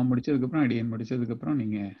 அதனால அம்மா முடிச்சதுக்கு அப்புறம் அடியன் முடிச்சதுக்கு அப்புறம்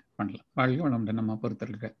நீங்க பண்ணலாம். வாழ்க வளமுடன். நம்ம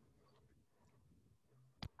பொறுத்திருக்க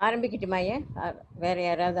ஆரம்பிக்கட்டுமா ஐயா? வேற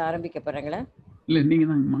யாராவது ஆரம்பிக்க போறாங்களா? இல்ல நீங்க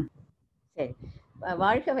தாங்கம்மா. சரி.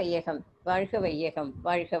 வாழ்க வையகம், வாழ்க வையகம்,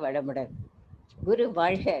 வாழ்க வளமுடன். குரு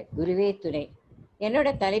வாழ்க, குருவே துணை. என்னோட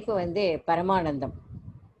தலைப்பு வந்து பரமானந்தம்.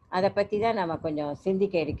 அதை பற்றி தான் நம்ம கொஞ்சம்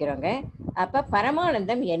சிந்திக்க இருக்கிறோங்க. அப்போ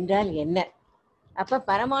பரமானந்தம் என்றால் என்ன? அப்போ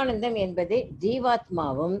பரமானந்தம் என்பது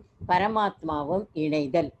ஜீவாத்மாவும் பரமாத்மாவும்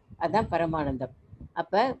இணைதல், அதுதான் பரமானந்தம்.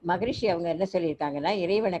 அப்போ மகரிஷி அவங்க என்ன சொல்லியிருக்காங்கன்னா,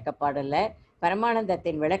 இறைவணக்க பாடல்ல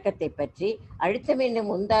பரமானந்தத்தின் விளக்கத்தை பற்றி, அழுத்தம் என்னும்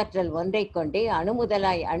உந்தாற்றல் ஒன்றை கொண்டே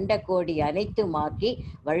அணுமுதலாய் அண்ட கோடி அனைத்துமாக்கி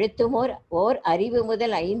வழுத்துமோர் ஓர் அறிவு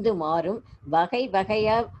முதல் 5 மாறும் வகை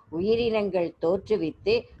வகையா உயிரினங்கள்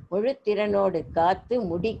தோற்றுவித்து முழு திறனோடு காத்து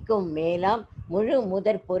முடிக்கும் மேலாம் முழு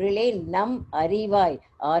முதற் பொருளே நம் அறிவாய்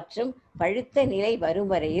ஆற்றும் பழுத்த நிலை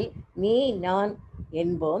வரும் வரையில் நீ நான்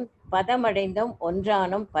என்போம் பதமடைந்தோம்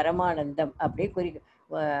ஒன்றானும் பரமானந்தம் அப்படி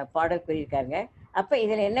பாடல் கூறியிருக்காங்க. அப்ப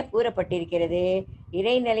இதுல என்ன கூறப்பட்டிருக்கிறது?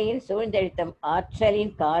 இறைநிலையின் சூழ்ந்தழுத்தம்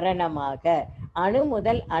ஆற்றலின் காரணமாக அணு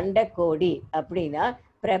முதல் அண்ட கோடி அப்படின்னா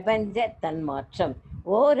பிரபஞ்ச தன்மாற்றம்,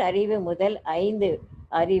 ஓர் அறிவு முதல் 5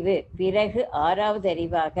 அறிவு, பிறகு 6வது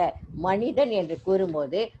அறிவாக மனிதன் என்று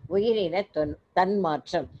கூறும்போது உயிரின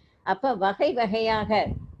தன்மாற்றம். அப்ப வகை வகையாக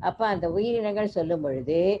அப்ப அந்த உயிரினங்கள் சொல்லும்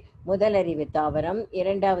பொழுது முதல் அறிவு தாவரம்,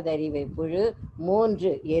 2வது அறிவு புழு,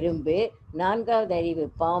 3 எறும்பு, 4வது அறிவு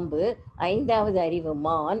பாம்பு, 5வது அறிவு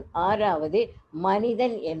மான், 6வது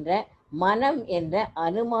மனிதன் என்ற மனம் என்ற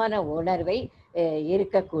அனுமான உணர்வை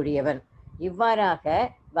இருக்கக்கூடியவன். இவ்வாறாக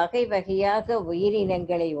வகை வகையாக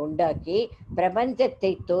உயிரினங்களை உண்டாக்கி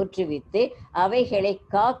பிரபஞ்சத்தை தோற்றுவித்து அவைகளை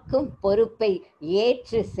காக்கும் பொறுப்பை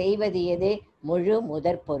ஏற்று செய்வது எது? முழு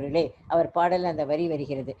முதற் பொருளே. அவர் பாடல் அந்த வரி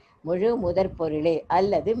வருகிறது, முழு முதற் பொருளே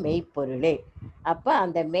அல்லது மெய்ப்பொருளே. அப்ப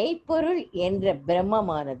அந்த மெய்ப்பொருள் என்ற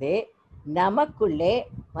பிரம்மமானது நமக்குள்ளே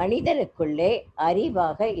மனிதனுக்குள்ளே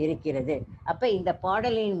அறிவாக இருக்கிறது. அப்ப இந்த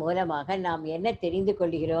பாடலின் மூலமாக நாம் என்ன தெரிந்து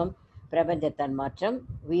கொள்கிறோம்? பிரபஞ்ச தன்மாற்றம்,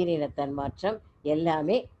 உயிரின தன்மாற்றம்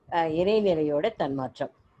எல்லாமே இறைநிலையோட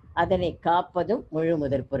தன்மாற்றம். அதனை காப்பதும் முழு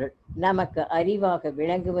முதற் பொருள். நமக்கு அறிவாக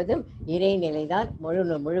விளங்குவதும் இறைநிலைதான்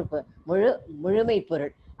முழுமை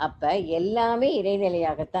பொருள். அப்ப எல்லாமே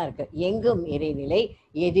இறைநிலையாகத்தான் இருக்கு. எங்கும் இறைநிலை,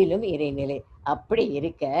 எதிலும் இறைநிலை. அப்படி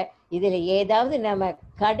இருக்க இதுல ஏதாவது நம்ம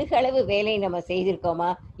கடுகளவு வேலை நம்ம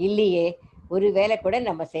செய்திருக்கோமா? இல்லையே. ஒரு வேலை கூட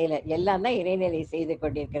நம்ம செய்யல, எல்லாம் தான் இறைநிலை செய்து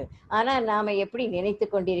கொண்டிருக்கிறது. ஆனா நாம எப்படி நினைத்து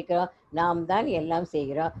கொண்டிருக்கிறோம்? நாம் தான் எல்லாம்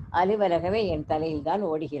செய்கிறோம், அலுவலகமே என் தலையில் தான்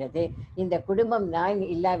ஓடுகிறது, இந்த குடும்பம் நான்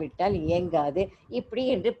இல்லாவிட்டால் இயங்காது, இப்படி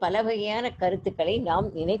என்று பல வகையான கருத்துக்களை நாம்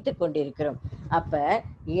நினைத்து கொண்டிருக்கிறோம். அப்ப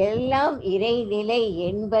எல்லாம் இறைநிலை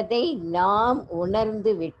என்பதை நாம்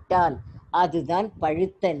உணர்ந்து விட்டால் அதுதான்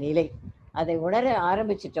பழுத்த நிலை. அதை உணர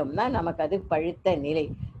ஆரம்பிச்சிட்டோம்னா நமக்கு அது பழுத்த நிலை.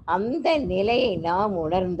 அந்த நிலையை நாம்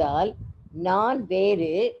உணர்ந்தால் நான் வேறு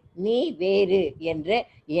நீ வேறு என்ற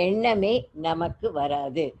எண்ணமே நமக்கு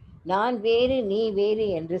வராது. நான் வேறு நீ வேறு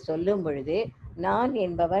என்று சொல்லும் பொழுது நான்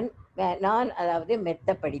என்பவன், நான் அதாவது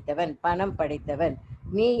மெத்த படித்தவன், பணம் படைத்தவன்,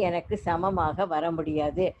 நீ எனக்கு சமமாக வர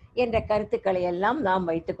முடியாது என்ற கருத்துக்களை எல்லாம் நாம்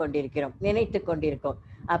வைத்து கொண்டிருக்கிறோம், நினைத்து கொண்டிருக்கோம்.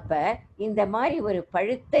 அப்ப இந்த மாதிரி ஒரு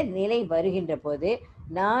பழுத்த நிலை வருகின்ற போது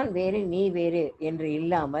நான் வேறு நீ வேறு என்று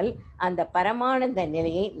இல்லாமல் அந்த பரமானந்த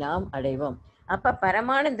நிலையை நாம் அடைவோம். அப்ப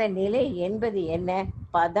பரமானந்த நிலை என்பது என்ன?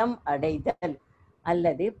 பதம் அடைதல்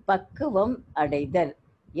அல்லது பக்குவம் அடைதல்.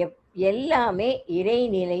 எல்லாமே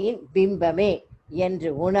இறைநிலையின் பிம்பமே என்று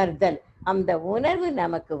உணர்தல். அந்த உணர்வு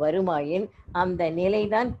நமக்கு வருமாயின் அந்த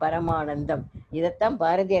நிலைதான் பரமானந்தம். இதைத்தான்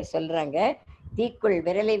பாரதியார் சொல்றாங்க, தீக்குள்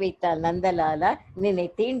விரலை வைத்தால் நந்தலாலா, நின்னை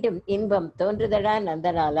தீண்டும் இன்பம் தோன்றுதடா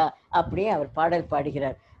நந்தலாலா, அப்படியே அவர் பாடல்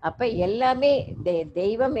பாடுகிறார். அப்ப எல்லாமே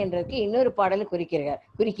தெய்வம் என்றதுக்கு இன்னொரு பாடல்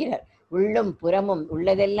குறிக்கிறார். உள்ளும் புறமும்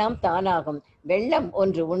உள்ளதெல்லாம் தானாகும், வெள்ளம்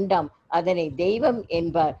ஒன்று உண்டாம் அதனை தெய்வம்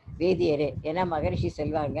என்பார் வேதியரே. ஏன்னா மகரிஷி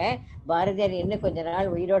சொல்வாங்க, பாரதியார் இன்னும் கொஞ்ச நாள்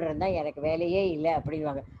உயிரோடு இருந்தா எனக்கு வேலையே இல்லை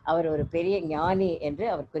அப்படிவாங்க. அவர் ஒரு பெரிய ஞானி என்று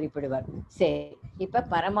அவர் குறிப்பிடுவார். சரி, இப்ப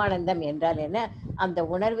பரமானந்தம் என்றால் என்ன, அந்த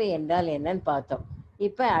உணர்வு என்றால் என்னன்னு பார்த்தோம்.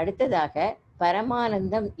 இப்ப அடுத்ததாக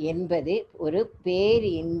பரமானந்தம் என்பது ஒரு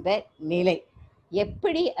பேரின்ப நிலை.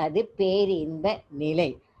 எப்படி அது பேரின்ப நிலை?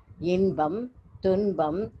 இன்பம்,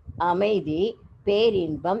 துன்பம், அமைதி,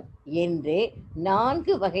 பேரின்பம் என்று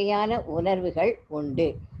 4 வகையான உணர்வுகள் உண்டு.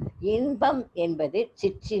 இன்பம் என்பது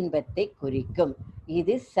சிற்றின்பத்தை குறிக்கும்,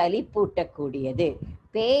 இது சலிப்பூட்டக்கூடியது.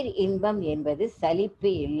 பேரின்பம் என்பது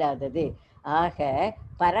சலிப்பு இல்லாதது. ஆக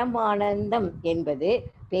பரமானந்தம் என்பது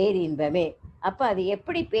பேரின்பமே. அப்ப அது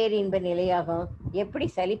எப்படி பேரின்ப நிலையாகும், எப்படி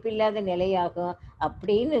சலிப்பில்லாத நிலையாகும்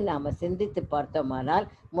அப்படின்னு நாம சிந்தித்து பார்த்தோமானால்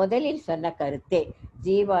முதலில் சொன்ன கருத்தே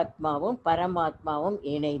ஜீவாத்மாவும் பரமாத்மாவும்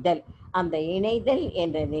இணைதல். அந்த இணைதல்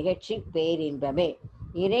என்ற நிகழ்ச்சி பேரின்பமே.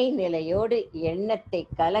 இறைநிலையோடு எண்ணத்தை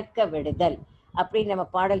கலக்க விடுதல் அப்படி நம்ம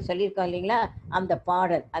பாடல் சொல்லியிருக்கோம் இல்லைங்களா? அந்த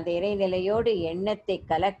பாடல் அந்த இறைநிலையோடு எண்ணத்தை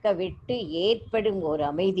கலக்க விட்டு ஏற்படும் ஒரு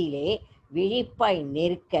அமைதியிலே விழிப்பாய்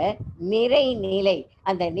நிற்க நிறைநிலை.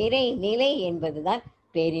 அந்த நிறைநிலை என்பதுதான்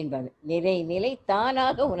பேரின்பம். நிறைநிலை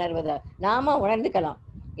தானாக உணர்வதா நாம உணர்ந்துக்கலாம்.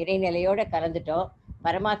 இறைநிலையோட கலந்துட்டோம்,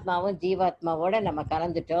 பரமாத்மாவும் ஜீவாத்மாவோட நம்ம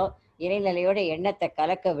கலந்துட்டோம், இறைநிலையோட எண்ணத்தை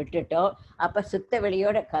கலக்க விட்டுட்டோம், அப்ப சுத்த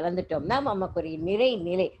வெளியோட கலந்துட்டோம்னா நமக்கு ஒரு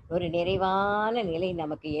நிறைநிலை, ஒரு நிறைவான நிலை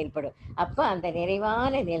நமக்கு ஏற்படும். அப்ப அந்த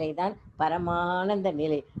நிறைவான நிலை தான் பரமானந்த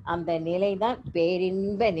நிலை. அந்த நிலை தான்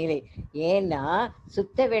பேரின்ப நிலை. ஏன்னா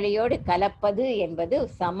சுத்த வெளியோடு கலப்பது என்பது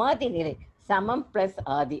சமாதி நிலை, சமம் பிளஸ்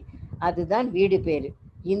ஆதி, அதுதான் வீடு பேரு.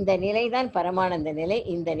 இந்த நிலைதான் பரமானந்த நிலை,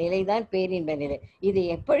 இந்த நிலைதான் பேரின்ப நிலை. இது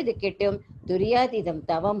எப்பொழுது கிட்டும்? துரியாதீதம்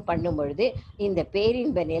தவம் பண்ணும் பொழுது இந்த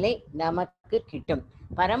பேரின்ப நிலை நமக்கு கிட்டும்.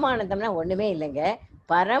 பரமானந்தம்னா ஒண்ணுமே இல்லைங்க,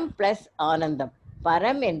 பரம் பிளஸ் ஆனந்தம்.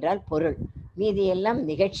 பரம் என்றால் பொருள், மீதி எல்லாம்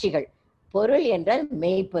நிகழ்ச்சிகள். பொருள் என்றால்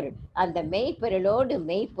மெய்ப்பொருள். அந்த மெய்ப்பொருளோடு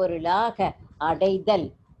மெய்ப்பொருளாக அடைதல்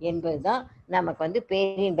என்பதுதான் நமக்கு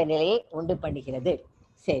பேரின்ப நிலையை உண்டு பண்ணுகிறது.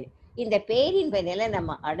 சரி, இந்த பேரின்ப நிலை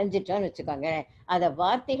நம்ம அடைஞ்சிட்டோம்னு வச்சுக்கோங்க, அதை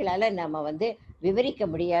வார்த்தைகளால நம்ம விவரிக்க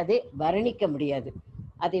முடியாது, வர்ணிக்க முடியாது,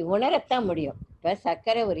 அதை உணரத்தான் முடியும். இப்ப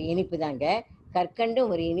சர்க்கரை ஒரு இனிப்பு தாங்க,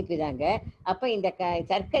 கற்கண்டும் ஒரு இனிப்பு தாங்க. அப்ப இந்த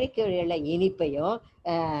சர்க்கரைக்கு உள்ள இனிப்பையும்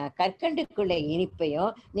கற்கண்டுக்குள்ள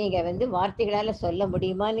இனிப்பையும் நீங்க வார்த்தைகளால சொல்ல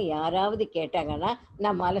முடியுமான்னு யாராவது கேட்டாங்கன்னா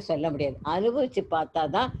நம்மால சொல்ல முடியாது. அனுபவிச்சு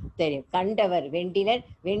பார்த்தாதான் தெரியும். கண்டவர் வெண்டினர்,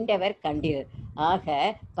 வெண்டவர் கண்டினர். ஆக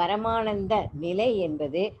பரமானந்த நிலை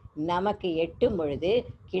என்பது நமக்கு எட்டும் பொழுது,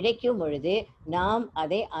 கிடைக்கும் பொழுது நாம்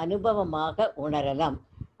அதை அனுபவமாக உணரலாம்.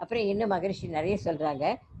 அப்புறம் இன்னும் மகரிஷி நிறைய சொல்றாங்க,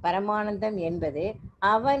 பரமானந்தம் என்பது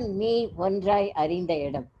அவன் நீ ஒன்றாய் அறிந்த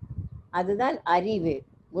இடம், அதுதான் அறிவு,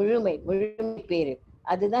 முழுமை பேரு,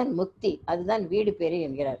 அதுதான் முக்தி, அதுதான் வீடு பேரு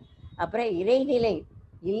என்கிறார். அப்புறம் இறைநிலை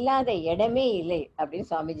இல்லாத இடமே இல்லை அப்படின்னு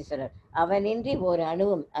சுவாமிஜி சொல்றார். அவனின்றி ஒரு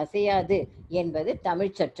அணுவும் அசையாது என்பது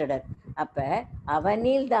தமிழ் சொற்றொடர். அப்ப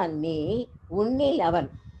அவனில் தான் நீ, உன்னில் அவன்.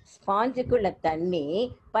 ஸ்பாஞ்சுக்குள்ள தண்ணி,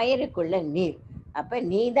 பயிறுக்குள்ள நீர். அப்ப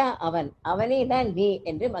நீ தான் அவன், அவனே தான் நீ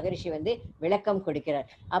என்று மகரிஷி விளக்கம் கொடுக்கிறார்.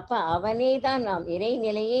 அப்ப அவனே தான் நாம்,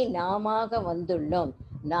 இறைநிலையே நாம வந்துள்ளோம்.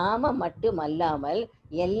 நாம மட்டுமல்லாமல்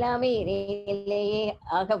எல்லாமே இறைநிலையே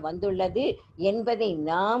ஆக வந்துள்ளது என்பதை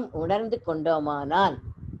நாம் உணர்ந்து கொண்டோமானால்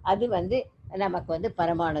அது நமக்கு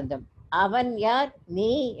பரமானந்தம். அவன் யார்,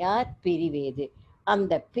 நீ யார், பிரிவேது.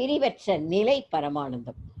 அந்த பிரிவற்ற நிலை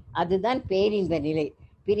பரமானந்தம். அதுதான் பேரின்ப நிலை.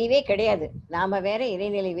 பிரிவே கிடையாது, நாம வேற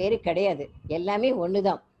இறைநிலை வேறு கிடையாது, எல்லாமே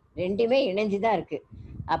ஒண்ணுதான், ரெண்டுமே இணைஞ்சுதான் இருக்கு.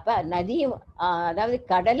 அப்ப நதியும் அதாவது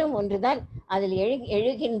கடலும் ஒன்றுதான், அதில்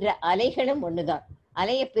எழுகின்ற அலைகளும் ஒண்ணுதான்.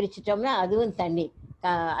 அலையை பிரிச்சுட்டோம்னா அதுவும் தண்ணி,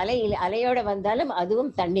 அலையோட வந்தாலும்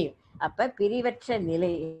அதுவும் தண்ணீர். அப்ப பிரிவற்ற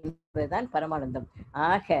நிலை என்பதுதான் பரமானந்தம்.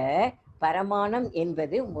 ஆக பரமானம்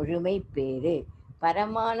என்பது முழுமை பேரு.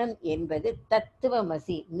 பரமானம் என்பது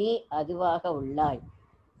தத்துவமசி, நீ அதுவாக உள்ளாய்.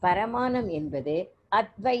 பரமானம் என்பது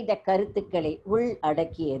அத்வைத கருத்துக்களை உள்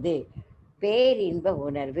அடக்கியது. பேரின்ப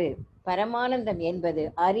உணர்வு. பரமானந்தம் என்பது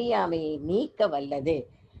அறியாமையை நீக்க வல்லது.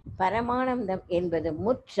 பரமானந்தம் என்பது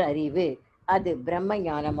முற்றறிவு. அது பிரம்ம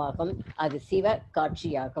ஞானமாகும். அது சிவ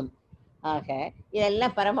காட்சியாகும். ஆக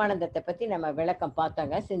இதெல்லாம் பரமானந்தத்தை பத்தி நம்ம விளக்கம்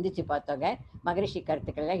பார்த்தோங்க, சிந்திச்சு பார்த்தோங்க, மகரிஷி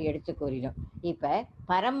கருத்துக்களை எடுத்து கூறினோம். இப்ப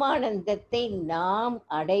பரமானந்தத்தை நாம்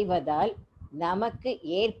அடைவதால் நமக்கு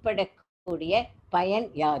ஏற்படக்கூடிய பயன்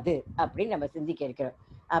யாது அப்படின்னு நம்ம சிந்திக்க இருக்கிறோம்.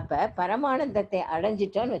 அப்ப பரமானந்தத்தை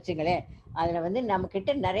அடைஞ்சிட்டோம்னு வச்சுங்களேன், அதுல நம்ம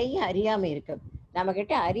கிட்ட நிறைய அறியாமை இருக்கு. நம்ம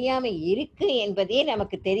கிட்ட அறியாமை இருக்கு என்பதே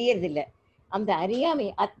நமக்கு தெரியறதில்லை. அந்த அறியாமை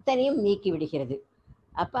அத்தனையும் நீக்கி விடுகிறது.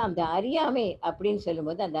 அப்ப அந்த அறியாமை அப்படின்னு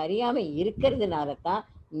சொல்லும்போது, அந்த அறியாமை இருக்கிறதுனால தான்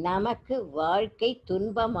நமக்கு வாழ்க்கை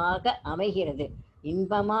துன்பமாக அமைகிறது.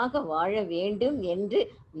 இன்பமாக வாழ வேண்டும் என்று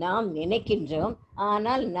நாம் நினைக்கின்றோம்,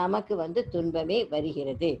 ஆனால் நமக்கு துன்பமே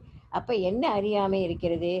வருகிறது. அப்ப என்ன அறியாமை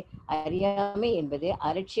இருக்கிறது? அறியாமை என்பது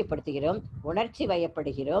அலட்சியப்படுத்துகிறோம், உணர்ச்சி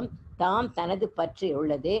வயப்படுகிறோம், தாம் தனது பற்று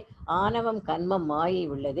உள்ளது, ஆணவம் கண்மம் மாயை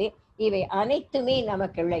உள்ளது. இவை அனைத்துமே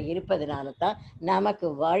நமக்குள்ள இருப்பதனால தான் நமக்கு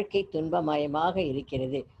வாழ்க்கை துன்பமயமாக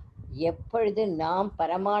இருக்கிறது. எப்பொழுது நாம்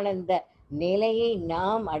பரமானந்த நிலையை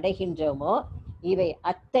நாம் அடைகின்றோமோ, இவை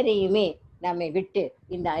அத்தனையுமே நம்மை விட்டு,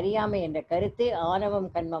 இந்த அறியாமை என்ற கருத்து,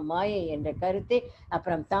 ஆணவம் கண்மம் மாயை என்ற கருத்து,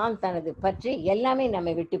 அப்புறம் தான் தனது பற்றி எல்லாமே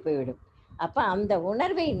நம்மை விட்டு போய்விடும். அப்ப அந்த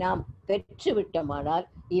உணர்வை நாம் பெற்று விட்டோமானால்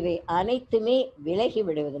இவை அனைத்துமே விலகி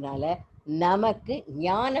விடுவதனால நமக்கு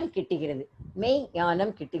ஞானம் கிட்டுகிறது, மெய்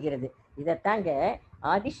ஞானம் கிட்டுகிறது. இதைத்தாங்க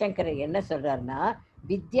ஆதிசங்கரர் என்ன சொல்றாருன்னா,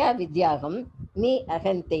 வித்யா வித்யாகம் நீ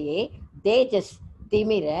அகந்தையே தேஜஸ்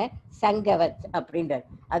திமிர சங்கவத் அப்படின்றார்.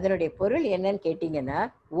 அதனுடைய பொருள் என்னன்னு கேட்டீங்கன்னா,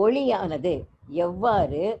 ஒளியானது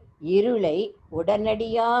எவ்வாறு இருளை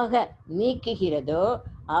உடனடியாக நீக்குகிறதோ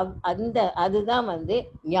அதுதான்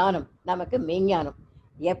ஞானம், நமக்கு மெய்ஞானம்.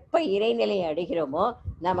 எப்ப இறைநிலையை அடைகிறோமோ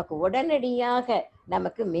நமக்கு உடனடியாக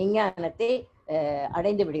நமக்கு மெய்ஞானத்தை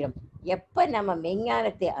அடைந்து விடுகிறோம். எப்ப நம்ம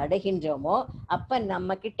மெய்ஞானத்தை அடைகின்றோமோ அப்ப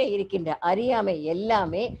நம்ம கிட்ட இருக்கின்ற அறியாமை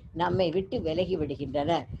எல்லாமே நம்மை விட்டு விலகி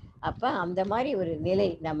விடுகின்றன. அப்ப அந்த மாதிரி ஒரு நிலை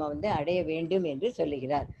நம்ம அடைய வேண்டும் என்று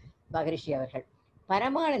சொல்லுகிறார் மகரிஷி அவர்கள்.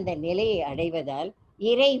 பரமானந்த நிலையை அடைவதால்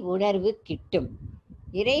இறை உணர்வு கிட்டும்.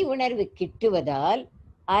 இறை உணர்வு கிட்டுவதால்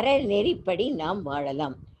அறநெறிப்படி நாம்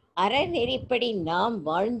வாழலாம். அறநெறிப்படி நாம்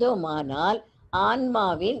வாழ்ந்தோமானால்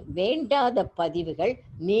ஆன்மாவின் வேண்டாத பதிவுகள்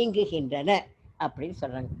நீங்குகின்றன அப்படின்னு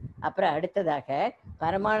சொல்றாங்க. அப்புறம் அடுத்ததாக,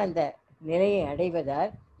 பரமானந்த நிலையை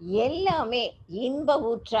அடைவதால் எல்லாமே இன்ப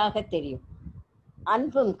ஊற்றாக தெரியும்.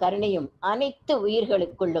 அன்பும் கருணையும் அனைத்து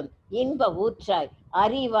உயிர்களுக்குள்ளும் இன்ப ஊற்றாய்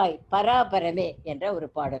அறிவாய் பராபரமே என்ற ஒரு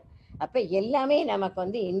பாடல். அப்ப எல்லாமே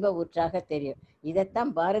நமக்கு இன்ப ஊற்றாக தெரியும்.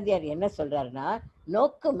 இதைத்தான் பாரதியார் என்ன சொல்றாருன்னா,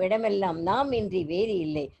 நோக்கும் இடமெல்லாம் நாம் இன்றி வேறு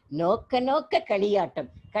இல்லை, நோக்க நோக்க களியாட்டம்.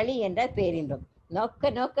 களி என்றால் பேரின்பம், நோக்க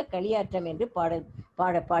நோக்க களியாட்டம் என்று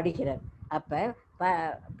பாடுகிறார். அப்ப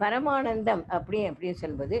பரமானந்தம் அப்படின்னு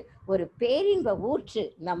சொல்வது ஒரு பேரின்ப ஊற்று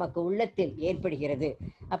நமக்கு உள்ளத்தில் ஏற்படுகிறது.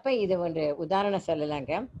 அப்ப இது ஒன்று உதாரணம்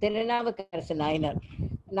சொல்லலாங்க. திருநாவுக்கரசு நாயனார்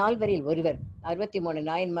நால்வரில் ஒருவர், 63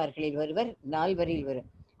 நாயன்மார்களில் ஒருவர், நால்வரில் ஒருவர்.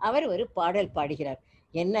 அவர் ஒரு பாடல் பாடுகிறார்.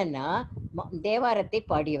 என்னன்னா, தேவாரத்தை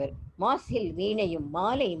பாடியவர். மாசில் வீணையும்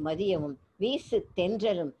மாலை மதியமும் வீசு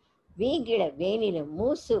தென்றலும் வீங்கிட வேணிலும்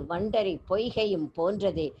மூசு வண்டரை பொய்கையும்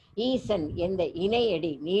போன்றதே ஈசன் எந்த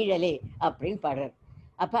இணையடி நீழலே அப்படின்னு பாடுறார்.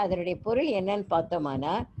 அப்ப அதனுடைய பொருள் என்னன்னு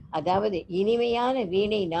பார்த்தோமானா, அதாவது இனிமையான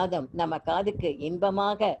வீணை நாதம் நம்ம காதுக்கு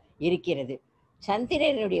இன்பமாக இருக்கிறது.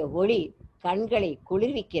 சந்திரனுடைய ஒளி கண்களை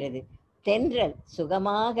குளிர்விக்கிறது. தென்றல்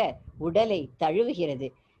சுகமாக உடலை தழுவுகிறது.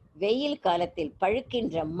 வெயில் காலத்தில்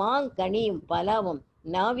பழுக்கின்ற மாங்கனியும் பலாவும்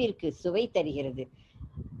நாவிற்கு சுவை தருகிறது.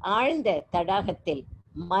 ஆழ்ந்த தடாகத்தில்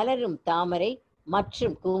மலரும் தாமரை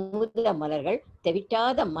மற்றும் குமுத மலர்கள்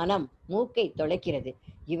தெவிட்டாத மனம் மூக்கை தொலைக்கிறது.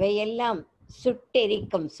 இவையெல்லாம்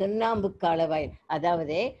சுட்டெரிக்கும் சுண்ணாம்பு காலவாய்.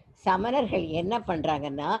 அதாவது சமணர்கள் என்ன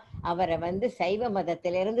பண்றாங்கன்னா, அவரை சைவ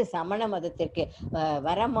மதத்திலிருந்து சமண மதத்திற்கு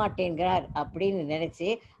வரமாட்டேங்கிறார் அப்படின்னு நினைச்சு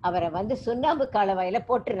அவரை சுண்ணாம்பு காலவாயில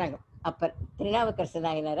போட்டுறாங்க. அப்ப திருநாவுக்கரசு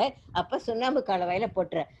நாயனாரை அப்ப சுண்ணாம்பு காலவாயில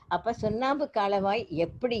போட்டுற. அப்ப சுண்ணாம்பு காலவாய்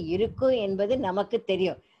எப்படி இருக்கும் என்பது நமக்கு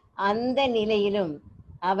தெரியும். அந்த நிலையிலும்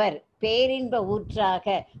அவர் பேரின்ப ஊற்றாக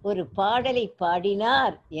ஒரு பாடலை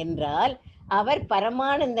பாடினார் என்றால் அவர்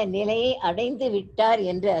பரமானந்த நிலையை அடைந்து விட்டார்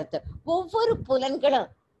என்று அர்த்தம். ஒவ்வொரு புலன்களும்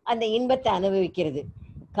அந்த இன்பத்தை அனுபவிக்கிறது.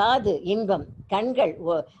 காது இன்பம், கண்கள்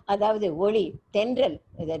அதாவது ஒளி, தென்றல்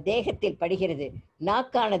தேகத்தில் படுகிறது,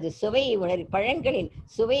 நாக்கானது சுவையை பழங்களின்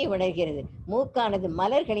சுவையை உணர்கிறது, மூக்கானது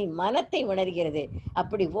மலர்களின் மனத்தை உணர்கிறது.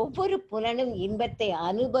 அப்படி ஒவ்வொரு புலனும் இன்பத்தை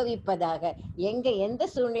அனுபவிப்பதாக எந்த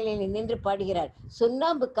சூழ்நிலையில் நின்று பாடுகிறார்?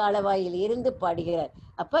 சுண்ணாம்பு காலவாயில் இருந்து பாடுகிறார்.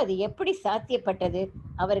 அப்ப அது எப்படி சாத்தியப்பட்டது?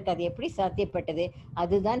 அவருக்கு அது எப்படி சாத்தியப்பட்டது?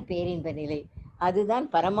 அதுதான் பேரின்ப நிலை, அதுதான்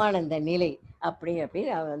பரமானந்த நிலை.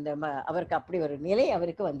 அவருக்கு அப்படி ஒரு நிலை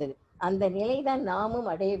அவருக்கு வந்தது. அந்த நிலை தான் நாமும்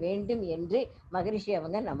அடைய வேண்டும் என்று மகரிஷி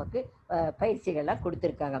அவங்க நமக்கு பயிற்சிகள்லாம்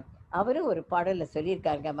கொடுத்துருக்காங்க. அவரும் ஒரு பாடல்ல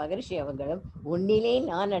சொல்லியிருக்காங்க, மகரிஷி அவங்களும், உன்னிலே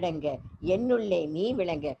நான் அடங்க, என்னுள்ளே நீ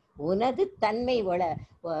விளங்க, உனது தன்மை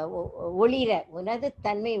ஒளிர, உனது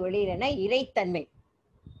தன்மை ஒளிரனா இறைத்தன்மை.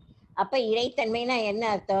 அப்ப இறைத்தன்மைனா என்ன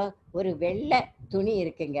அர்த்தம்? ஒரு வெள்ளை துணி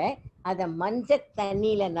இருக்குங்க, அதை மஞ்சள்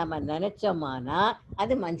தண்ணியில நம்ம நினைச்சோமானா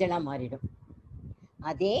அது மஞ்சளா மாறிடும்.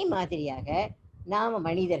 அதே மாதிரியாக நாம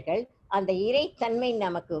மனிதர்கள் அந்த இறைத்தன்மை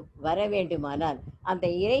நமக்கு வர வேண்டுமானால், அந்த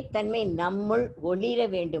இறைத்தன்மை நம்முள் ஒளிர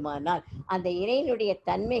வேண்டுமானால், அந்த இறைவனுடைய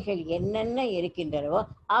தன்மைகள் என்னென்ன இருக்கின்றனவோ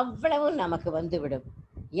அவ்வளவும் நமக்கு வந்துவிடும்.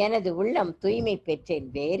 எனது உள்ளம் தூய்மை பெற்றேன்,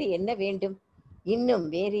 வேறு என்ன வேண்டும்? இன்னும்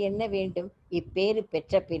வேறு என்ன வேண்டும்? இப்பேறு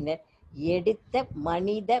பெற்ற பின்னர் எடுத்த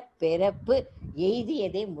மனித பிறப்பு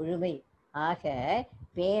எய்தியதே முழுமை. ஆக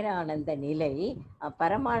பேரானந்த நிலை,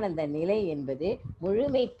 பரமானந்த நிலை என்பது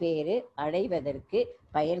முழுமை பேறு அடைவதற்கு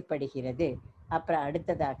பயன்படுகிறது. அப்புறம்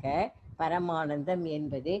அடுத்ததாக பரமானந்தம்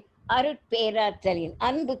என்பது அருட்பேராற்றலின்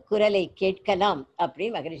அன்பு குரலை கேட்கலாம்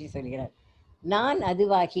அப்படின்னு மகரிஷி சொல்கிறார். நான்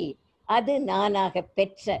அதுவாகி அது நானாக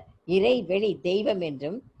பெற்ற இறைவெளி தெய்வம்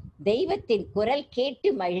என்றும் தெய்வத்தின் குரல்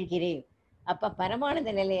கேட்டு மகிழ்கிறேன். அப்ப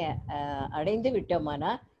பரமானந்த நிலையை அடைந்து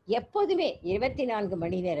விட்டோமானா எப்போதுமே 24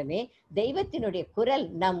 மணி நேரமே தெய்வத்தினுடைய குரல்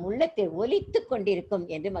நம் உள்ளத்தில் ஒலித்து கொண்டிருக்கும்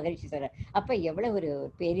என்று மகிழ்ச்சி சொல்றார். அப்ப எவ்வளவு ஒரு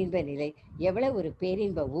பேரின்ப நிலை, எவ்வளவு ஒரு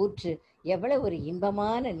பேரின்ப ஊற்று, எவ்வளவு ஒரு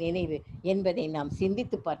இன்பமான நினைவு என்பதை நாம்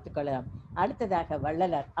சிந்தித்து பார்த்து கொள்ளலாம். அடுத்ததாக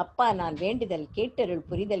வள்ளலார், அப்பா நான் வேண்டுதல் கேட்டருள்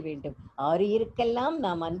புரிதல் வேண்டும், ஆறு இருக்கெல்லாம்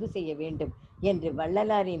நாம் அன்பு செய்ய வேண்டும் என்று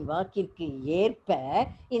வள்ளலாரின் வாக்கிற்கு ஏற்ப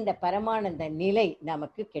இந்த பரமானந்த நிலை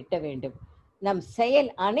நமக்கு கிட்ட வேண்டும். நம்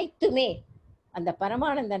செயல் அனைத்துமே அந்த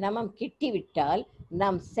பரமானந்த நமம் கிட்டிவிட்டால்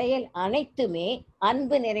நம் செயல் அனைத்துமே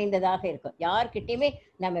அன்பு நிறைந்ததாக இருக்கும். யார்கிட்டையுமே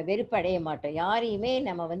நம்ம வெறுப்பு அடைய மாட்டோம், யாரையுமே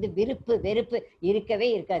நம்ம விருப்பு வெறுப்பு இருக்கவே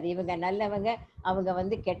இருக்காது. இவங்க நல்லவங்க,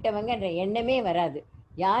 அவங்க கெட்டவங்கன்ற எண்ணமே வராது.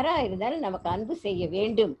 யாரா இருந்தாலும் நமக்கு அன்பு செய்ய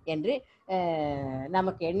வேண்டும் என்று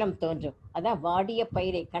நமக்கு எண்ணம் தோன்றும். அதான் வாடிய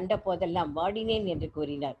பயிரை கண்ட போதெல்லாம் வாடினேன் என்று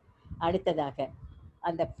கூறினார். அடுத்ததாக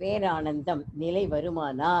அந்த பேரானந்தம் நிலை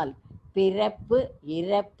வருமானால் பிறப்பு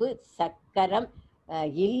இறப்பு சக்கரம்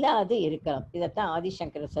இல்லாது இருக்கலாம். இதைத்தான்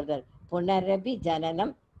ஆதிசங்கரர் சொல்றார். புனரபி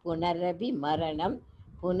ஜனனம் புனரபி மரணம்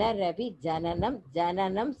புனரபி ஜனனம்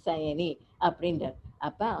ஜனனம் சயனி அப்படின்றார்.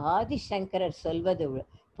 அப்ப ஆதிசங்கரர் சொல்வது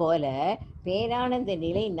போல பேரானந்த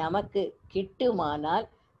நிலை நமக்கு கிட்டுமானால்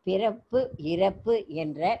பிறப்பு இறப்பு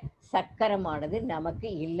என்ற சக்கரமானது நமக்கு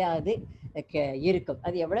இல்லாது இருக்கும்.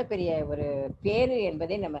 அது எவ்வளவு பெரிய ஒரு பேரு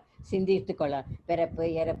என்பதை நம்ம சிந்தித்து கொள்ளலாம். பிறப்பு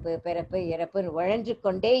இறப்பு பிறப்பு இறப்புன்னு உழன்று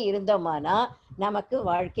கொண்டே இருந்தோமானா நமக்கு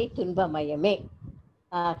வாழ்க்கை துன்பமயமே.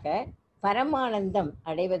 ஆக பரமானந்தம்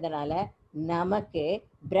அடைவதனால நமக்கு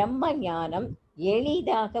பிரம்ம ஞானம்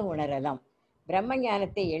எளிதாக உணரலாம். பிரம்ம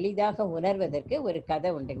ஞானத்தை எளிதாக உணர்வதற்கு ஒரு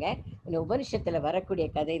கதை உண்டுங்க. இந்த உபனிஷத்துல வரக்கூடிய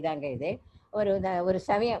கதை தாங்க இது. ஒரு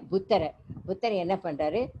சமயம் புத்தர் என்ன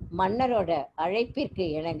பண்றாரு, மன்னரோட அழைப்பிற்கு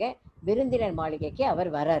இணங்க விருந்தினர் மாளிகைக்கு அவர்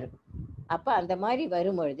வராரு. அப்ப அந்த மாதிரி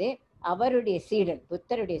வரும்பொழுது அவருடைய சீடன்,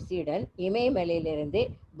 புத்தருடைய சீடன் இமயமலையிலிருந்து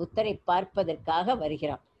புத்தரை பார்ப்பதற்காக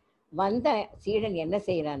வருகிறான். வந்த சீடன் என்ன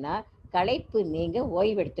செய்யறான்னா, களைப்பு நீங்க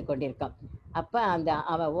ஓய்வெடுத்து கொண்டிருக்கான். அப்ப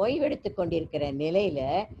அவன் ஓய்வெடுத்து கொண்டிருக்கிற நிலையில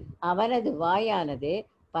அவனது வாயானது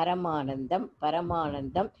பரமானந்தம்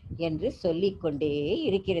பரமானந்தம் என்று சொல்லிக்கொண்டே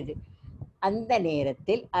இருக்கிறது. அந்த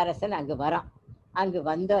நேரத்தில் அரசன் அங்கு வரான். அங்கு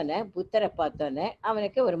வந்தோன்னே புத்தரை பார்த்தோன்னே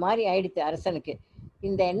அவனுக்கு ஒரு மாதிரி ஆயிடுச்சு அரசனுக்கு.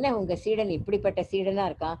 இந்த என்ன உங்க சீடன் இப்படிப்பட்ட சீடனா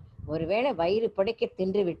இருக்கான், ஒருவேளை வயிறு புடைக்க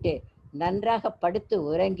தின்று விட்டு நன்றாக படுத்து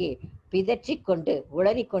உறங்கி பிதற்றி கொண்டு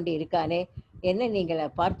உளறி கொண்டு இருக்கானே, என்ன நீங்கள்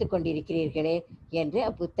பார்த்து கொண்டிருக்கிறீர்களே என்று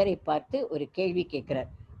புத்தரை பார்த்து ஒரு கேள்வி கேட்கிறார்.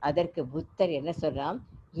 அதற்கு புத்தர் என்ன சொல்றான்,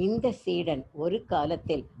 இந்த சீடன் ஒரு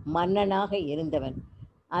காலத்தில் மன்னனாக இருந்தவன்.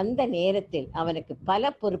 அந்த நேரத்தில் அவனுக்கு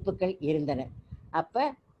பல பொறுப்புகள் இருந்தன. அப்ப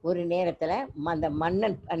ஒரு நேரத்துல அந்த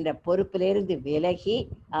மன்னன் அந்த பொறுப்பிலிருந்து விலகி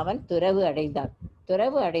அவன் துறவு அடைந்தான்.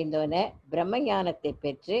 துறவு அடைந்தோன பிரம்ம ஞானத்தை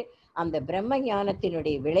பெற்று அந்த பிரம்ம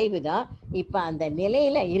ஞானத்தினுடைய விளைவுதான் இப்ப அந்த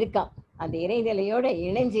நிலையில இருக்கான், அந்த இறைநிலையோட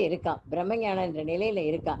இணைஞ்சு இருக்கான், பிரம்ம ஞானம் என்ற நிலையில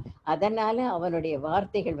இருக்கான். அதனால அவனுடைய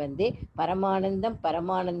வார்த்தைகள் பரமானந்தம்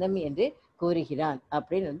பரமானந்தம் என்று கூறுகிறான்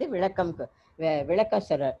அப்படின்னு விளக்கம் விளக்கம்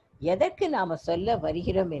சொல்றார். எதற்கு நாம சொல்ல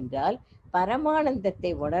வருகிறோம் என்றால்,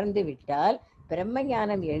 பரமானந்தத்தை உணர்ந்து விட்டால் பிரம்ம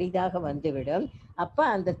ஞானம் எளிதாக வந்துவிடும். அப்ப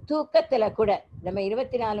அந்த தூக்கத்துல கூட நம்ம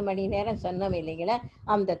 24 மணி நேரம் சொன்னோம் இல்லைங்களா,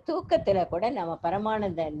 அந்த தூக்கத்துல கூட நம்ம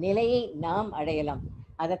பரமானந்த நிலையை நாம் அடையலாம்.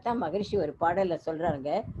 அதைத்தான் மகரிஷி ஒரு பாடல்ல சொல்றாங்க,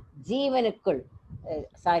 ஜீவனுக்குள்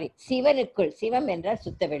சிவனுக்குள், சிவம் என்றால்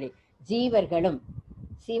சுத்தவெளி, ஜீவர்களும்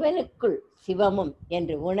சிவனுக்குள் சிவமும்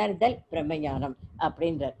என்று உணர்தல் பிரம்மஞானம்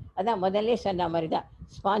அப்படின்றார். அதான் முதல்ல சொன்ன மாதிரிதான்,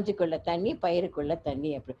 ஸ்பாஞ்சுக்குள்ள தண்ணி, பயிருக்குள்ள தண்ணி,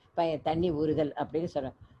 அப்படி தண்ணி ஊறுதல் அப்படின்னு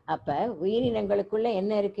சொல்றோம். அப்ப உயிரினங்களுக்குள்ள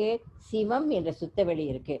என்ன இருக்கு? சிவம் என்ற சுத்தவெளி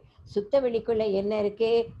இருக்கு. சுத்தவெளிக்குள்ள என்ன இருக்கு?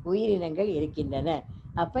 உயிரினங்கள் இருக்கின்றன.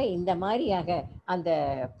 அப்ப இந்த மாதிரியாக அந்த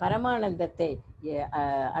பரமானந்தத்தை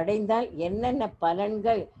அடைந்தால் என்னென்ன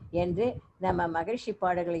பலன்கள் என்று நம்ம மகிழ்ச்சி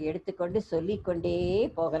பாடல்களை எடுத்துக்கொண்டு சொல்லிக்கொண்டே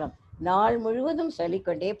போகலாம், நாள் முழுவதும்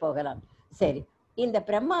சொல்லிக்கொண்டே போகலாம். சரி, இந்த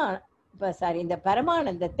இந்த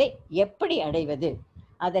பரமானந்தத்தை எப்படி அடைவது?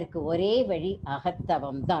 அதற்கு ஒரே வழி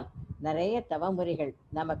அகத்தவம் தான். நிறைய தவமுறைகள்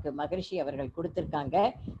நமக்கு மகரிஷி அவர்கள் கொடுத்திருக்காங்க.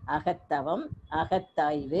 அகத்தவம்,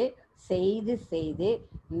 அகத்தாய்வு செய்து செய்து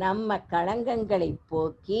நம்ம களங்கங்களை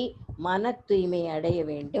போக்கி மன தூய்மை அடைய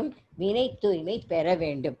வேண்டும், வினை தூய்மை பெற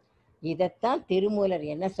வேண்டும். இதைத்தான் திருமூலர்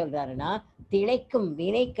என்ன சொல்றாருன்னா, திளைக்கும்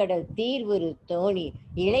வினைக்கடல் தீர்வுறு தோணி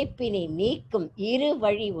இழைப்பினை நீக்கும் இரு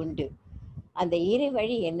வழி உண்டு. அந்த இரு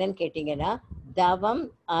வழி என்னன்னு கேட்டீங்கன்னா, தவம்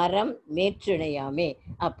அறம் மேற்றுணையாமே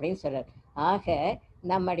அப்படின்னு சொல்றார். ஆக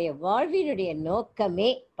நம்முடைய வாழ்வினுடைய நோக்கமே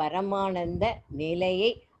பரமானந்த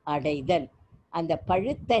நிலையை அடைதல். அந்த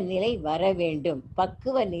பழுத்த நிலை வர வேண்டும்,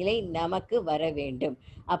 பக்குவ நிலை நமக்கு வர வேண்டும்.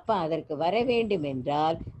 அப்ப அதற்கு வர வேண்டும்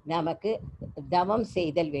என்றால் நமக்கு தவம்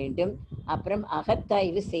செய்தல் வேண்டும், அப்புறம்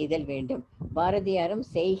அகத்தாய்வு செய்தல் வேண்டும். பாரதியாரும்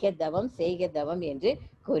செய்க தவம் செய்க தவம் என்று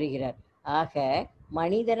கூறுகிறார். ஆக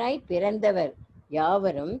மனிதராய் பிறந்தவர்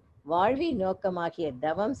யாவரும் வாழ்வின் நோக்கமாகிய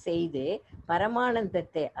தவம் செய்து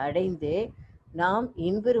பரமானந்தத்தை அடைந்து நாம்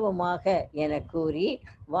இன்புருவமாக என கூறி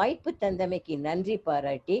வாய்ப்பு தந்தமைக்கு நன்றி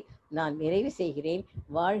பாராட்டி நான் நிறைவு செய்கிறேன்.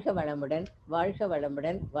 வாழ்க வளமுடன், வாழ்க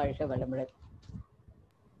வளமுடன், வாழ்க வளமுடன்,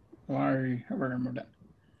 வாழ்க வளமுடன்.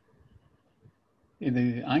 இது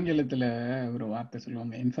ஆங்கிலத்துல ஒரு வார்த்தை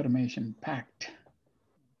சொல்லுவாங்க, இன்ஃபர்மேஷன் பேக்ட்.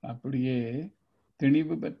 அப்படியே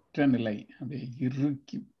திணிவு பெற்ற நிலை, அப்படியே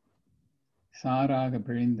இறுக்கி சாராக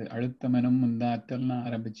பிழிந்து அழுத்தமெனும் முந்தாற்றல்னு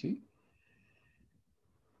ஆரம்பிச்சு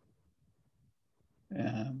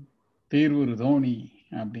தீர்வுறு தோணி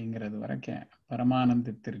அப்படிங்கிறது வரைக்கும்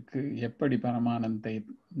பரமானந்தத்திற்கு எப்படி பரமானந்த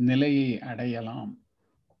நிலையை அடையலாம்.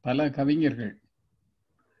 பல கவிஞர்கள்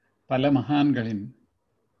பல மகான்களின்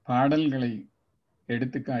பாடல்களை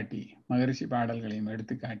எடுத்துக்காட்டி, மகரிஷி பாடல்களையும்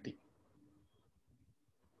எடுத்துக்காட்டி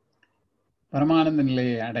பரமானந்த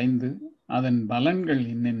நிலையை அடைந்து அதன் பலன்கள்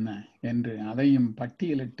என்னென்ன என்று அதையும்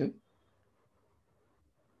பட்டியலிட்டு,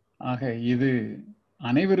 ஆக இது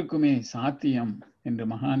அனைவருக்குமே சாத்தியம் என்று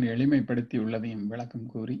மகான் எளிமைப்படுத்தி உள்ளதையும் விளக்கம்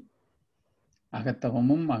கூறி,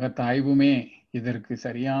 அகத்தவமும் அகத்தாய்வுமே இதற்கு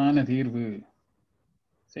சரியான தீர்வு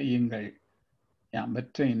செய்யுங்கள், யாம்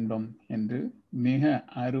பெற்ற இன்பம் என்று மிக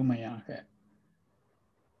அருமையாக.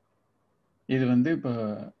 இது இப்போ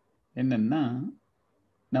என்னன்னா,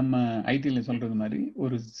 நம்ம ஐடியில் சொல்றது மாதிரி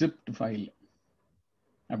ஒரு ஜிப்ட் ஃபைல்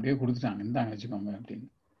அப்படியே கொடுத்துட்டாங்க, இந்தாங்க வச்சுக்கோங்க அப்படின்னு.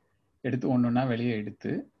 எடுத்து ஒன்றுன்னா வெளியே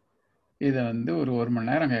எடுத்து இதை ஒரு மணி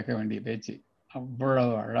நேரம் கேட்க வேண்டிய பேச்சு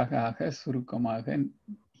அவ்வளவு அழகாக சுருக்கமாக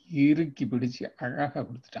இறுக்கி பிடிச்சு அழகாக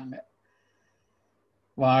கொடுத்துட்டாங்க.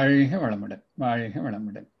 வாழ்க வளமுடன், வாழ்க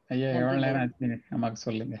வளமுடன். ஐயா எவ்வளவு நேரம் ஆச்சு நமக்கு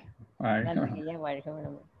சொல்லுங்க. வாழ்க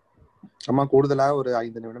வளமுடன். அம்மா கூடுதலா ஒரு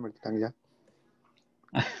 5 நிமிடம் எடுத்துட்டாங்கய்யா.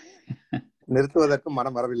 நிறுத்துவதற்கு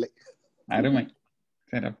மனம் வரவில்லை. அருமை,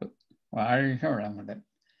 சிறப்பு. வாழ்க வளமுடன்.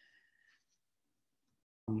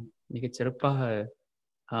 மிகச் சிறப்பாக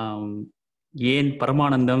ஏன்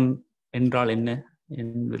பரமானந்தம் என்றால் என்ன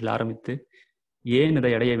என்பதில் ஆரம்பித்து, ஏன்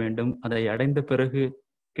இதை அடைய வேண்டும், அதை அடைந்த பிறகு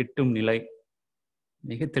கிட்டும் நிலை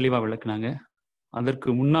மிக தெளிவாக விளக்குனாங்க. அதற்கு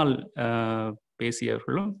முன்னால்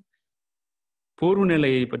பேசியவர்களும் பூர்வ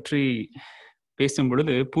நிலையை பற்றி பேசும்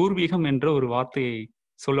பொழுது பூர்வீகம் என்ற ஒரு வார்த்தையை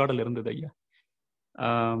சொல்லாடல் இருந்தது ஐயா.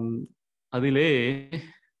 அதிலே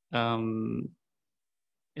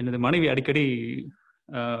எனது மனைவி அடிக்கடி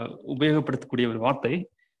உபயோகப்படுத்தக்கூடிய ஒரு வார்த்தை,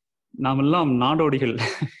 நாமெல்லாம் நாடோடிகள்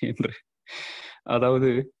என்று. அதாவது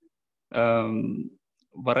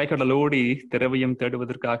வரைகடலோடி திரவியம்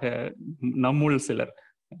தேடுவதற்காக நம்முள் சிலர்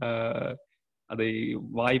அதை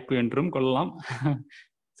வாய்ப்பு என்றும் கொள்ளலாம்,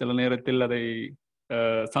 சில நேரத்தில் அதை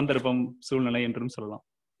சந்தர்ப்பம் சூழ்நிலை என்றும் சொல்லலாம்.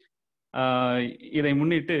 இதை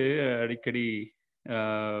முன்னிட்டு அடிக்கடி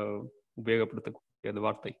உபயோகப்படுத்தக்கூடிய அந்த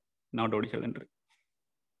வார்த்தை நாடோடிகள் என்று.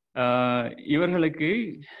 இவர்களுக்கு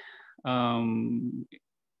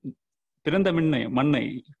பிறந்த மண்ணை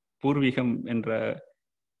பூர்வீகம் என்ற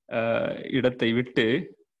இடத்தை விட்டு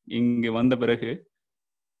இங்கு வந்த பிறகு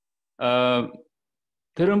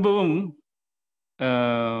திரும்பவும்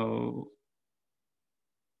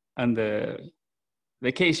அந்த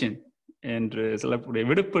வெக்கேஷன் என்று சொல்லக்கூடிய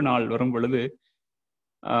விடுப்பு நாள் வரும் பொழுது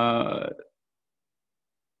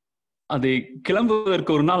அது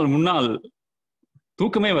கிளம்புவதற்கு ஒரு நாள் முன்னால்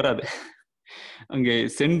தூக்கமே வராது. அங்கே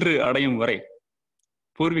சென்று அடையும் வரை,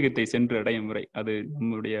 பூர்வீகத்தை சென்று அடையும் வரை, அது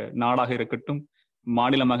நம்முடைய நாடாக இருக்கட்டும்,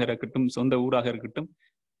 மாநிலமாக இருக்கட்டும், சொந்த ஊராக இருக்கட்டும்,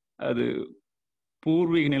 அது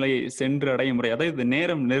பூர்வீக நிலையை சென்று அடையும் முறை, அதாவது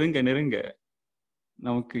நேரம் நெருங்க நெருங்க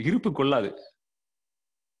நமக்கு இருப்பு கொள்ளாது.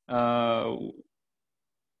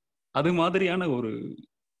 அது மாதிரியான ஒரு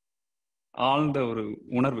ஆழ்ந்த ஒரு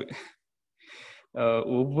உணர்வு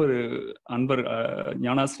ஒவ்வொரு அன்பர்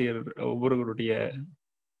ஞானாசிரியர் ஒவ்வொருவருடைய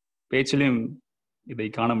பேச்சிலையும் இதை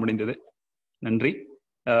காண முடிந்தது. நன்றி.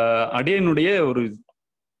 அடியனுடைய ஒரு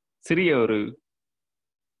சிறிய ஒரு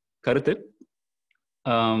கருத்து,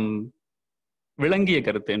 விளங்கிய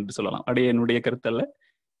கருத்து என்று சொல்லலாம். அடியனுடைய கருத்து அல்ல,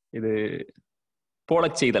 இது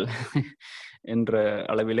போலச் செய்தல் என்ற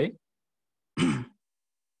அளவிலே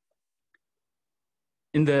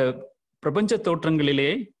இந்த பிரபஞ்ச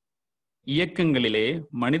தோற்றங்களிலே, இயக்கங்களிலே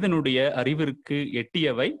மனிதனுடைய அறிவிற்கு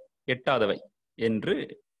எட்டியவை, எட்டாதவை என்று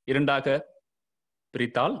இரண்டாக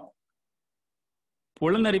பிரித்தால்,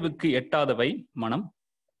 புலனறிவுக்கு எட்டாதவை மனம்,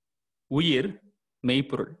 உயிர்,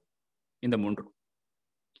 மெய்ப்பொருள், இந்த மூன்று.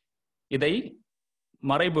 இதை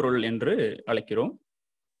மறைபொருள் என்று அழைக்கிறோம்.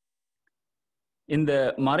 இந்த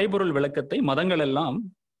மறைபொருள் விளக்கத்தை மதங்கள் எல்லாம்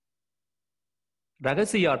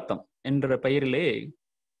ரகசியார்த்தம் என்ற பெயரிலே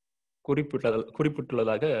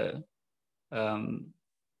குறிப்பிட்டுள்ளதாக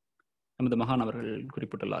நமது மகான் அவர்கள்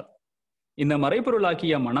குறிப்பிட்டுள்ளார். இந்த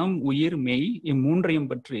மறைபொருளாகிய மனம், உயிர், மெய், இம்மூன்றையும்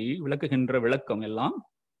பற்றி விளக்குகின்ற விளக்கம் எல்லாம்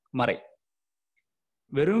மறை.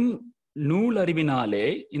 வெறும் நூல் அறிவினாலே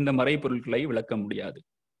இந்த மறைபொருட்களை விளக்க முடியாது.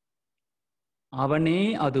 அவனே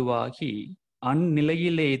அதுவாகி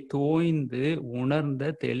அந்நிலையிலே தோய்ந்து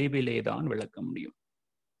உணர்ந்த தெளிவிலேதான் விளக்க முடியும்.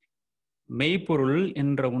 மெய்ப்பொருள்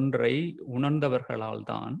என்ற ஒன்றை உணர்ந்தவர்களால்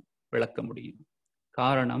தான் விளக்க முடியும்.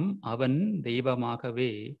 காரணம், அவன்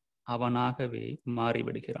தெய்வமாகவே அவனாகவே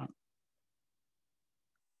மாறிவிடுகிறான்.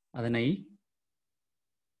 அதனை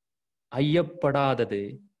ஐயப்படாதது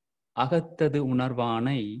அகத்தது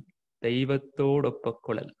உணர்வானை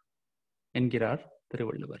தெய்வத்தோடொப்பக்கொள்ளல் என்கிறார்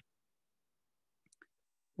திருவள்ளுவர்.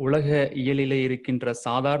 உலக இயலிலே இருக்கின்ற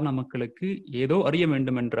சாதாரண மக்களுக்கு ஏதோ அறிய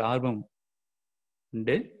வேண்டும் என்ற ஆர்வம்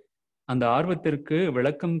உண்டு. அந்த ஆர்வத்திற்கு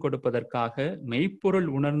விளக்கம் கொடுப்பதற்காக மெய்ப்பொருள்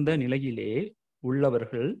உணர்ந்த நிலையிலே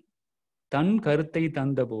உள்ளவர்கள் தன் கருத்தை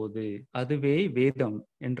தந்தபோது அதுவே வேதம்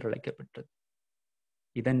என்று அழைக்கப்பட்டது.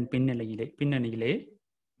 இதன் பின்னணியிலே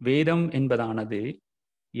வேதம் என்பதானது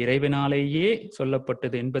இறைவனாலேயே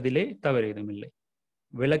சொல்லப்பட்டது என்பதிலே தவறேதுமில்லை.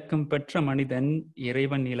 விளக்கம் பெற்ற மனிதன்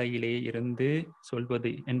இறைவன் நிலையிலே இருந்து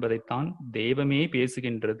சொல்வது என்பதைத்தான் தெய்வமே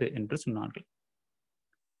பேசுகின்றது என்று சொன்னார்கள்.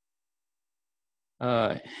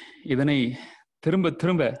 இதனை திரும்ப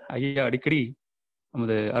திரும்ப ஐயா அடிக்கடி,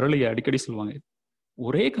 நமது அருளையா அடிக்கடி சொல்லுவாங்க.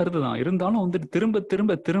 ஒரே கருத்து தான் இருந்தாலும் வந்துட்டு திரும்ப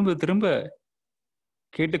திரும்ப திரும்ப திரும்ப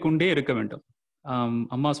கேட்டுக்கொண்டே இருக்க வேண்டும்.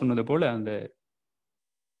 அம்மா சொன்னது போல அந்த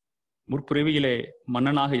முற்பிறவியிலே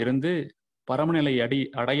மன்னனாக இருந்து பரமநிலை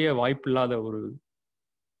அடைய வாய்ப்பில்லாத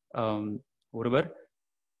ஒருவர்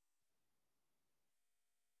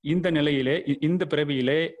இந்த நிலையிலே, இந்த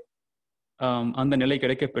பிறவியிலே அந்த நிலை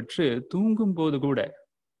கிடைக்க பெற்று தூங்கும் போது கூட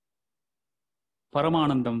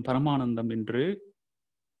பரமானந்தம் பரமானந்தம் என்று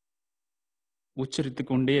உச்சரித்து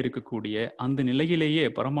கொண்டே இருக்கக்கூடிய அந்த நிலையிலேயே,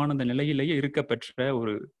 பரமானந்த நிலையிலேயே இருக்க பெற்ற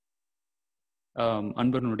ஒரு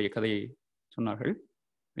அன்பனுடைய கதையை சொன்னார்கள்.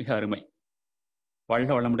 மிக அருமை.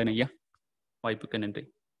 வாழ்க வளமுடன் ஐயா. வாய்ப்புக்கு நன்றி.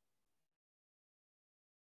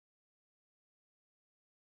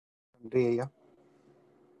 நன்றி ஐயா.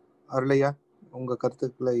 அருளையா, உங்க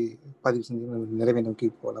கருத்துக்களை பதிவு செஞ்சு நிறைவை நோக்கி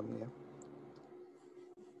போகலாம் ஐயா.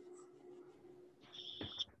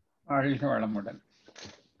 வாழ்க வளமுடன்.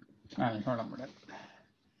 வாழ்க வளமுடன்.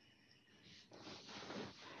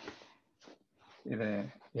 இத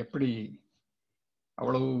எப்படி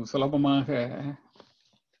அவ்வளவு சுலபமாக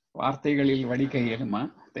வார்த்தைகளில் வடிக்க இயலுமா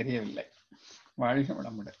தெரியவில்லை. வாழ்க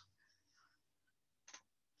வளமுடன்.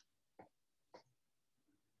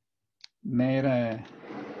 நேர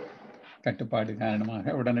கட்டுப்பாடு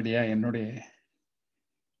காரணமாக உடனடியாக என்னுடைய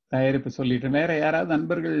தயாரிப்பு சொல்லிட்டு, வேற யாராவது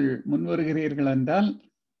நண்பர்கள் முன் வருகிறீர்கள் என்றால்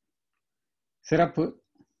சிறப்பு,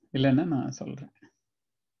 இல்லைன்னா நான் சொல்றேன்.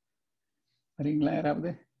 வரீங்களா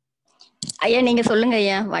யாராவது? ஐயா நீங்க சொல்லுங்க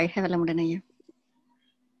ஐயா. வாழ்க வளமுடன் ஐயா.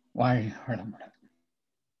 வாழ்க வளமுடன்.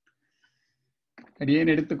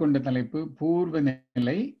 அடியேன் எடுத்துக்கொண்ட தலைப்பு பூர்வ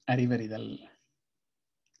நிலை அறிவறிதல்.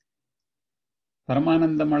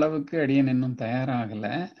 பரமானந்தம் அளவுக்கு அடியேன் இன்னும் தயாராகல.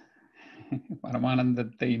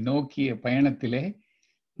 பரமானந்தத்தை நோக்கிய பயணத்திலே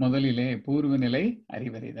முதலிலே பூர்வ நிலை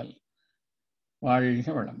அறிவறிதல். வாழ்க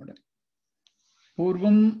வளமுடன்.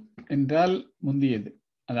 பூர்வம் என்றால் முந்தியது,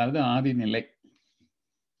 அதாவது ஆதி நிலை.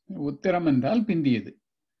 உத்திரம் என்றால் பிந்தியது,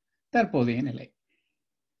 தற்போதைய நிலை.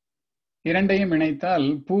 இரண்டையும் இணைத்தால்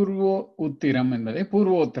பூர்வோ உத்திரம் என்பதை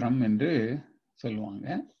பூர்வோத்திரம் என்று சொல்லுவாங்க.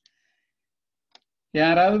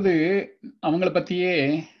 யாராவது அவங்கள பத்தியே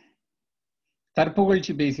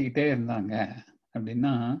தற்புகழ்ச்சி பேசிக்கிட்டே இருந்தாங்க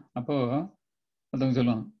அப்படின்னா, அப்போ ஒருத்தவங்க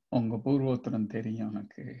சொல்லுவாங்க, உங்க பூர்வோத்திரம் தெரியும்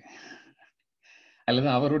எனக்கு, அல்லது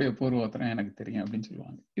அவருடைய பூர்வோத்திரம் எனக்கு தெரியும் அப்படின்னு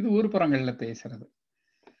சொல்லுவாங்க. இது ஊர்ப்புறங்கள்ல பேசுறது.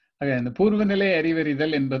 ஆக இந்த பூர்வநிலை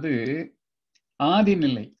அறிவறிதல் என்பது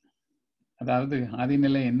ஆதிநிலை. அதாவது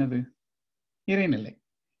ஆதிநிலை என்னது? இறைநிலை.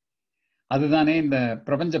 அதுதானே இந்த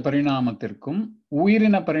பிரபஞ்ச பரிணாமத்திற்கும்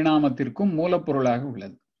உயிரின பரிணாமத்திற்கும் மூலப்பொருளாக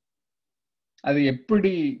உள்ளது. அது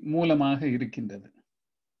எப்படி மூலமாக இருக்கின்றது?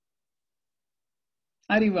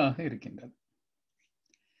 அறிவாக இருக்கின்றது.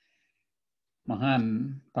 மகான்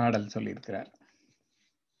பாடல் சொல்லியிருக்கிறார்,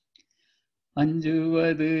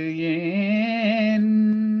 அஞ்சுவது ஏன்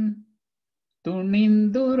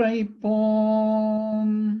துணிந்துரைப்போம்,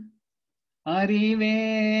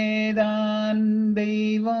 அறிவேதான்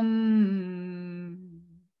தெய்வம்,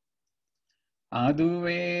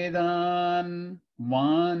 அதுவேதான்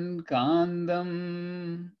வான் காந்தம்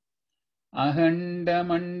அகண்ட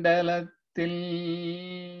மண்டலத்தில்.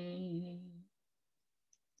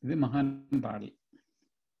 இது மகான் பாடல்.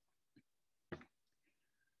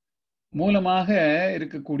 மூலமாக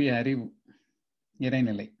இருக்கக்கூடிய அறிவு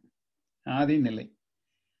இறைநிலை, ஆதிநிலை.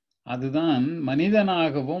 அதுதான்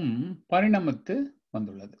மனிதனாகவும் பரிணமித்து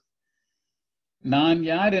வந்துள்ளது. நான்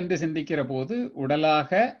யார் என்று சிந்திக்கிற போது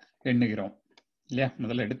உடலாக எண்ணுகிறோம் இல்லையா?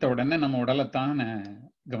 முதல்ல எடுத்த உடனே நம்ம உடலைத்தான்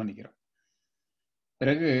கவனிக்கிறோம்.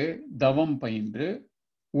 பிறகு தவம் பயின்று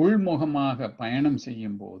உள்முகமாக பயணம்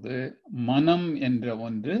செய்யும் போது மனம் என்ற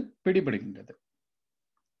ஒன்று பிடிபடுகின்றது.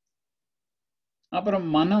 அப்புறம்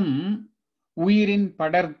மனம் உயிரின்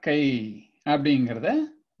படற்கை அப்படிங்கிறத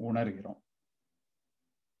உணர்கிறோம்.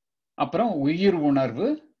 அப்புறம் உயிர் உணர்வு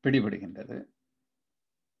பிடிபடுகின்றது.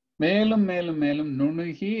 மேலும் மேலும் மேலும்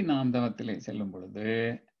நுணுகி நாம் தவத்திலே செல்லும் பொழுது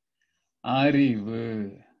அறிவு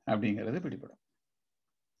அப்படிங்கிறது பிடிபடும்.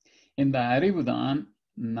 இந்த அறிவு தான்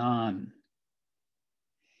நான்.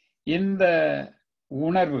 இந்த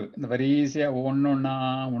உணர்வு, இந்த வரிசையா ஒன்னொன்னா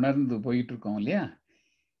உணர்ந்து போயிட்டு இருக்கோம் இல்லையா?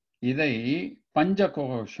 இதை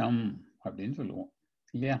பஞ்சகோஷம் அப்படின்னு சொல்லுவோம்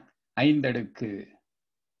இல்லையா? ஐந்தடுக்கு.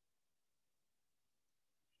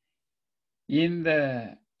 இந்த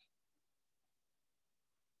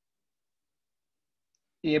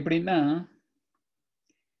எப்படின்னா,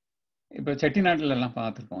 இப்ப செட்டிநாட்டுல எல்லாம்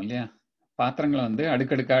பார்த்துருக்கோம் இல்லையா? பாத்திரங்களை வந்து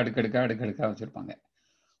அடுக்கடுக்கா அடுக்கடுக்கா அடுக்கடுக்கா வச்சிருப்பாங்க.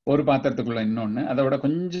 ஒரு பாத்திரத்துக்குள்ள இன்னொன்னு, அதை விட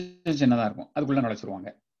கொஞ்சம் சின்னதா இருக்கும், அதுக்குள்ள நுழைச்சிருவாங்க.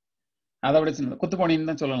 அதை விட சின்னது குத்துப்போனின்னு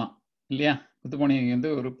தான் சொல்லலாம் இல்லையா? குத்துப்போனி வந்து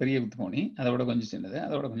ஒரு பெரிய குத்துப்போனி, அதை விட கொஞ்சம் சின்னது,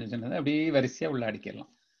 அதை விட கொஞ்சம் சின்னது, அப்படியே வரிசையா உள்ள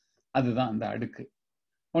அடுக்கிடலாம். அதுதான் அந்த அடுக்கு.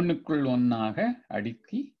 ஒன்னுக்குள் ஒன்னாக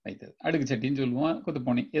அடுக்கி வைத்தது. அடுக்கு சட்டின்னு சொல்லுவோம்,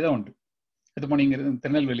 குத்துப்போனி ஏதோ ஒன்று. குத்துப்போனிங்கிறது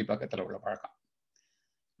திருநெல்வேலி பக்கத்துல உள்ள பழக்கம்.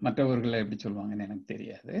 மற்றவர்களை எப்படி சொல்லுவாங்கன்னு எனக்கு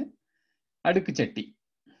தெரியாது. அடுக்கு சட்டி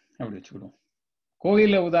அப்படி வச்சுக்கிடுவோம்.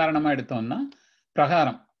 கோயில உதாரணமா எடுத்தோம்னா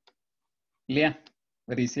பிரகாரம் இல்லையா?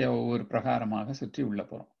 வரிசையா ஒவ்வொரு பிரகாரமாக சுற்றி உள்ள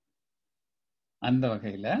போறோம். அந்த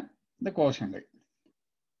வகையில இந்த கோஷங்கள்,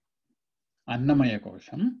 அன்னமய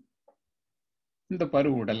கோஷம் இந்த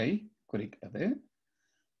பரு உடலை குறிக்கிறது.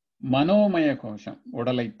 மனோமய கோஷம்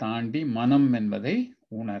உடலை தாண்டி மனம் என்பதை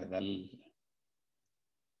உணர்தல்.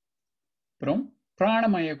 அப்புறம்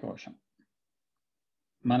பிராணமய கோஷம்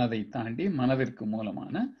மனதை தாண்டி மனதிற்கு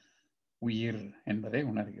மூலமான உயிர் என்பதை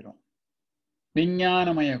உணர்கிறோம்.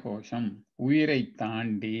 விஞ்ஞானமய கோஷம் உயிரை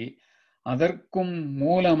தாண்டி அதற்கும்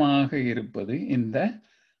மூலமாக இருப்பது இந்த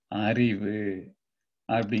அறிவு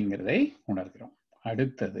அப்படிங்கிறதை உணர்கிறோம்.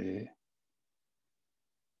 அடுத்தது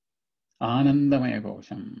ஆனந்தமய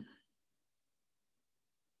கோஷம்,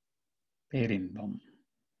 பேரின்பம்.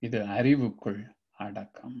 இது அறிவுக்குள்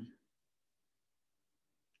அடக்கம்.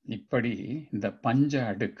 இப்படி இந்த பஞ்ச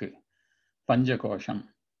அடுக்கு, பஞ்சகோஷம்,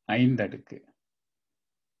 ஐந்தடுக்கு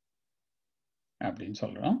அப்படின்னு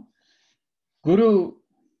சொல்றோம். குரு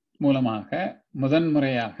மூலமாக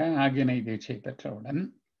முதன்முறையாக ஆக்ஞனை தீட்சை பெற்றவுடன்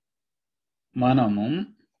மனமும்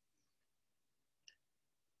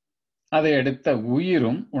அதை எடுத்த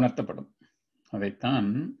உயிரும் உணர்த்தப்படும். அதைத்தான்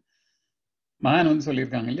மகான் வந்து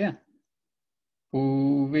சொல்லியிருக்காங்க இல்லையா?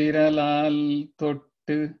 பூவிரலால்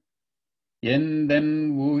தொட்டு எந்தன்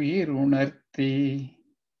உயிர் உணர்த்தினாய் உணர்த்தி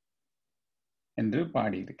என்று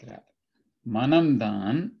பாடியிருக்கிறார்.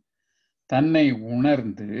 மனம்தான் தன்னை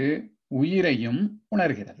உணர்ந்து உயிரையும்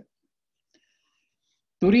உணர்கிறது.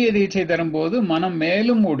 துரிய தீட்சை தரும்போது மனம்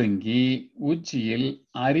மேலும் ஒடுங்கி உச்சியில்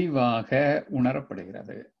அறிவாக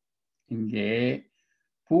உணரப்படுகிறது. இங்கே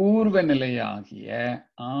பூர்வ நிலையாகிய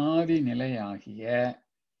ஆதி நிலையாகிய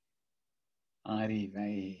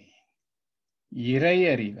அறிவை, இறை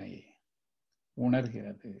அறிவை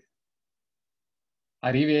உணர்கிறது.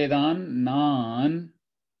 அறிவேதான் நான்,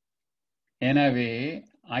 எனவே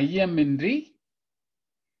ஐயமின்றி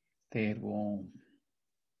தேர்வோம்.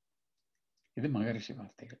 இது மகரிஷி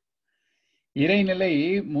வார்த்தைகள். இறைநிலை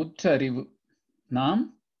முற்றறிவு, நாம்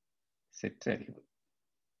சிற்றறிவு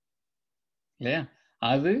இல்லையா?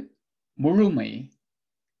 அது முழுமை,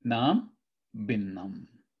 நாம் பின்னம்.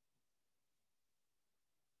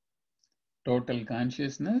 Total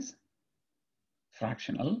consciousness,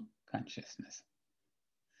 fractional consciousness.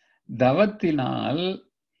 தவத்தினால்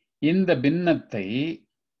இந்த பின்னத்தை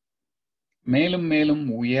மேலும் மேலும்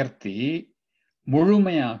உயர்த்தி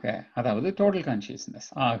முழுமையாக, அதாவது டோட்டல் கான்சியஸ்னஸ்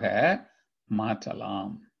ஆக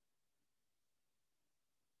மாற்றலாம்.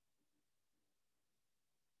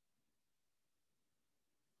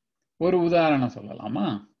 ஒரு உதாரணம் சொல்லலாமா?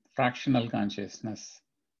 Fractional consciousness,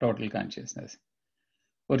 total consciousness.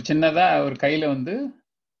 ஒரு சின்னதா ஒரு கையில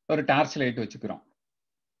ஒரு டார்ச் லைட் வச்சுக்கிறோம்.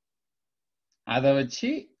 அதை வச்சு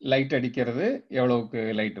லைட் அடிக்கிறது, எவ்வளவுக்கு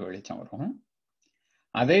லைட் வெளிச்சம் வரும்.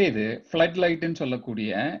 அதே இது ஃப்ளட் லைட்னு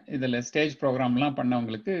சொல்லக்கூடிய, இதுல ஸ்டேஜ் ப்ரோக்ராம்லாம்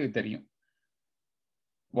பண்ணவங்களுக்கு தெரியும்.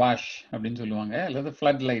 வாஷ் அப்படின்னு சொல்லுவாங்க, அல்லது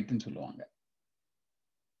ஃப்ளட் லைட்னு சொல்லுவாங்க.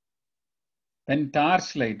 தென்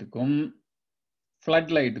டார்ச் லைட்டுக்கும்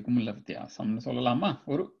ஃப்ளட் லைட்டுக்கும் உள்ள வித்தியாசம்னு சொல்லலாமா?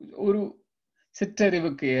 ஒரு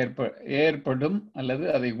சிற்றறிவுக்கு ஏற்படும் அல்லது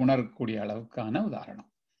அதை உணரக்கூடிய அளவுக்கான உதாரணம்.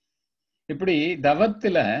 இப்படி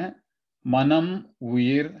தவத்தில மனம்,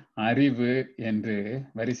 உயிர், அறிவு என்று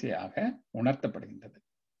வரிசையாக உணர்த்தப்படுகின்றது.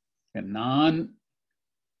 நான்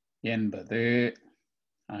என்பது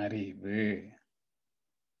அறிவு.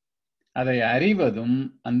 அதை அறிவதும்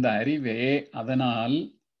அந்த அறிவே அதனால்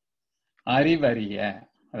அறிவறிய,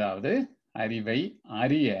 அதாவது அறிவை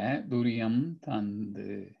அறிய துரியம்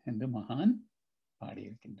தந்து என்று மகான்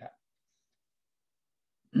பாடியிருக்கின்றார்.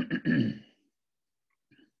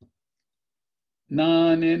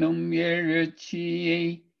 நான் எனும் எழுச்சியை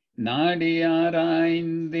நாடி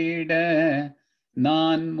ஆராய்ந்திட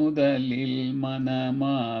நான் முதலில்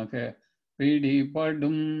மனமாக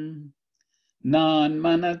பிடிபடும். நான்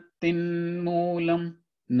மனத்தின் மூலம்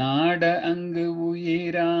நாட அங்கு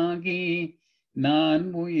உயிராகி நான்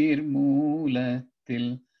உயிர்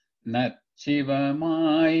மூலத்தில்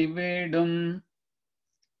நற்சிவமாய் விடும்.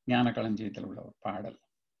 ஞான களஞ்சியத்தில் உள்ள ஒரு பாடல்.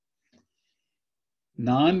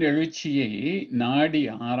 நான் எழுச்சியை நாடி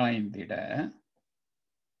ஆராய்ந்திட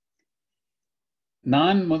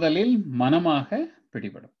நான் முதலில் மனமாக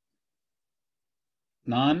பிடிபடும்.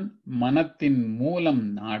 நான் மனத்தின் மூலம்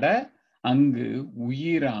நாட அங்கு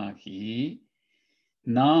உயிராகி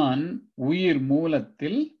நான் உயிர்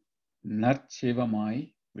மூலத்தில் நற்சிவமாய்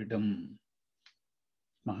விடும்.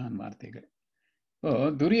 மகான் வார்த்தைகள். இப்போ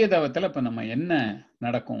துரிய தவத்துல இப்ப நம்ம என்ன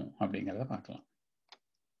நடக்கும் அப்படிங்கிறத பார்க்கலாம்.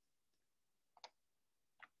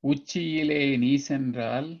 உச்சியிலே நீ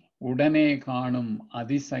சென்றால் உடனே காணும்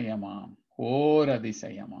அதிசயமாம், ஓர்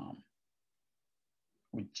அதிசயமாம்.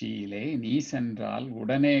 உச்சியிலே நீ சென்றால்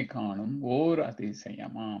உடனே காணும் ஓர்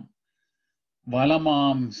அதிசயமாம்.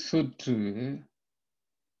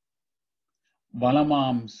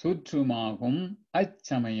 வலமாம் சுற்றுமாகும்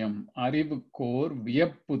அச்சமயம் அறிவுக்கோர்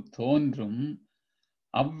வியப்பு தோன்றும்.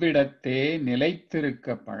 அவ்விடத்தே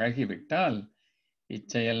நிலைத்திருக்க பழகிவிட்டால்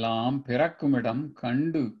இச்சையெல்லாம் பிறக்குமிடம்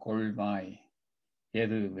கண்டு கொள்வாய்.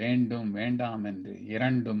 எது வேண்டும் வேண்டாம் என்று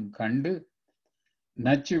இரண்டும் கண்டு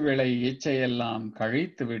நச்சுவிளை இச்சையெல்லாம்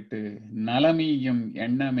கழித்துவிட்டு நலமீயும்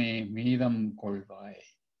எண்ணமே மீதம் கொள்வாய்.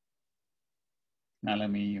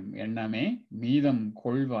 நலமீயும் எண்ணமே மீதம்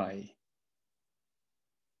கொள்வாய்.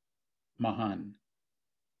 மகான்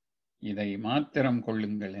இதை மாத்திரம்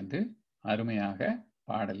கொள்ளுங்கள் என்று அருமையாக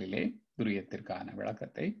பாடலிலே துரியத்திற்கான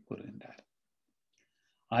விளக்கத்தை கூறுகின்றார்.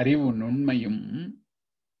 அறிவு நுண்மையும்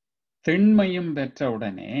திண்மையும்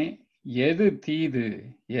பெற்றவுடனே எது தீது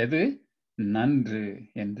எது நன்று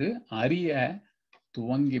என்று அறிய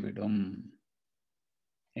துவங்கிவிடும்.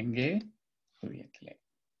 எங்கே? துரியத்திலே.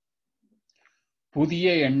 புதிய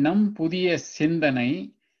எண்ணம், புதிய சிந்தனை,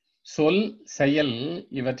 சொல், செயல்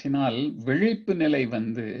இவற்றினால் விழிப்பு நிலை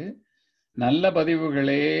நல்ல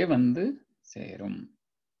பதிவுகளே சேரும்.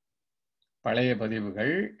 பழைய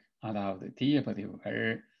பதிவுகள், அதாவது தீய பதிவுகள்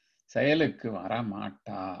செயலுக்கு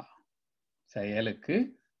வரமாட்டா. செயலுக்கு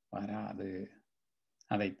வராது.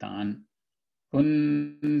 அதைத்தான்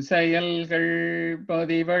புன்செயல்கள்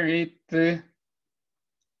பதிவழித்து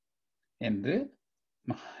என்று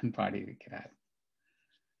மகான் பாடியிருக்கிறார்.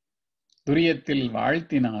 துரியத்தில்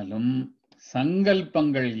வாழ்த்தினாலும்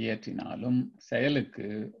சங்கல்பங்கள் இயற்றினாலும் செயலுக்கு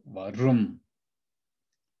வரும்.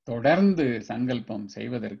 தொடர்ந்து சங்கல்பம்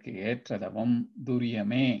செய்வதற்கு ஏற்றதவம்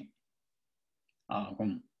துரியமே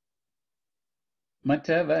ஆகும்.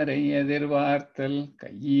 மற்றவரை எதிர்பார்த்தல்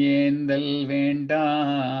கையேந்தல்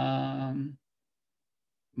வேண்டாம்,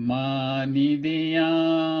 மாநிதியாம்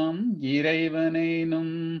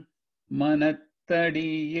இறைவனைனும்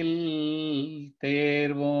மனத்தடியில்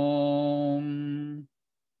தேர்வோம்.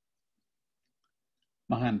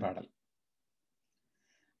 மகான் பாடல்.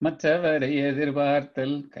 மற்றவரை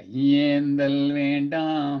எதிர்பார்த்தல் கையேந்தல்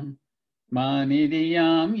வேண்டாம்,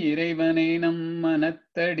 மாநிதியாம் இறைவனை நம்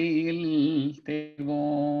மனத்தடியில்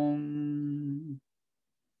தேர்வோம்.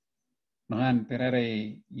 மகான் பிறரை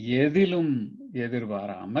எதிலும்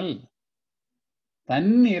எதிர்பாராமல்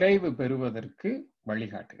தன் நிறைவு பெறுவதற்கு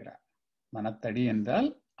வழிகாட்டுகிறார். மனத்தடி என்றால்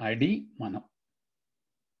அடி மனம்,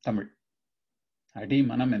 தமிழ் அடி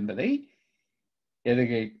மனம் என்பதை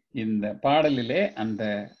எதுகை இந்த பாடலிலே அந்த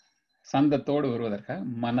சந்தத்தோடு வருவதற்காக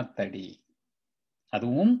மனத்தடி,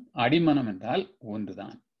 அதுவும் அடிமனம் என்றால்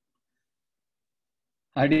ஒன்றுதான்.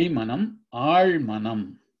 அடிமனம் ஆழ்மனம்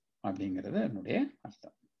அப்படிங்கிறது என்னுடைய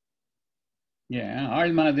அர்த்தம். ஏன்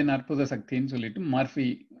ஆழ்மனதின் அற்புத சக்தின்னு சொல்லிட்டு மர்ஃபி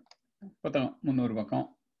புத்தகம் 300 பக்கம்,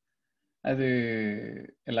 அது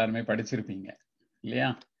எல்லாருமே படிச்சிருப்பீங்க இல்லையா?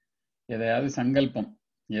 எதையாவது சங்கல்பம்,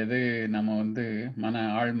 எது நம்ம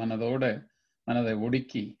ஆழ்மனதோட மனதை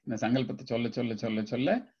ஒடுக்கி இந்த சங்கல்பத்தை சொல்ல சொல்ல சொல்ல சொல்ல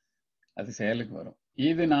அது செயலுக்கு வரும்.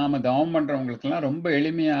 இது நாம தவம் பண்றவங்களுக்கெல்லாம் ரொம்ப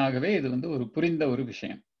எளிமையாகவே இது ஒரு புரிந்த ஒரு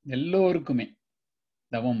விஷயம். எல்லோருக்குமே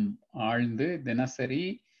தவம் ஆழ்ந்து தினசரி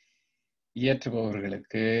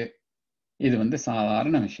இயற்றுபவர்களுக்கு இது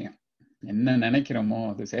சாதாரண விஷயம். என்ன நினைக்கிறோமோ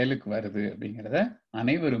அது செயலுக்கு வருது அப்படிங்கிறத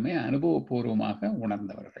அனைவருமே அனுபவபூர்வமாக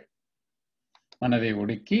உணர்ந்தவர்கள். மனதை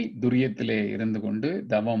ஒடுக்கி துரியத்திலே இருந்து கொண்டு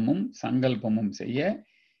தவமும் சங்கல்பமும் செய்ய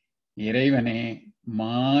இறைவனே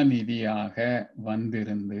மாநிதியாக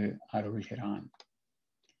வந்திருந்து அருள்கிறான்.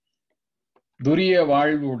 துரிய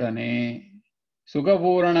வாழ்வுடனே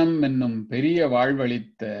சுகபூரணம் என்னும் பெரிய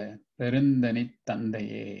வாழ்வளித்த பெருந்தனி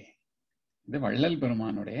தந்தையே. இது வள்ளல்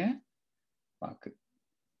பெருமானுடைய வாக்கு.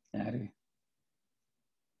 யாரு?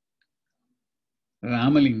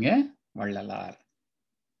 ராமலிங்க வள்ளலார்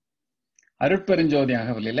அருட்பெருஞ்சோதி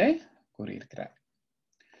அகவலிலே கூறியிருக்கிறார்.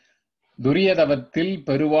 துரியதவத்தில்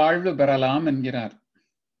பெருவாழ்வு பெறலாம் என்கிறார்.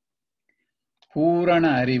 பூரண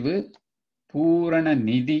அறிவு, பூரண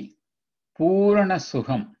நிதி, பூரண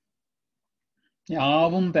சுகம்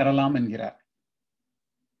யாவும் பெறலாம் என்கிறார்.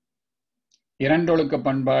 இரண்டொழுக்க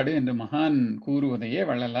பண்பாடு என்று மகான் கூறுவதையே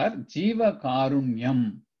வள்ளலார் ஜீவ காருண்யம்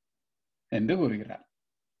என்று கூறுகிறார்.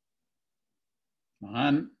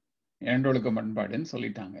 மகான் இரண்டொழுக்க பண்பாடுன்னு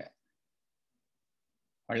சொல்லிட்டாங்க.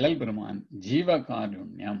 வள்ளல் பெருமான் ஜீவ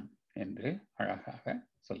காருண்யம் என்று அழகாக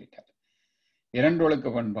சொல்லிட்டார். இரண்டொழுக்க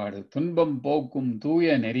பண்பாடு துன்பம் போக்கும்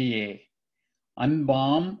தூய நெறியே,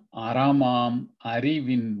 அன்பாம் அறமாம்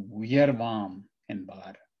அறிவின் உயர்வாம்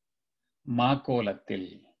என்பார் மாக்கோலத்தில்.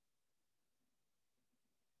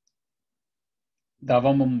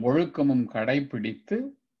 தவமும் ஒழுக்கமும் கடைபிடித்து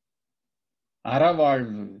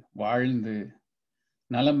அறவாழ்வு வாழ்ந்து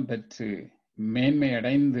நலம் பெற்று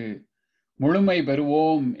மேன்மையடைந்து முழுமை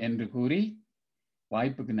பெறுவோம் என்று கூறி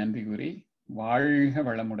வாய்ப்புக்கு நன்றி கூறி வாழ்க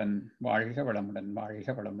வளமுடன், வாழ்க வளமுடன்,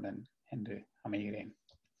 வாழ்க வளமுடன் என்று அமைகிறேன்.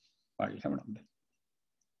 வாழ்க வளமுடன்.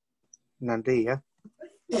 நன்றி ஐயா.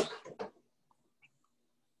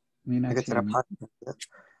 மீனாட்சி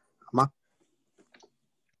அம்மா.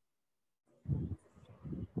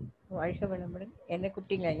 வாழ்க வளமுடன். என்ன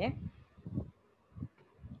கூப்பிட்டீங்களா ஐயா?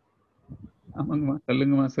 ஆமாங்கம்மா,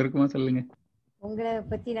 சொல்லுங்கம்மா, சுருக்கமா சொல்லுங்க. உங்களை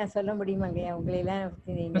பத்தி நான் சொல்ல முடியுமாங்க?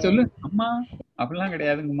 உங்களையெல்லாம் சொல்லு அம்மா. அப்படிலாம்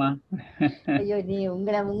கிடையாதுங்கம்மா. ஐயோ,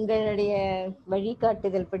 உங்களுடைய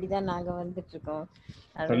வழிகாட்டுதல் படிதான் நாங்க வந்துட்டு இருக்கோம்.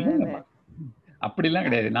 அப்படிலாம்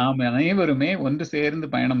கிடையாது. நாம் அனைவருமே ஒன்று சேர்ந்து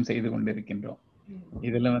பயணம் செய்து கொண்டிருக்கின்றோம்.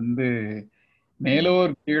 இதுல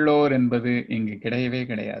மேலோர் கீழோர் என்பது இங்கு கிடையவே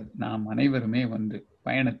கிடையாது. நாம் அனைவருமே ஒன்று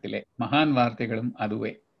பயணத்திலே. மகான் வார்த்தைகளும்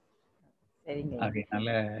அதுவே. அதனால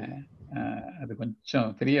அது கொஞ்சம்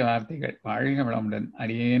பெரிய வார்த்தைகள். வாழ்க வளமுடன்.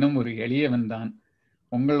 அடியேனும் ஒரு எளியவன் தான்.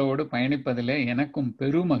 உங்களோடு பயணிப்பதிலே எனக்கும்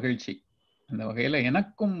பெரும் மகிழ்ச்சி. அந்த வகையில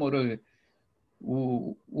எனக்கும் ஒரு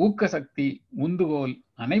ஊக்க சக்தி, உந்துகோல்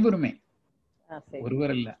அனைவருமே,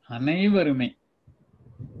 ஒருவர் அல்ல அனைவருமே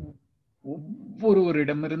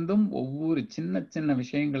ஒவ்வொருவரிடமிருந்தும் ஒவ்வொரு சின்ன சின்ன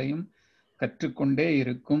விஷயங்களையும் கற்றுக்கொண்டே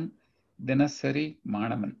இருக்கும். தினசரி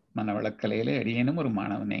மாணவன் மனவளக்கலையிலே அடியேனும் ஒரு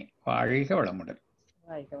மாணவனே. வாழ்க வளமுடன்.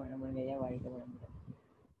 வாழ்க வளமுடன் ஐயா, வாழ்க வளமுடன்.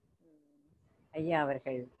 ஐயா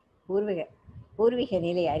அவர்கள் பூர்வீக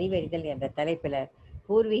நிலை அறிவறிதல் என்ற தலைப்பில்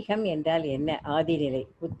பூர்வீகம் என்றால் என்ன, ஆதிநிலை,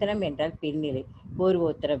 உத்தரம் என்றால் பின்னிலை,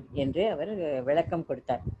 பூர்வோத்தரம் என்று அவர் விளக்கம்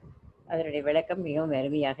கொடுத்தார். அதனுடைய விளக்கம் மிகவும்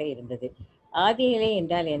அருமையாக இருந்தது. ஆதிநிலை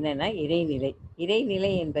என்றால் என்னன்னா இறைநிலை.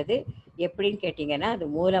 இறைநிலை என்பது எப்படின்னு கேட்டிங்கன்னா, அது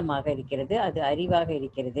மூலமாக இருக்கிறது, அது அறிவாக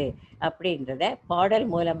இருக்கிறது அப்படின்றத பாடல்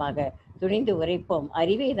மூலமாக துணிந்து உரைப்போம்.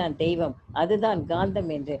 அறிவே தான் தெய்வம், அதுதான்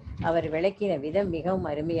காந்தம் என்று அவர் விளக்கின விதம் மிகவும்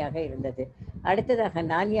அருமையாக இருந்தது. அடுத்ததாக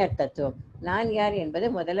நான் யார் தத்துவம். நான் யார் என்பது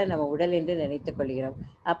முதல்ல நம்ம உடல் என்று நினைத்துக் கொள்கிறோம்.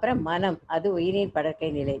 அப்புறம் மனம், அது உயிரின் படற்கை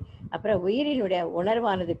நிலை. அப்புறம் உயிரினுடைய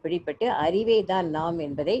உணர்வானது பிடிப்பட்டு அறிவே தான் நாம்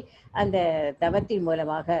என்பதை அந்த தவத்தின்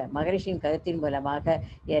மூலமாக, மகரிஷியின் கருத்தின் மூலமாக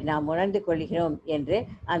நாம் உணர்ந்து கொள்கிறோம் என்று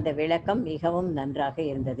அந்த விளக்கம் மிகவும் நன்றாக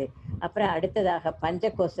இருந்தது. அப்புறம் அடுத்ததாக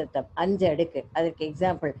பஞ்சகோசத்தம், 5 அடுக்கு. அதற்கு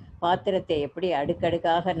எக்ஸாம்பிள் பாத்திரத்தை எப்படி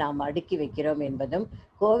அடுக்கடுக்காக நாம் அடுக்கி வைக்கிறோம் என்பதும்,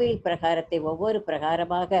 கோவில் பிரகாரத்தை ஒவ்வொரு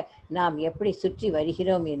பிரகாரமாக நாம் எப்படி சுற்றி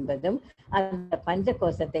வருகிறோம் என்பதும், அந்த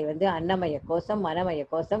பஞ்சகோசத்தை அன்னமய கோஷம், மனமய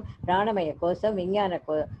கோஷம், பிராணமய கோஷம், விஞ்ஞான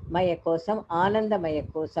மய கோஷம், ஆனந்தமய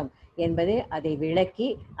கோஷம் என்பது அதை விளக்கி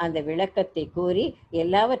அந்த விளக்கத்தை கூறி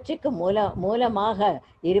எல்லாவற்றுக்கும் மூலமாக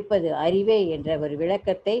இருப்பது அறிவே என்ற ஒரு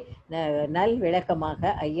விளக்கத்தை நல்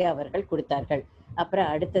விளக்கமாக ஐயா அவர்கள் கொடுத்தார்கள்.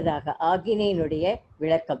 அப்புறம் அடுத்ததாக ஆகினையினுடைய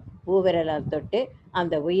விளக்கம், பூவிரலால் தொட்டு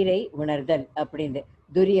அந்த உயிரை உணர்தல் அப்படின்னு,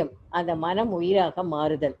 துரியம் அந்த மனம் உயிராக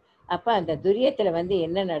மாறுதல். அப்ப அந்த துரியத்துல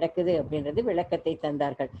என்ன நடக்குது அப்படின்றது விளக்கத்தை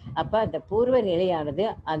தந்தார்கள். அப்ப அந்த பூர்வ நிலையானது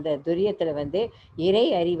அந்த துரியத்துல இறை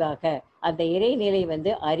அறிவாக, அந்த இறைநிலை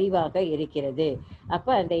அறிவாக இருக்கிறது.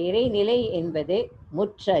 அப்ப அந்த இறைநிலை என்பது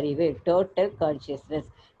முற்றறிவு, டோட்டல் கான்சியஸ்னஸ்.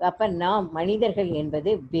 அப்ப நாம் மனிதர்கள்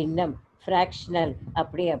என்பது பின்னம், ஃப்ராக்ஷனல்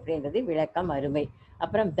அப்படின்றது விளக்கம் அருமை.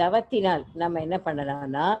 அப்புறம் தவத்தினால் நம்ம என்ன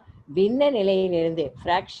பண்ணலாம்னா, பின்ன நிலையிலிருந்து,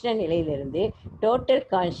 ஃப்ராக்ஷனல் நிலையிலிருந்து டோட்டல்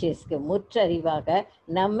கான்சியஸ்க்கு, முற்றறிவாக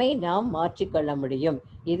நம்மை நாம் மாற்றிக்கொள்ள முடியும்.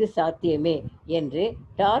 இது சாத்தியமே என்று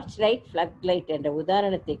டார்ச் லைட், ஃப்ளக் லைட் என்ற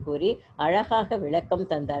உதாரணத்தை கூறி அழகாக விளக்கம்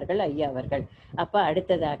தந்தார்கள் ஐயா அவர்கள். அப்ப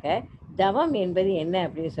அடுத்ததாக தவம் என்பது என்ன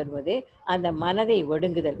அப்படின்னு சொல்வது, அந்த மனதை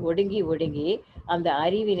ஒடுங்குதல், ஒடுங்கி அந்த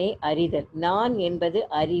அறிவினை அறிதல். நான் என்பது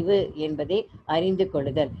அறிவு என்பதை அறிந்து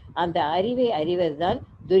கொள்ளுதல். அந்த அறிவை அறிவதுதான்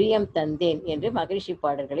துரியம் தந்தேன் என்று மகரிஷி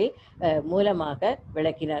பாடல்களை மூலமாக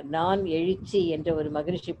விளக்கினார். நான் எழுச்சி என்ற ஒரு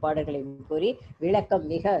மகரிஷி பாடல்களை கூறி விளக்கம்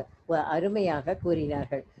மிக அருமையாக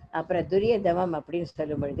கூறினார்கள். அப்புறம் துரிய தவம் அப்படின்னு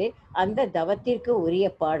சொல்லும் பொழுது அந்த தவத்திற்கு உரிய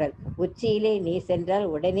பாடல், உச்சியிலே நீ சென்றால்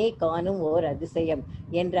உடனே காணும் ஓர் அதிசயம்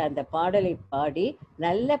என்ற அந்த பாடலை பாடி,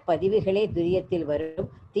 நல்ல பதிவுகளே துரியத்தில்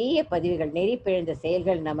வரும், தீய பதிவுகள், நெறி பிழந்த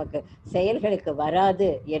செயல்கள் நமக்கு செயல்களுக்கு வராது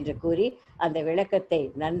என்று கூறி அந்த விளக்கத்தை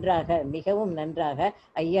நன்றாக, மிகவும் நன்றாக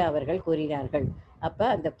ஐயா அவர்கள் கூறினார்கள். அப்ப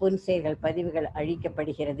அந்த புன்செயல்கள், பதிவுகள்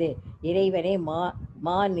அழிக்கப்படுகிறது, இறைவனே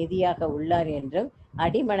மா நிதியாக உள்ளார் என்றும்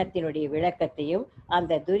அடிமனத்தினுடைய விளக்கத்தையும்,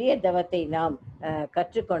 அந்த துரிய தவத்தை நாம்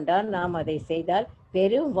கற்றுக்கொண்டால், நாம் அதை செய்தால்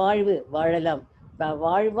பெரும் வாழ்வு வாழலாம்,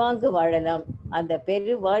 வாழ்வாங்கு வாழலாம். அந்த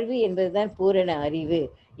பெரு வாழ்வு என்பதுதான் பூரண அறிவு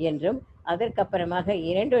என்றும், அதற்கப்புறமாக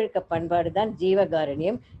இரண்டொழுக்க பண்பாடு தான்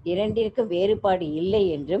ஜீவகாருண்யம், இரண்டிற்கும் வேறுபாடு இல்லை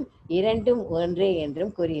என்றும், இரண்டும் ஒன்றே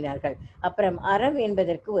என்றும் கூறினார்கள். அப்புறம் அறம்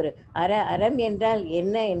என்பதற்கு அறம் என்றால்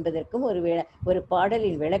என்ன என்பதற்கும் ஒரு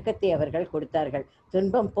பாடலின் விளக்கத்தை அவர்கள் கொடுத்தார்கள்.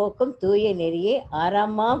 துன்பம் போக்கும் தூய நெறியே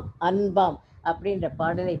அறமாம் அன்பாம் அப்படின்ற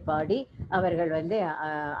பாடலை பாடி அவர்கள் அந்த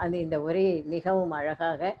இந்த உரையை மிகவும்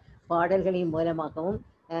அழகாக பாடல்களின் மூலமாகவும்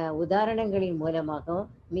உதாரணங்களின் மூலமாகவும்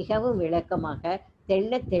மிகவும் விளக்கமாக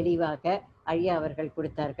தெள்ள தெளிவாக ஐயா அவர்கள்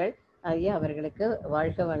கொடுத்தார்கள். ஐயா அவர்களுக்கு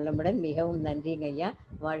வாழ்க வளமுடன், மிகவும் நன்றிங்க ஐயா.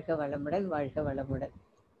 வாழ்க வளமுடன், வாழ்க வளமுடன்.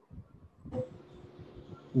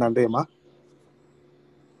 நன்றி அம்மா.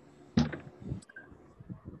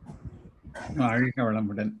 வாழ்க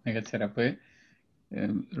வளமுடன், மிகச்சிறப்பு.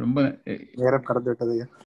 ரொம்ப நேரம் கடந்து விட்டது.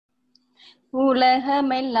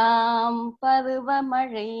 உலகமெல்லாம்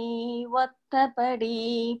பருவமழை ஒத்தபடி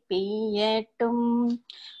பெய்யட்டும்,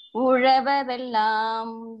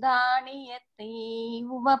 உழவரெல்லாம் தானியத்தை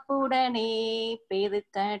உவப்புடனே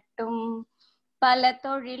பெருக்கட்டும், பல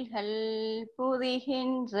தொழில்கள்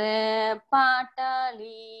புரிகின்ற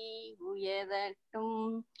பாட்டாளி உயரட்டும்,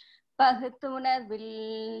 பகுத்துணர்வில்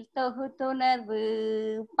தொகுத்துணர்வு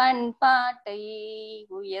பண்பாட்டை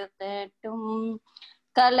உயர்த்தட்டும்,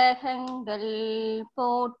 கலகங்கள்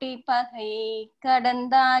போட்டி பகை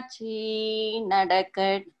கடந்தாட்சி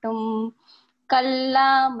நடக்கட்டும்,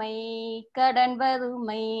 கல்லாமை கடன்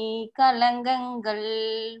வறுமை கலங்கங்கள்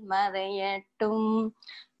மறையட்டும்,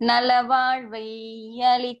 நலவாழ்வை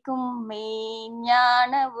அளிக்கும் மெய்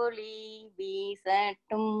ஞான ஒளி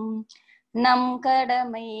வீசட்டும், நம்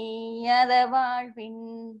கடமை அத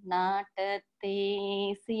வாழ்வின் நாட்டத்தே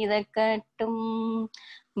சிதக்கட்டும்.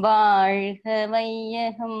 வாழ்க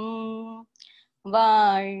வையகம்,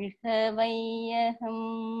 வாழ்க வையகம்,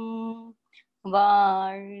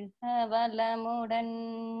 வாழ்க வளமுடன்.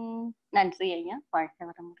 நன்றி ஐயா. வாழ்க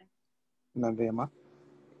வளமுடன். நன்றி அம்மா.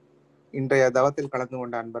 இன்றைய தவத்தில் கலந்து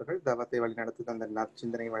கொண்ட அன்பர்கள், தவத்தை வழிநடத்தி தந்த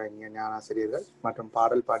நற்சிந்தனை வழங்கிய ஞானாசிரியர்கள் மற்றும்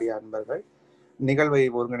பாடல் பாடிய அன்பர்கள், நிகழ்வை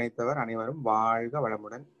ஒருங்கிணைத்தவர் அனைவரும் வாழ்க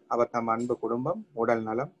வளமுடன். அவர் தம் அன்பு குடும்பம், உடல்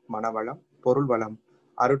நலம், மனவளம், பொருள் வளம்,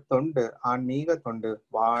 அருட்தொண்டு, ஆன்மீக தொண்டு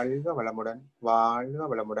வாழ்க வளமுடன்,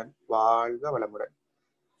 வாழ்க வளமுடன், வாழ்க வளமுடன்.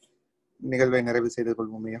 நிகழ்வை நிறைவு செய்து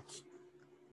கொள்வோம் ஐயா.